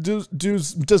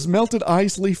 does melted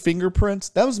ice leave fingerprints?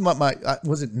 That was my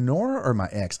was it Nora or my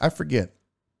ex? I forget.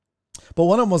 But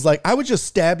one of them was like, I would just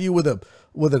stab you with an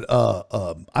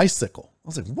icicle. I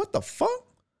was like, what the fuck?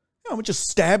 Yeah, I would just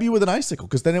stab you with an icicle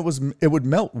because then it would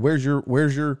melt. Where's your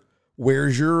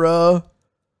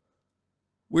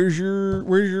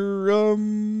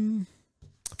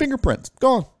fingerprints?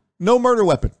 Gone. No murder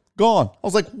weapon. Gone. I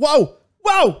was like, whoa,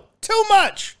 too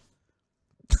much.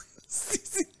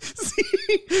 Cece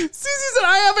said,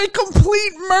 I have a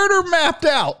complete murder mapped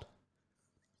out.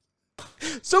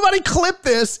 Somebody clip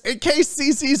this in case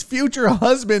Cece's future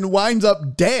husband winds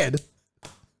up dead.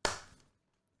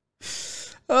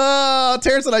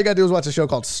 Terrence and I got to do is watch a show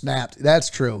called Snapped. That's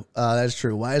true. That's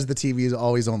true. Why is the TV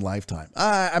always on Lifetime?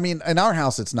 I mean, in our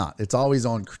house, it's not. It's always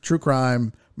on true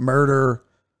crime, murder,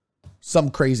 some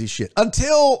crazy shit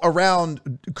until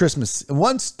around Christmas.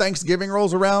 Once Thanksgiving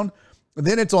rolls around,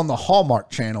 then it's on the Hallmark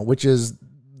Channel, which is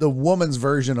the woman's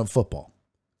version of football.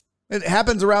 It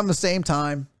happens around the same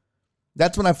time.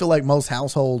 That's when I feel like most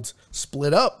households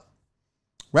split up.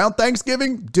 Around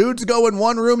Thanksgiving, dudes go in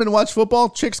one room and watch football.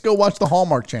 Chicks go watch the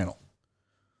Hallmark Channel.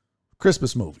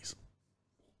 Christmas movies.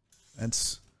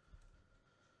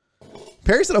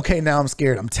 Perry said, okay, now I'm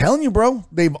scared. I'm telling you, bro,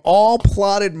 they've all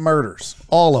plotted murders.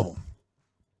 All of them.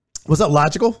 What's up,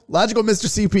 Logical? Logical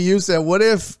Mr. CPU said, what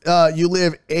if you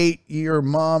live 8 year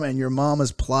mom and your mom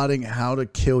is plotting how to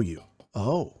kill you?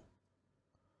 Oh.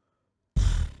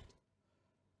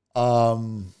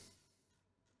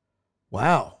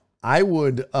 Wow. I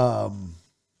would,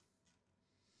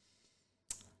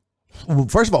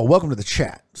 first of all, welcome to the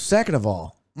chat. Second of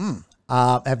all,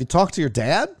 have you talked to your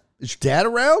dad? Is your dad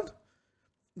around?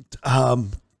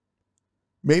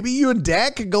 Maybe you and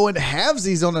dad could go into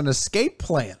halvesies on an escape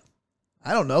plan.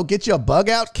 I don't know. Get you a bug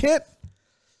out kit.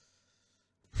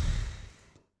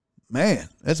 Man,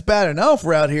 it's bad enough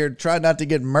we're out here trying not to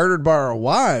get murdered by our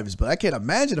wives, but I can't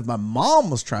imagine if my mom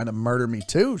was trying to murder me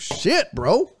too. Shit,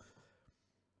 bro.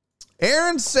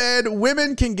 Aaron said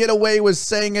women can get away with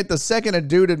saying it the second a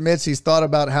dude admits he's thought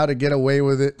about how to get away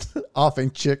with it. Offing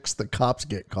chicks, the cops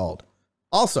get called.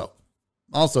 Also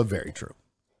very true.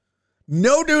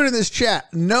 No dude in this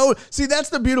chat. No. See, that's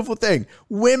the beautiful thing.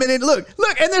 Women, and look,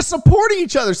 and they're supporting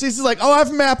each other. See, she's like, oh,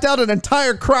 I've mapped out an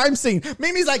entire crime scene.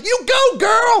 Mimi's like, you go,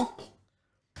 girl.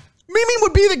 Mimi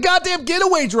would be the goddamn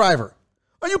getaway driver.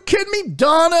 Are you kidding me?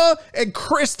 Donna and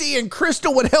Christy and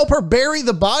Crystal would help her bury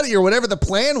the body or whatever the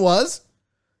plan was.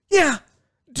 Yeah.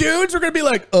 Dudes are going to be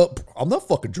like, I'm not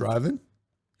fucking driving.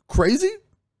 Crazy?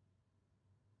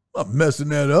 I'm not messing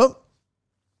that up.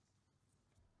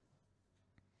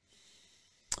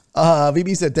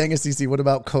 VB said, dang it, CC, what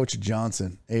about Coach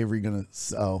Johnson? Avery gonna,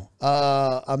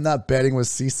 I'm not betting with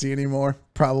CC anymore.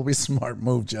 Probably smart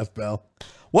move, Jeff Bell.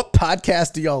 What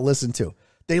podcast do y'all listen to?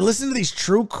 They listen to these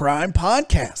true crime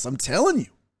podcasts. I'm telling you.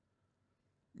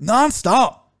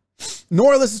 Nonstop.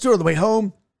 Nora listens to her on the way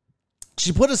home.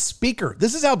 She put a speaker.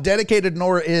 This is how dedicated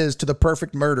Nora is to the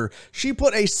perfect murder. She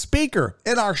put a speaker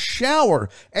in our shower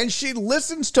and she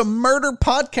listens to murder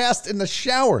podcasts in the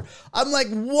shower. I'm like,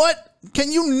 what?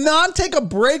 Can you not take a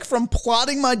break from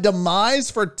plotting my demise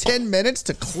for 10 minutes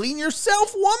to clean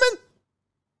yourself, woman?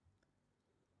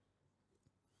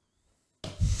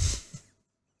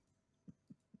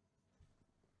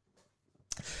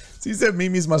 He said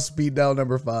Mimi's my speed dial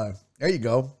number 5. There you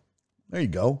go. There you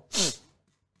go.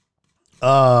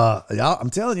 Yeah,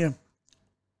 I'm telling you.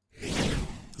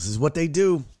 This is what they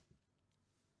do.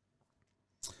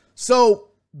 So,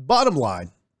 bottom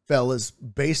line, fellas,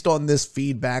 based on this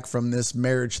feedback from this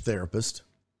marriage therapist,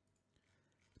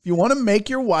 if you want to make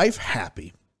your wife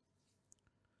happy,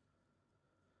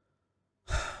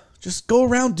 just go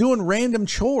around doing random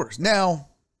chores. Now,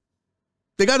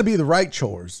 they got to be the right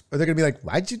chores, or they're going to be like,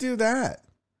 why'd you do that?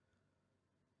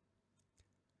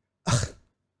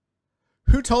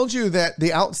 Who told you that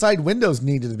the outside windows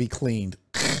needed to be cleaned?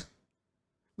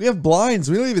 We have blinds.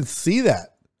 We don't even see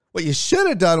that. What you should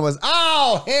have done was,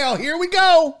 oh, hell, here we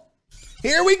go.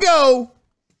 Here we go.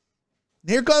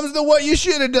 Here comes the what you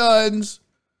should have done.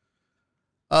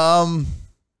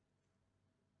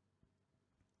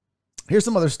 Here's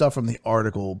some other stuff from the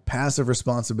article. Passive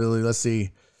responsibility. Let's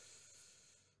see.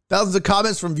 Thousands of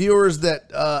comments from viewers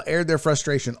that aired their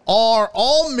frustration. Are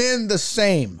all men the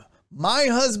same? My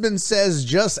husband says,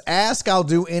 just ask, I'll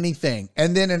do anything.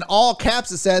 And then in all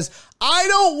caps, it says, I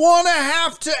don't want to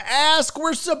have to ask.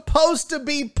 We're supposed to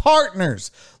be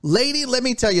partners. Lady, let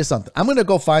me tell you something. I'm going to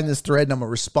go find this thread and I'm going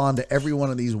to respond to every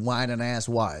one of these whining ass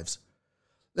wives.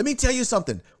 Let me tell you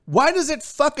something. Why does it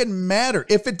fucking matter?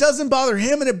 If it doesn't bother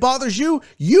him and it bothers you,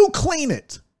 you clean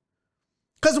it.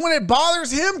 Because when it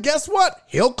bothers him, guess what?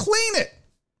 He'll clean it.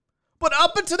 But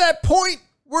up until that point,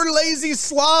 we're lazy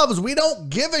slobs. We don't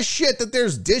give a shit that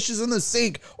there's dishes in the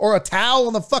sink or a towel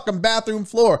on the fucking bathroom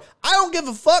floor. I don't give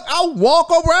a fuck. I'll walk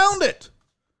around it.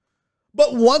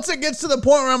 But once it gets to the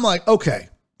point where I'm like, okay,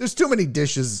 there's too many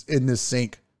dishes in this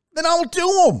sink, then I'll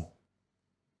do them.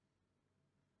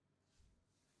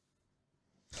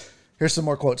 Here's some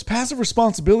more quotes. Passive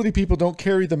responsibility people don't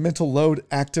carry the mental load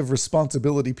active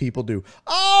responsibility people do.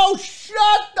 Oh,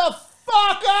 shut the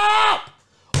fuck up.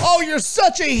 Oh, you're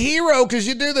such a hero because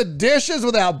you do the dishes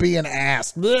without being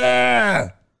asked. Blah.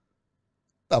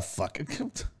 The fuck?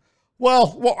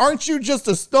 Well, aren't you just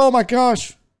a... Oh, my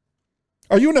gosh.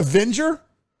 Are you an Avenger?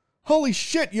 Holy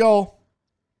shit, y'all.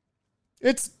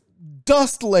 It's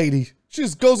Dust Lady. She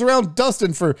just goes around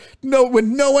dusting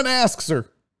when no one asks her.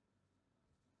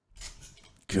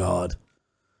 God.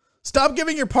 Stop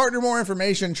giving your partner more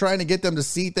information, trying to get them to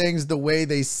see things the way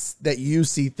that you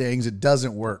see things. It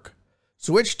doesn't work.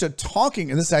 Switch to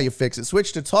talking, and this is how you fix it.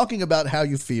 Switch to talking about how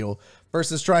you feel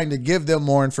versus trying to give them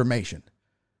more information.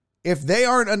 If they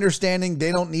aren't understanding,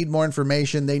 they don't need more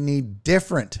information. They need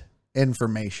different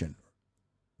information.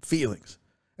 Feelings.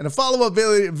 In a follow-up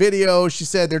video, she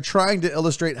said they're trying to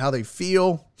illustrate how they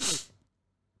feel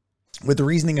with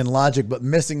reasoning and logic, but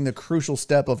missing the crucial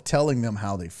step of telling them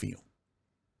how they feel.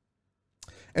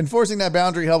 Enforcing that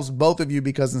boundary helps both of you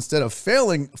because instead of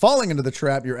falling into the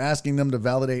trap, you're asking them to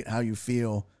validate how you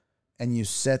feel, and you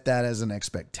set that as an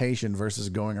expectation versus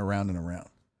going around and around.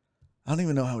 I don't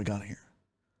even know how we got here.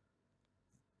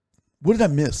 What did I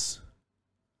miss?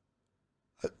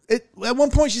 At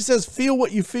one point she says, feel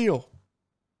what you feel.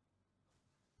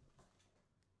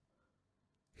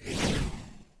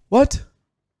 What?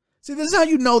 See, this is how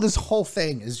you know this whole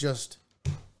thing is just,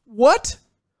 what?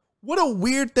 What a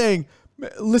weird thing.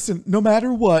 Listen, no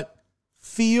matter what,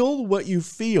 feel what you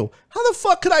feel. How the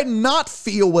fuck could I not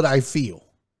feel what I feel?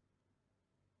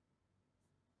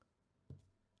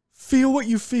 Feel what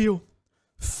you feel.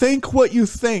 Think what you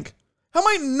think. How am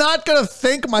I not going to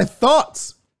think my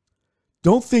thoughts?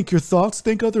 Don't think your thoughts.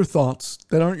 Think other thoughts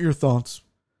that aren't your thoughts.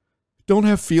 Don't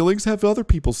have feelings. Have other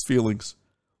people's feelings.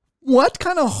 What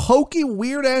kind of hokey,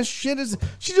 weird ass shit is?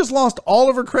 She just lost all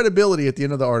of her credibility at the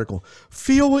end of the article.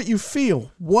 Feel what you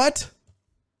feel. What?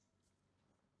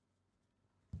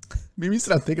 Mimi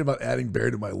said, I'm thinking about adding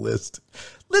Barry to my list.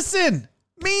 Listen,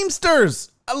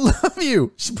 memesters, I love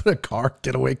you. She put a car,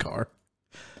 getaway car.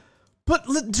 But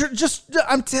just,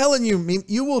 I'm telling you,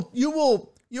 you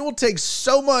will take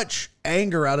so much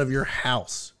anger out of your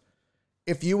house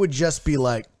if you would just be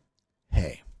like,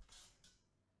 hey,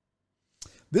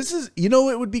 this is,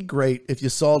 it would be great if you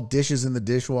saw dishes in the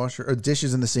dishwasher or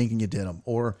dishes in the sink and you did them,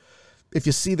 or if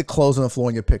you see the clothes on the floor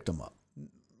and you picked them up.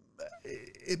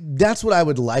 That's what I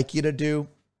would like you to do.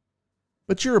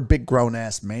 But you're a big grown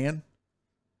ass man.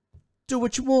 Do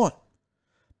what you want.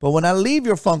 But when I leave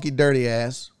your funky, dirty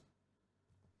ass,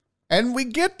 and we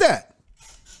get that.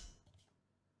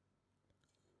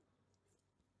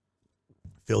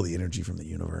 Feel the energy from the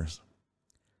universe.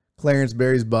 Clarence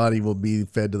Berry's body will be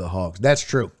fed to the hogs. That's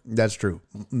true. That's true.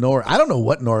 Nora, I don't know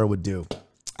what Nora would do.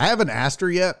 I haven't asked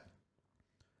her yet.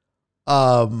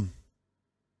 But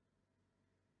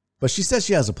she says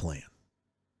she has a plan.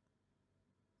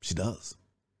 She does.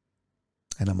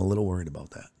 And I'm a little worried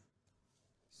about that.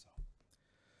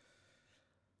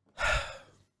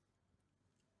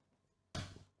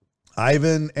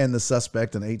 Ivan and the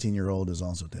suspect, an 18-year-old, is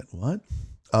also dead. What?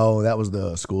 Oh, that was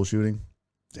the school shooting?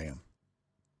 Damn.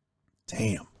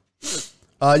 You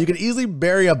could easily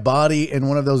bury a body in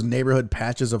one of those neighborhood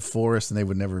patches of forest and they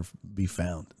would never be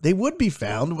found. They would be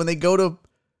found when they go to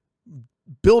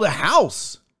build a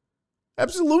house.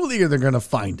 Absolutely, they're going to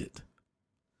find it.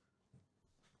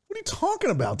 What are you talking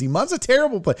about? D-Mod's a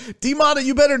terrible player. D-Mod,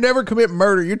 you better never commit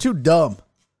murder. You're too dumb.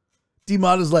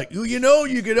 D-Mod is like,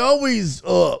 you could always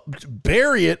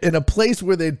bury it in a place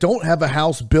where they don't have a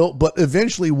house built, but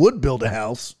eventually would build a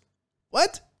house.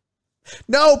 What?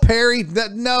 No, Perry.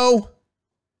 No.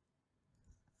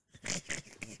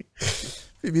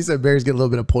 He said Barry's getting a little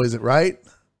bit of poison, right?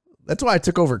 That's why I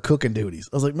took over cooking duties.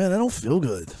 I was like, man, I don't feel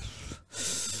good.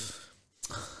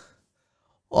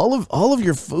 All of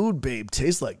your food, babe,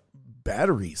 tastes like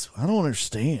batteries. I don't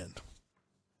understand.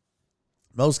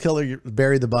 Most killer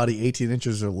bury the body 18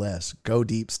 inches or less. Go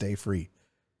deep, stay free.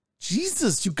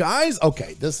 Jesus, you guys.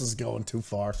 Okay, this is going too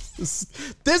far. This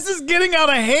is getting out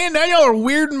of hand. Now y'all are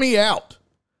weirding me out.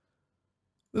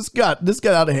 This got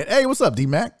out of hand. Hey, what's up,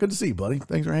 D-Mac? Good to see you, buddy.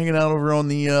 Thanks for hanging out over on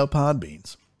the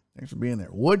Podbeans. Thanks for being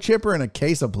there. Wood chipper and a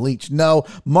case of bleach. No,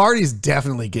 Marty's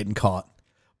definitely getting caught.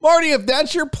 Marty, if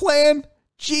that's your plan,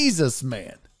 Jesus,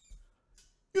 man.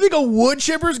 You think a wood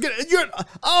chipper's gonna...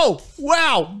 Oh,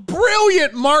 wow.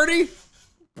 Brilliant, Marty.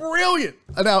 Brilliant.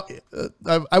 Now,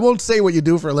 I won't say what you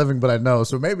do for a living, but I know,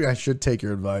 so maybe I should take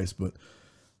your advice, but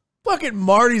fucking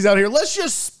Marty's out here. Let's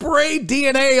just spray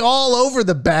DNA all over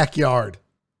the backyard.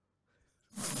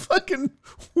 Fucking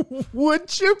wood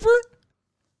chipper?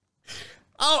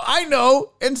 Oh, I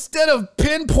know. Instead of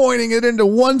pinpointing it into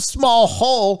one small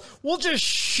hole, we'll just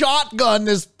shotgun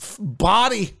this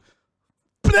body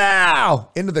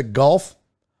into the Gulf.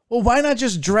 Well, why not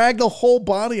just drag the whole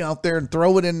body out there and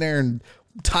throw it in there and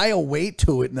tie a weight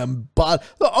to it? And the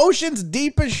ocean's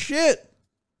deep as shit.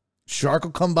 Shark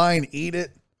will come by and eat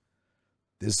it.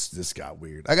 This got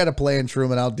weird. I got a plan,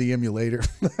 Truman. I'll DM you later.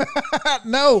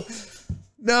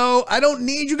 No, I don't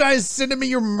need you guys sending me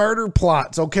your murder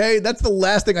plots, okay? That's the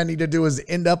last thing I need to do is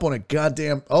end up on a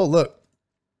goddamn... Oh, look.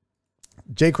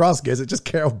 Jay Cross gets it, just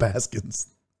Carol Baskins.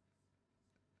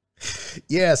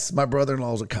 Yes, my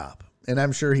brother-in-law's a cop, and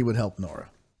I'm sure he would help Nora.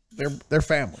 They're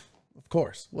family, of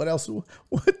course. What else?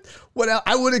 What else?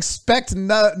 I would expect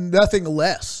nothing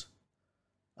less.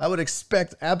 I would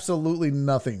expect absolutely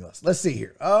nothing less. Let's see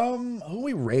here. Who are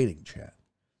we rating, chat?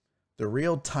 The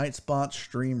Real Tight Spot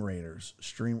Stream Raiders.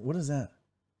 What is that?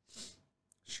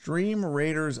 Stream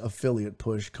Raiders affiliate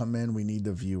push. Come in. We need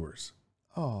the viewers.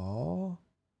 Oh,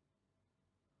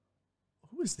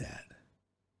 who is that?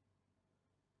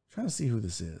 I'm trying to see who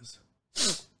this is.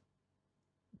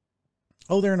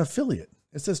 Oh, they're an affiliate.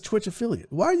 It says Twitch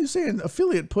affiliate. Why are you saying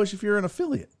affiliate push if you're an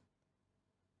affiliate?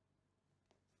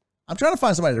 I'm trying to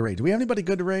find somebody to raid. Do we have anybody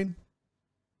good to raid?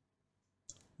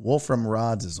 Wolfram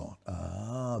Rods is on.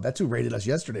 Oh, that's who raided us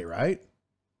yesterday, right?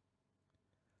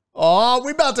 Oh,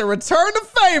 we about to return the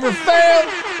favor, fam.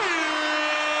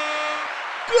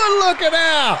 Good looking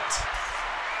out.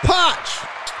 Potch.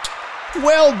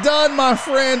 Well done, my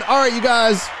friend. All right, you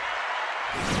guys.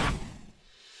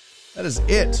 That is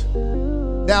it.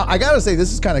 Now, I got to say,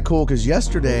 this is kind of cool because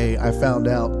yesterday I found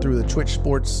out through the Twitch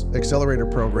Sports Accelerator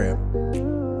program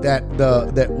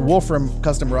that Wolfram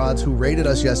Custom Rods, who raided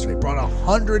us yesterday, brought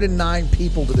 109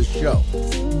 people to the show.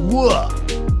 Whoa.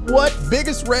 What?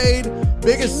 Biggest raid,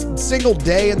 biggest single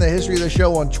day in the history of the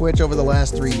show on Twitch over the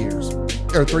last 3 years.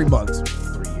 Or 3 months.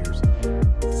 3 years.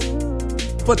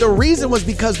 But the reason was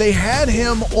because they had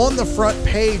him on the front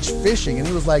page fishing, and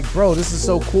he was like, bro, this is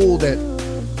so cool that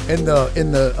in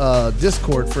the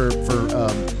Discord for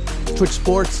Twitch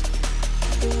Sports,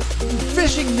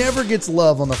 fishing never gets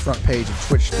love on the front page of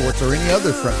Twitch Sports or any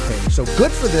other front page. So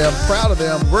good for them, proud of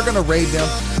them. We're gonna raid them.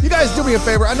 You guys do me a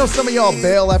favor. I know some of y'all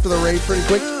bail after the raid pretty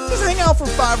quick. Just hang out for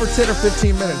 5 or 10 or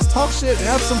 15 minutes. Talk shit,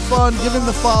 have some fun, give him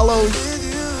the follows.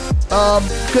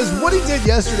 Because what he did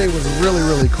yesterday was really,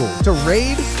 really cool. To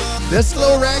raid this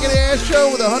little raggedy ass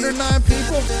show with 109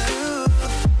 people,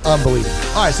 unbelievable.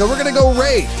 All right, so we're gonna go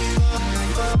raid.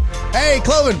 Hey,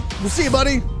 Cloven, we'll see you,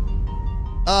 buddy.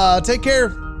 Take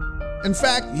care. In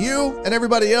fact, you and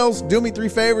everybody else, do me 3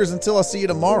 favors until I see you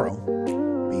tomorrow.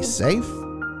 Be safe,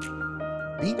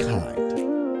 be kind,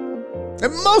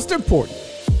 and most important,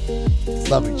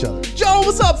 love each other. Joe,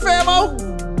 what's up, famo?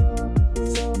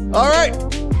 All right,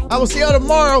 I will see you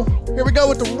tomorrow. Here we go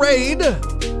with the raid.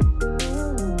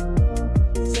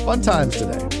 Fun times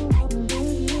today.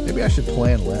 Maybe I should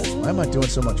plan less. Why am I doing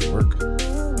so much work?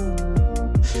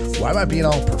 Why am I being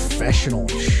all professional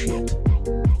and shit?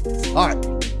 All right,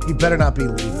 you better not be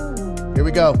leaving. Here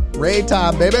we go. Raid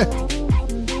time, baby.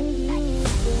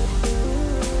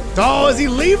 Oh, is he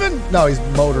leaving? No, he's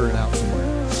motoring out somewhere.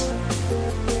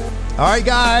 All right,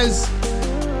 guys.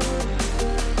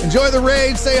 Enjoy the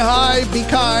raid. Say hi. Be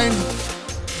kind.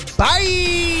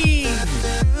 Bye.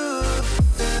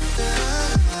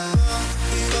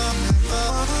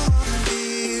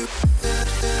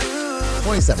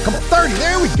 $27. Come on, 30.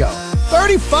 There we go.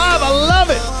 35. I love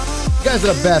it. You guys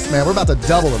are the best, man. We're about to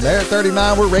double them. They're at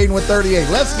 39. We're raiding with 38.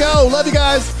 Let's go. Love you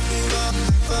guys.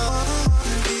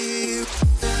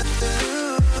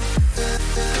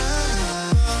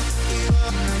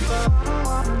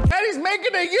 And he's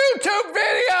making a U-turn.